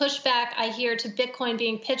common pushback I hear to Bitcoin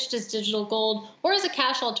being pitched as digital gold or as a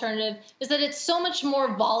cash alternative is that it's so much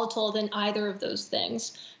more volatile than either of those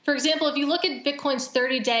things. For example, if you look at Bitcoin's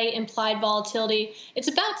 30-day implied volatility, it's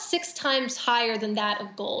about 6 times higher than that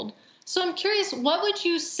of gold. So I'm curious, what would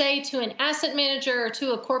you say to an asset manager or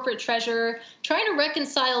to a corporate treasurer trying to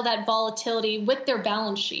reconcile that volatility with their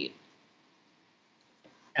balance sheet?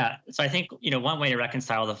 Yeah, so I think, one way to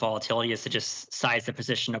reconcile the volatility is to just size the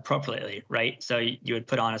position appropriately, right? So you would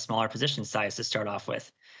put on a smaller position size to start off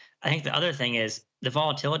with. I think the other thing is the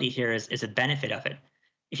volatility here is a benefit of it.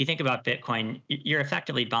 If you think about Bitcoin, you're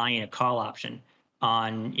effectively buying a call option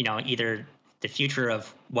on, either the future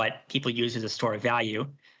of what people use as a store of value.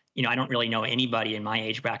 I don't really know anybody in my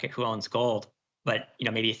age bracket who owns gold, but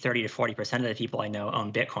maybe 30 to 40% of the people I know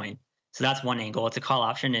own Bitcoin. So that's one angle. It's a call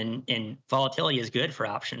option, and volatility is good for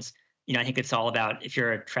options. I think it's all about, if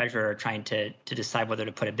you're a treasurer trying to decide whether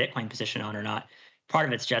to put a Bitcoin position on or not, part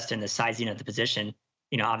of it's just in the sizing of the position.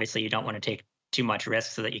 Obviously you don't want to take too much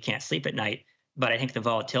risk so that you can't sleep at night, but I think the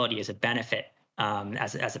volatility is a benefit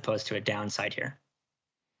as opposed to a downside here.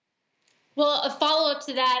 Well, a follow-up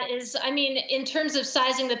to that is, in terms of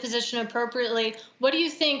sizing the position appropriately, what do you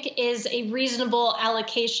think is a reasonable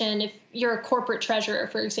allocation if you're a corporate treasurer,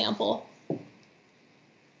 for example?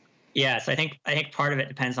 Yeah, so I think part of it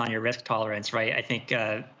depends on your risk tolerance, right? I think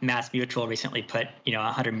Mass Mutual recently put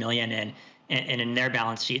 $100 million in, and in their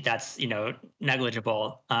balance sheet, that's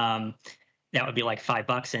negligible. That would be like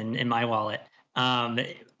 $5 in my wallet.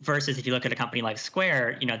 Versus if you look at a company like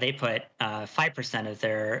Square, they put 5%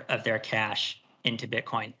 of their cash into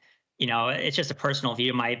Bitcoin. It's just a personal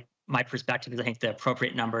view. My perspective is I think the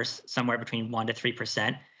appropriate number's somewhere between 1% to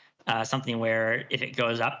 3%. Something where if it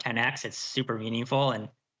goes up 10x, it's super meaningful, and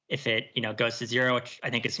if it goes to 0, which I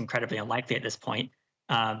think is incredibly unlikely at this point.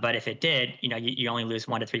 But if it did, you only lose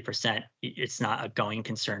 1% to 3%. It's not a going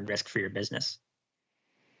concern risk for your business.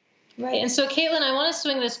 Right. And so, Caitlin, I want to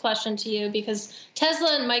swing this question to you, because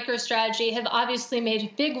Tesla and MicroStrategy have obviously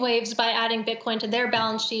made big waves by adding Bitcoin to their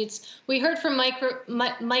balance sheets. We heard from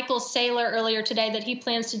Michael Saylor earlier today that he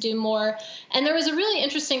plans to do more. And there was a really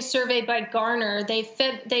interesting survey by Gartner.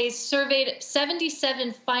 They surveyed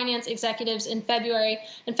 77 finance executives in February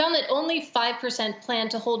and found that only 5% plan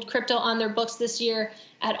to hold crypto on their books this year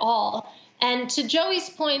at all. And to Joey's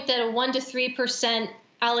point that a 1% to 3%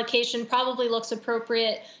 allocation probably looks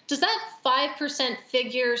appropriate, does that 5%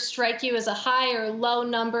 figure strike you as a high or low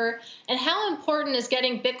number? And how important is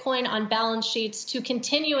getting Bitcoin on balance sheets to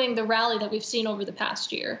continuing the rally that we've seen over the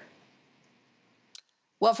past year?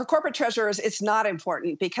 Well, for corporate treasurers, it's not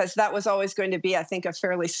important, because that was always going to be, I think, a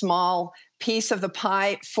fairly small piece of the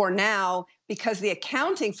pie for now, because the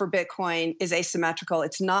accounting for Bitcoin is asymmetrical.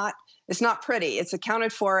 It's not pretty. It's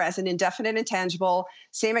accounted for as an indefinite intangible,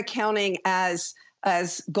 same accounting as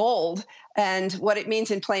gold. And what it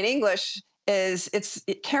means in plain English is it's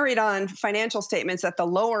carried on financial statements at the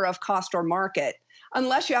lower of cost or market,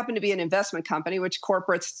 unless you happen to be an investment company, which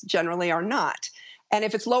corporates generally are not. And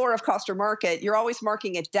if it's lower of cost or market, you're always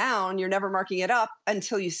marking it down. You're never marking it up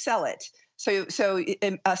until you sell it. So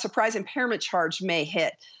a surprise impairment charge may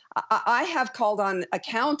hit. I have called on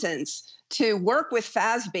accountants to work with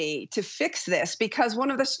FASB to fix this, because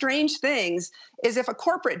one of the strange things is if a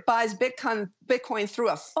corporate buys Bitcoin through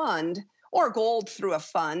a fund or gold through a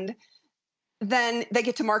fund, then they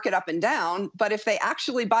get to mark it up and down. But if they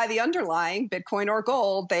actually buy the underlying Bitcoin or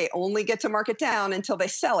gold, they only get to mark it down until they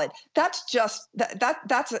sell it. That's just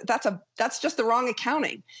that's just the wrong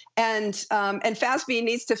accounting, and FASB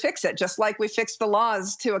needs to fix it, just like we fixed the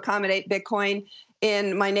laws to accommodate Bitcoin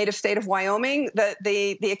in my native state of Wyoming.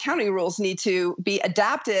 The accounting rules need to be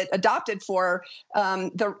adopted for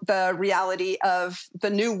the reality of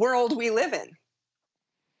the new world we live in.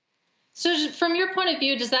 So from your point of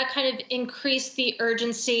view, does that kind of increase the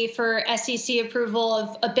urgency for SEC approval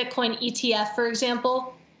of a Bitcoin ETF, for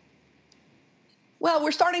example? Well,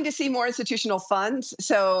 we're starting to see more institutional funds,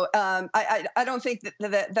 so I don't think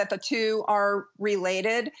that the two are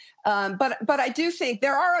related. But I do think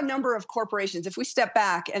there are a number of corporations. If we step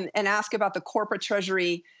back and ask about the corporate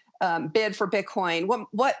treasury bid for Bitcoin,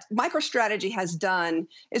 what MicroStrategy has done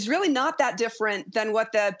is really not that different than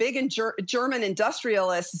what the big German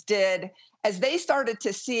industrialists did as they started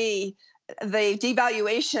to see the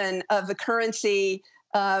devaluation of the currency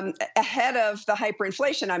ahead of the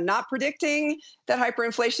hyperinflation. I'm not predicting that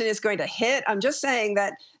hyperinflation is going to hit. I'm just saying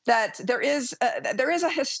that there is a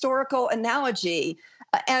historical analogy,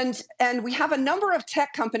 and we have a number of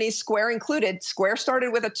tech companies, Square included. Square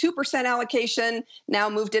started with a 2% allocation, now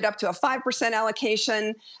moved it up to a 5%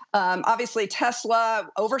 allocation. Obviously, Tesla,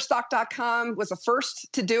 Overstock.com was the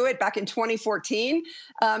first to do it back in 2014.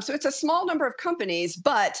 So it's a small number of companies,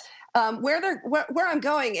 but where I'm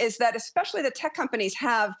going is that especially the tech companies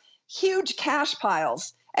have huge cash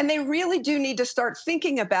piles, and they really do need to start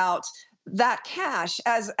thinking about that cash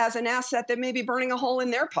as an asset that may be burning a hole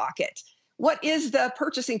in their pocket. What is the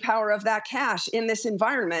purchasing power of that cash in this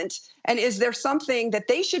environment? And is there something that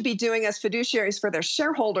they should be doing as fiduciaries for their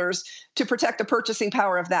shareholders to protect the purchasing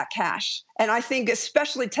power of that cash? And I think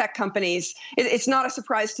especially tech companies, it's not a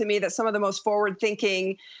surprise to me that some of the most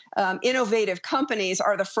forward-thinking, innovative companies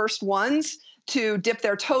are the first ones to dip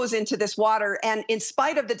their toes into this water, and in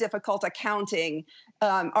spite of the difficult accounting,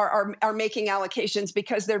 are making allocations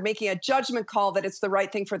because they're making a judgment call that it's the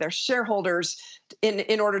right thing for their shareholders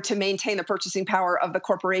in order to maintain the purchasing power of the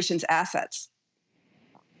corporation's assets.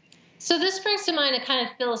 So this brings to mind a kind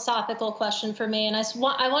of philosophical question for me, and I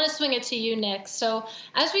want to swing it to you, Nick. So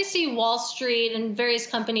as we see Wall Street and various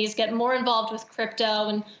companies get more involved with crypto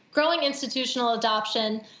and growing institutional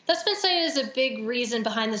adoption, that's been cited as a big reason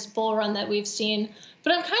behind this bull run that we've seen.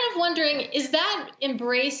 But I'm kind of wondering, is that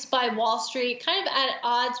embraced by Wall Street kind of at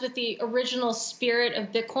odds with the original spirit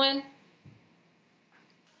of Bitcoin?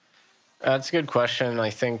 That's a good question. I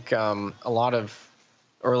think a lot of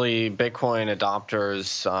early Bitcoin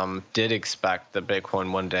adopters did expect that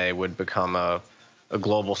Bitcoin one day would become a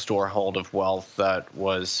global storehold of wealth that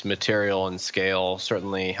was material in scale.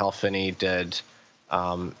 Certainly Hal Finney did.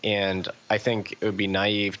 And I think it would be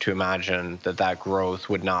naive to imagine that growth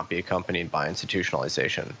would not be accompanied by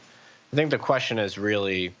institutionalization. I think the question is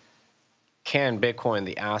really, can Bitcoin,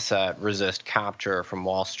 the asset, resist capture from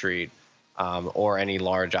Wall Street or any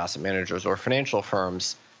large asset managers or financial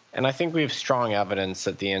firms? And I think we have strong evidence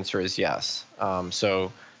that the answer is yes.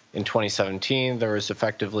 So in 2017, there was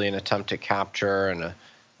effectively an attempt to capture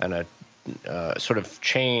and a sort of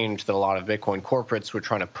change that a lot of Bitcoin corporates were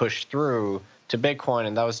trying to push through to Bitcoin,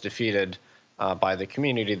 and that was defeated by the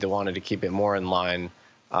community that wanted to keep it more in line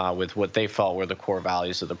with what they felt were the core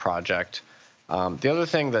values of the project. The other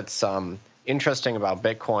thing that's interesting about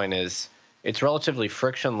Bitcoin is it's relatively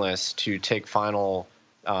frictionless to take final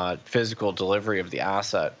physical delivery of the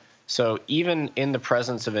asset. So even in the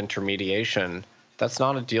presence of intermediation, that's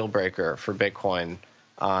not a deal breaker for Bitcoin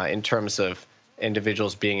in terms of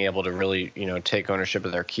individuals being able to really, take ownership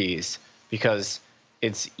of their keys, because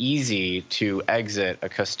it's easy to exit a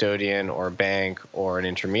custodian or a bank or an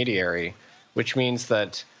intermediary, which means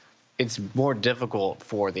that it's more difficult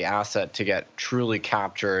for the asset to get truly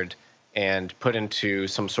captured and put into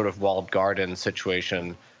some sort of walled garden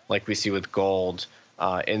situation like we see with gold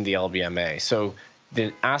in the LBMA. So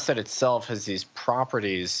the asset itself has these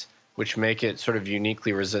properties which make it sort of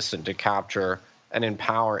uniquely resistant to capture and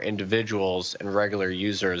empower individuals and regular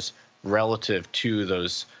users relative to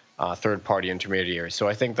those third-party intermediaries. So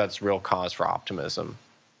I think that's real cause for optimism.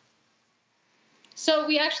 So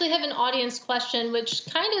we actually have an audience question which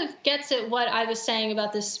kind of gets at what I was saying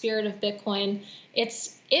about the spirit of Bitcoin.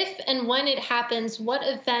 It's if and when it happens, what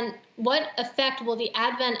effect will the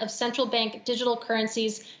advent of central bank digital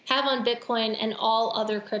currencies have on Bitcoin and all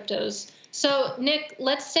other cryptos? So Nick,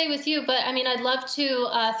 let's stay with you, but I mean, I'd love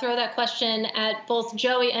to throw that question at both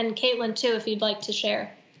Joey and Caitlin too, if you'd like to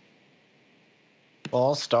share. Well,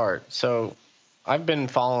 I'll start. So I've been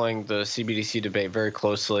following the CBDC debate very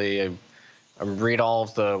closely. I read all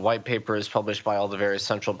of the white papers published by all the various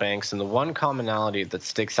central banks, and the one commonality that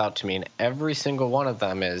sticks out to me in every single one of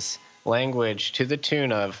them is language to the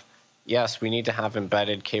tune of, yes, we need to have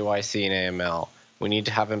embedded KYC and AML. We need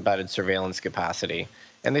to have embedded surveillance capacity.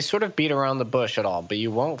 And they sort of beat around the bush at all, but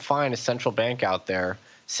you won't find a central bank out there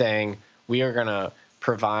saying we are going to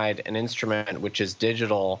provide an instrument which is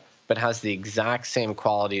digital but has the exact same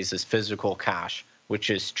qualities as physical cash, which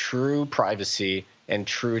is true privacy and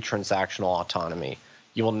true transactional autonomy.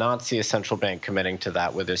 You will not see a central bank committing to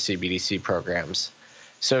that with their CBDC programs.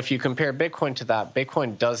 So if you compare Bitcoin to that,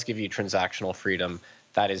 Bitcoin does give you transactional freedom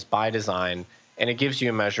that is by design, and it gives you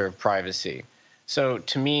a measure of privacy. So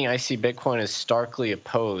to me, I see Bitcoin as starkly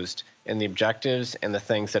opposed in the objectives and the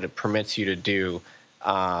things that it permits you to do,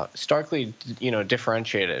 starkly,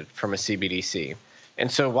 differentiated from a CBDC.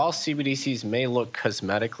 And so while CBDCs may look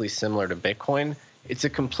cosmetically similar to Bitcoin, it's a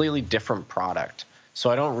completely different product. So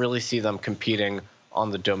I don't really see them competing on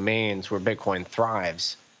the domains where Bitcoin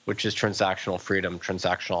thrives, which is transactional freedom,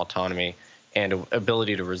 transactional autonomy, and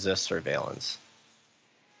ability to resist surveillance.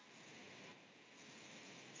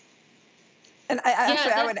 And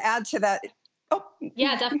I would add to that. Oh,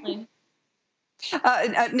 yeah, definitely.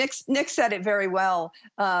 Nick said it very well.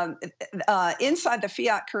 Inside the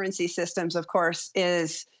fiat currency systems, of course,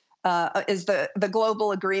 is the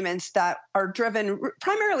global agreements that are driven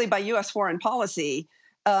primarily by U.S. foreign policy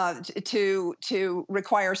to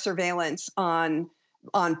require surveillance on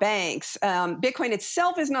banks. Bitcoin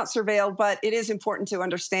itself is not surveilled, but it is important to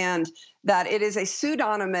understand that it is a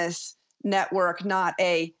pseudonymous network, not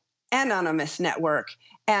a anonymous network.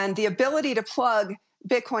 And the ability to plug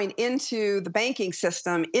Bitcoin into the banking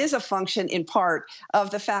system is a function in part of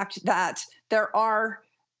the fact that there are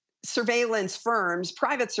surveillance firms,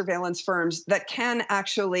 private surveillance firms, that can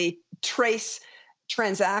actually trace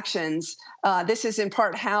transactions. This is in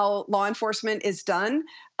part how law enforcement is done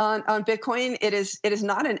on Bitcoin. It is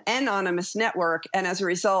not an anonymous network, and as a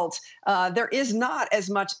result, there is not as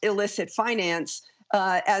much illicit finance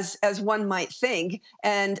as one might think.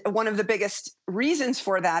 And one of the biggest reasons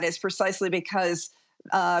for that is precisely because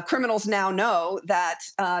criminals now know that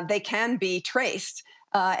they can be traced.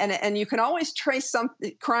 And you can always trace some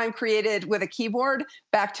crime created with a keyboard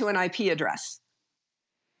back to an IP address.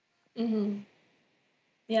 Mm-hmm.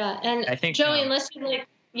 Yeah, and I think, Joey, unless you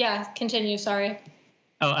continue. Sorry.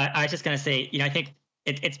 Oh, I was just gonna say, I think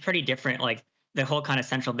it's pretty different. Like the whole kind of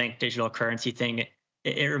central bank digital currency thing.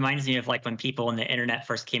 It reminds me of like when people when the internet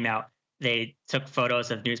first came out, they took photos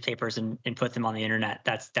of newspapers and put them on the internet.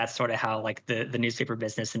 That's sort of how like the newspaper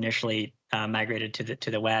business initially migrated to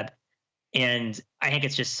the web. And I think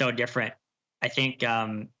it's just so different. I think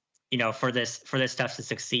for this stuff to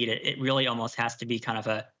succeed, it really almost has to be kind of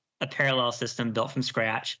a parallel system built from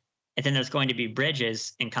scratch. And then there's going to be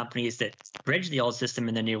bridges and companies that bridge the old system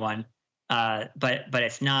and the new one. But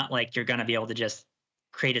it's not like you're going to be able to just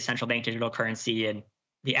create a central bank digital currency and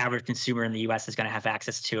the average consumer in the US is going to have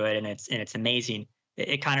access to it. And it's amazing.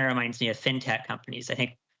 It kind of reminds me of fintech companies. I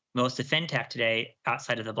think most of fintech today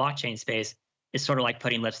outside of the blockchain space is sort of like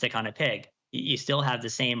putting lipstick on a pig. You still have the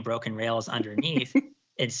same broken rails underneath.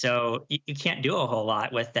 And so you can't do a whole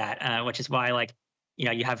lot with that, which is why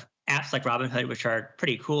you have apps like Robinhood, which are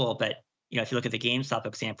pretty cool. But, if you look at the GameStop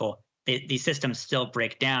example, these systems still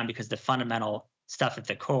break down because the fundamental stuff at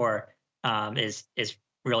the core is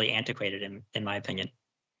really antiquated, in my opinion.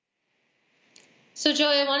 So,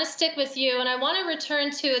 Joey, I want to stick with you, and I want to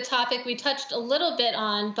return to a topic we touched a little bit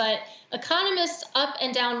on, but economists up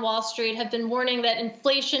and down Wall Street have been warning that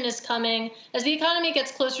inflation is coming as the economy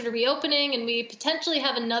gets closer to reopening, and we potentially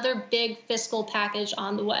have another big fiscal package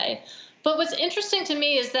on the way. But what's interesting to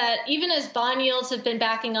me is that even as bond yields have been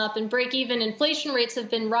backing up and break-even inflation rates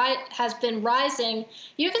have been rising,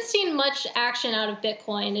 you haven't seen much action out of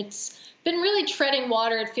Bitcoin. It's been really treading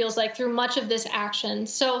water, it feels like, through much of this action.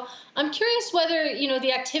 So I'm curious whether,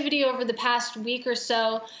 the activity over the past week or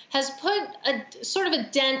so has put a sort of a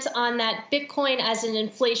dent on that Bitcoin as an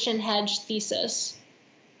inflation hedge thesis.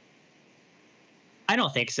 I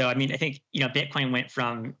don't think so. I mean, I think, Bitcoin went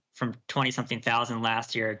from 20-something thousand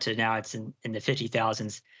last year to now it's in the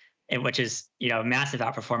 50,000s, which is, massive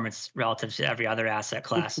outperformance relative to every other asset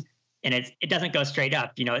class. And it doesn't go straight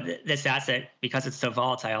up. This asset, because it's so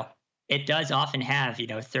volatile, it does often have,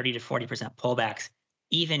 30 to 40% pullbacks,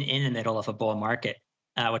 even in the middle of a bull market,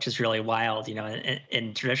 which is really wild.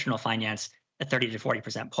 In traditional finance, a 30 to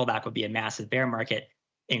 40% pullback would be a massive bear market.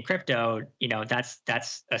 In crypto,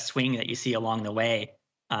 that's a swing that you see along the way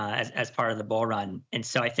as part of the bull run. And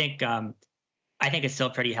so I think it's still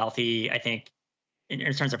pretty healthy. I think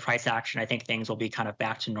in terms of price action, I think things will be kind of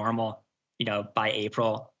back to normal, by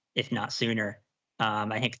April, if not sooner.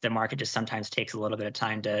 I think the market just sometimes takes a little bit of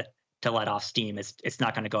time to let off steam. It's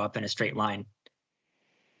not going to go up in a straight line.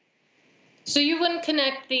 So you wouldn't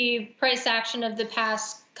connect the price action of the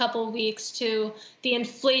past couple of weeks to the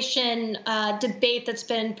inflation debate that's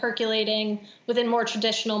been percolating within more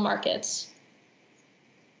traditional markets?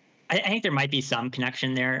 I think there might be some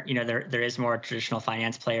connection there. There is more traditional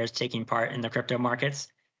finance players taking part in the crypto markets,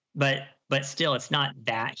 but still, it's not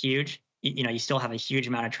that huge. You still have a huge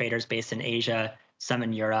amount of traders based in Asia, some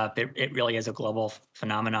in Europe. It really is a global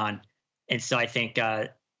phenomenon. And so I think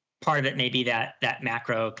part of it may be that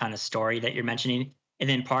macro kind of story that you're mentioning. And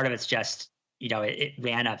then part of it's just, it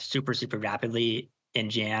ran up super, super rapidly in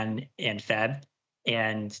Jan and Feb,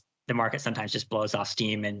 and the market sometimes just blows off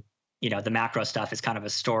steam. And, the macro stuff is kind of a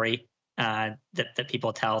story that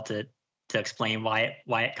people tell to explain why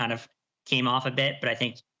it kind of came off a bit. But I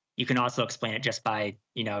think you can also explain it just by,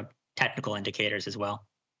 technical indicators as well.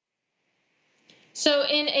 So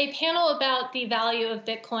in a panel about the value of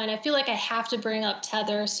Bitcoin, I feel like I have to bring up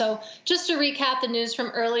Tether. So just to recap the news from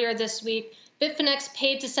earlier this week, Bitfinex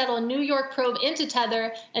paid to settle a New York probe into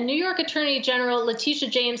Tether, and New York Attorney General Letitia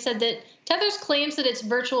James said that Tether's claims that its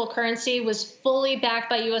virtual currency was fully backed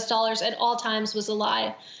by US dollars at all times was a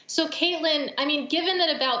lie. So Caitlin, given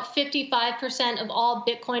that about 55% of all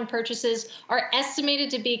Bitcoin purchases are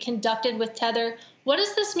estimated to be conducted with Tether, what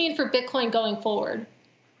does this mean for Bitcoin going forward?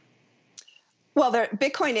 Well,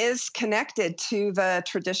 Bitcoin is connected to the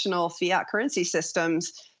traditional fiat currency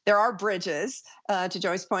systems. There are bridges, to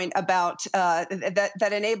Joey's point, about that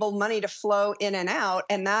enable money to flow in and out,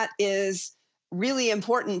 and that is really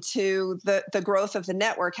important to the growth of the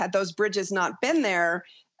network. Had those bridges not been there,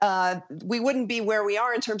 we wouldn't be where we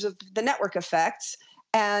are in terms of the network effects.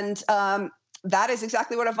 And that is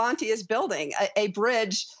exactly what Avanti is building, a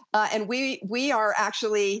bridge. And we are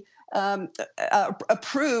actually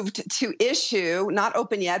approved to issue, not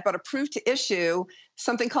open yet, but approved to issue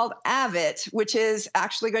something called Avit, which is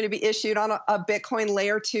actually going to be issued on a Bitcoin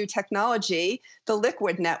layer 2 technology, the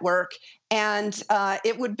Liquid network. And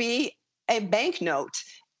it would be a banknote.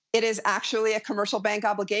 It is actually a commercial bank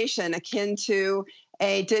obligation akin to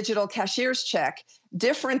a digital cashier's check,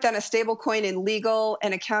 different than a stablecoin in legal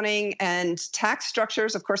and accounting and tax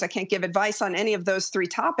structures. Of course, I can't give advice on any of those three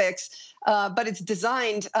topics, but it's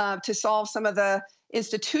designed to solve some of the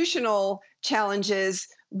institutional challenges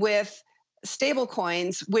with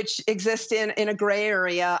stablecoins, which exist in a gray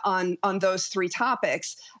area on those three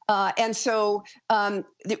topics. And so in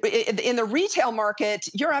the retail market,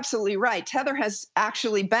 you're absolutely right. Tether has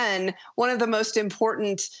actually been one of the most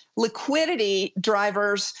important liquidity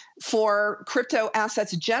drivers for crypto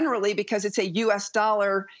assets generally, because it's a US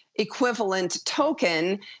dollar equivalent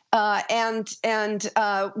token. And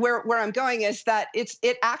where I'm going is that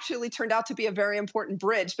it actually turned out to be a very important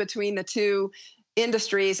bridge between the two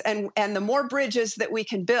industries, and the more bridges that we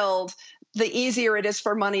can build, the easier it is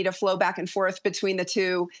for money to flow back and forth between the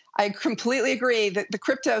two. I completely agree that the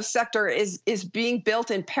crypto sector is being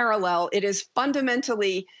built in parallel. It is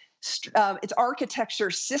fundamentally, its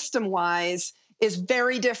architecture system-wise is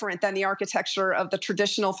very different than the architecture of the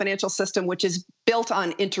traditional financial system, which is built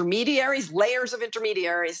on intermediaries, layers of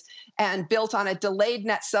intermediaries, and built on a delayed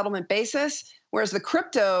net settlement basis, whereas the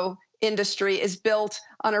crypto industry is built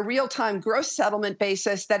on a real-time gross settlement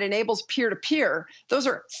basis that enables peer-to-peer. Those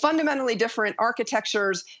are fundamentally different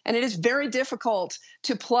architectures, and it is very difficult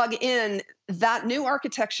to plug in that new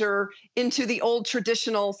architecture into the old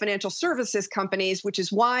traditional financial services companies, which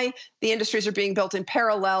is why the industries are being built in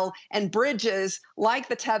parallel, and bridges like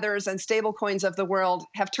the Tethers and stablecoins of the world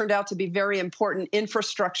have turned out to be very important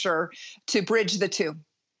infrastructure to bridge the two.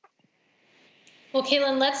 Well,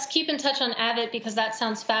 Caitlin, let's keep in touch on Avit because that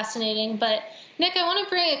sounds fascinating. But Nick, I want to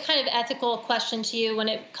bring a kind of ethical question to you when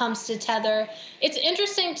it comes to Tether. It's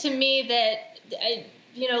interesting to me that,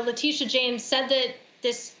 Letitia James said that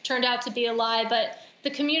this turned out to be a lie, but the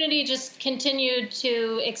community just continued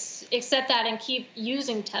to accept that and keep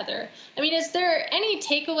using Tether. Is there any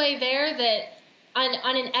takeaway there that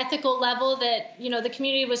on an ethical level that, the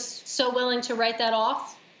community was so willing to write that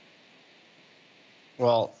off?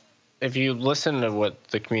 Well, if you listen to what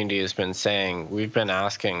the community has been saying, we've been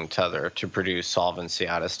asking Tether to produce solvency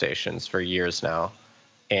attestations for years now.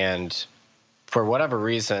 And for whatever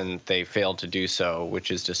reason, they failed to do so, which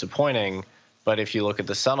is disappointing. But if you look at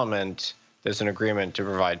the settlement, there's an agreement to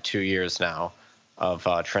provide 2 years now of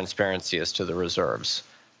transparency as to the reserves.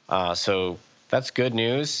 So that's good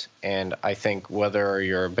news. And I think whether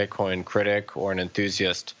you're a Bitcoin critic or an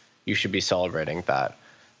enthusiast, you should be celebrating that.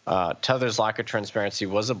 Tether's lack of transparency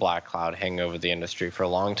was a black cloud hanging over the industry for a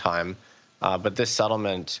long time, but this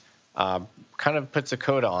settlement kind of puts a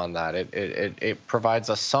coda on that. It provides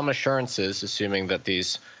us some assurances, assuming that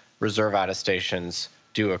these reserve attestations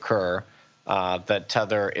do occur, that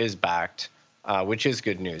Tether is backed, which is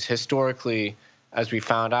good news. Historically, as we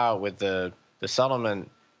found out with the settlement,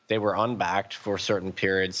 they were unbacked for certain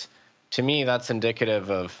periods. To me, that's indicative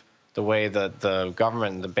of the way that the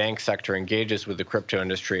government and the bank sector engages with the crypto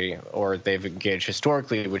industry, or they've engaged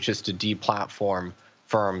historically, which is to deplatform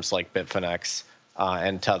firms like Bitfinex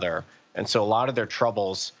and Tether. And so a lot of their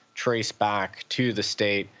troubles trace back to the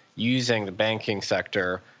state using the banking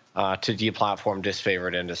sector to deplatform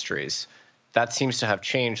disfavored industries. That seems to have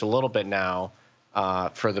changed a little bit now,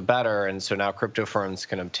 for the better, and so now crypto firms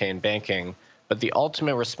can obtain banking. But the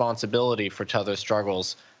ultimate responsibility for Tether's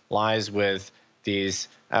struggles lies with these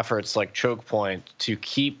efforts like Choke Point to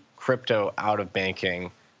keep crypto out of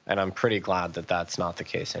banking, and I'm pretty glad that that's not the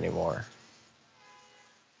case anymore.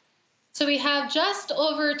 So we have just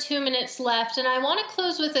over 2 minutes left, and I want to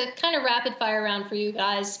close with a kind of rapid fire round for you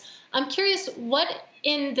guys. I'm curious, what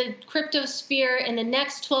in the crypto sphere in the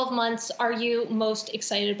next 12 months are you most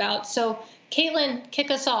excited about? So Caitlin,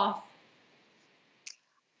 kick us off.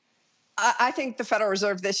 I think the Federal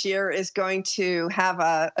Reserve this year is going to have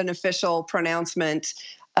an official pronouncement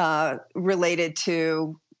related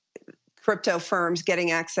to crypto firms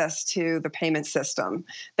getting access to the payment system.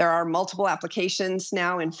 There are multiple applications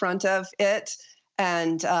now in front of it,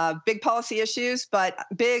 and big policy issues, but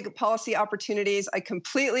big policy opportunities. I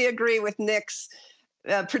completely agree with Nick's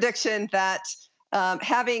prediction that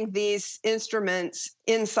having these instruments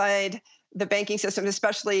inside the banking system,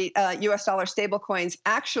 especially US dollar stablecoins,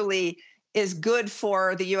 actually is good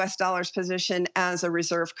for the US dollar's position as a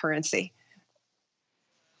reserve currency.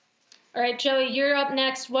 All right, Joey, you're up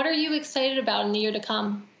next. What are you excited about in the year to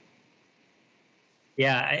come?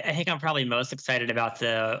 Yeah, I think I'm probably most excited about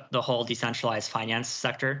the whole decentralized finance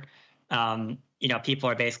sector. People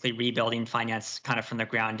are basically rebuilding finance kind of from the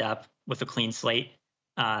ground up with a clean slate.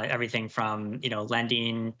 Everything from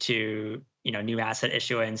lending to new asset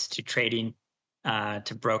issuance to trading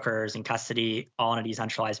to brokers and custody, all in a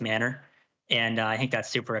decentralized manner. And I think that's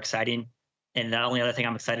super exciting. And the only other thing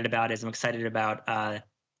I'm excited about is I'm excited about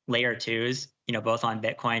layer twos, both on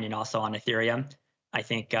Bitcoin and also on Ethereum. I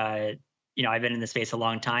think, I've been in the space a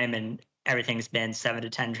long time, and everything's been 7 to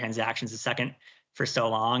 10 transactions a second for so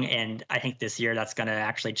long. And I think this year that's going to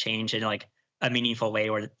actually change in like a meaningful way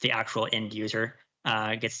where the actual end user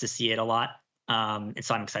gets to see it a lot. And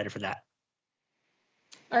so I'm excited for that.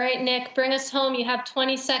 All right, Nick, bring us home. You have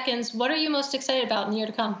 20 seconds. What are you most excited about in the year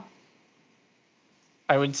to come?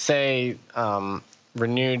 I would say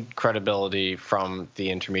renewed credibility from the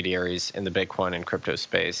intermediaries in the Bitcoin and crypto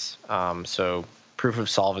space. So proof of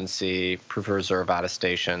solvency, proof of reserve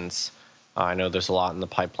attestations. I know there's a lot in the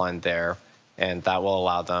pipeline there, and that will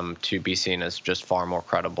allow them to be seen as just far more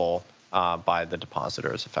credible by the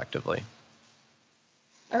depositors effectively.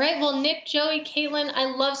 All right, well, Nick, Joey, Caitlin, I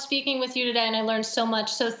love speaking with you today, and I learned so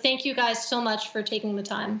much. So thank you guys so much for taking the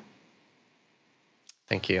time.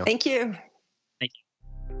 Thank you. Thank you. Thank you.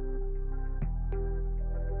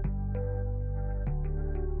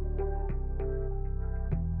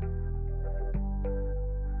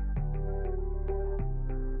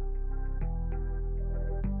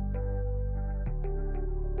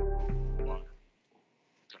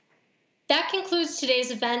 That concludes today's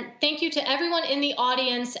event. Thank you to everyone in the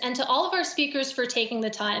audience and to all of our speakers for taking the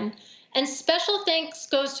time. And special thanks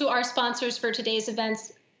goes to our sponsors for today's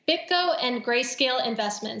events, BitGo and Grayscale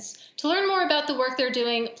Investments. To learn more about the work they're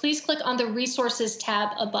doing, please click on the Resources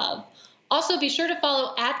tab above. Also, be sure to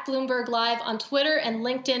follow @Bloomberg Live on Twitter and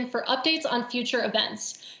LinkedIn for updates on future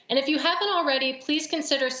events. And if you haven't already, please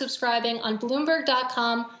consider subscribing on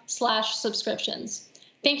Bloomberg.com/subscriptions.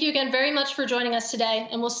 Thank you again very much for joining us today,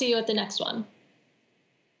 and we'll see you at the next one.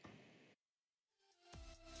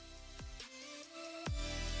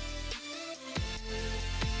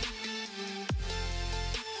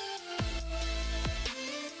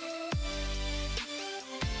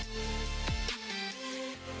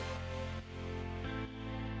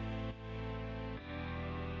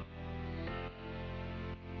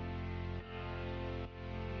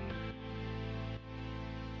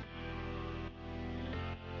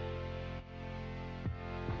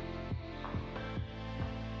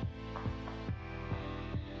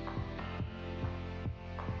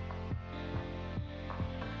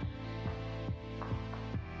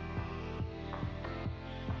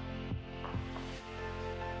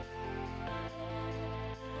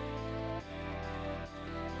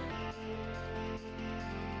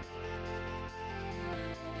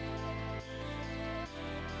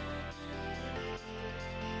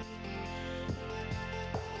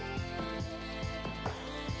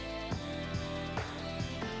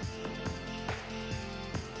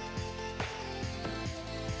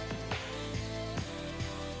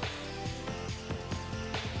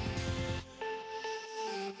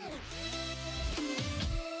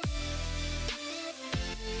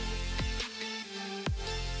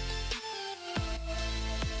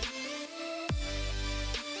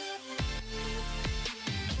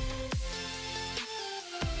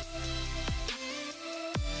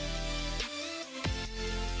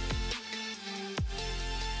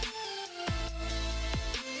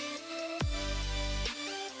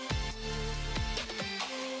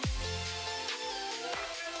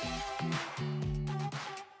 you.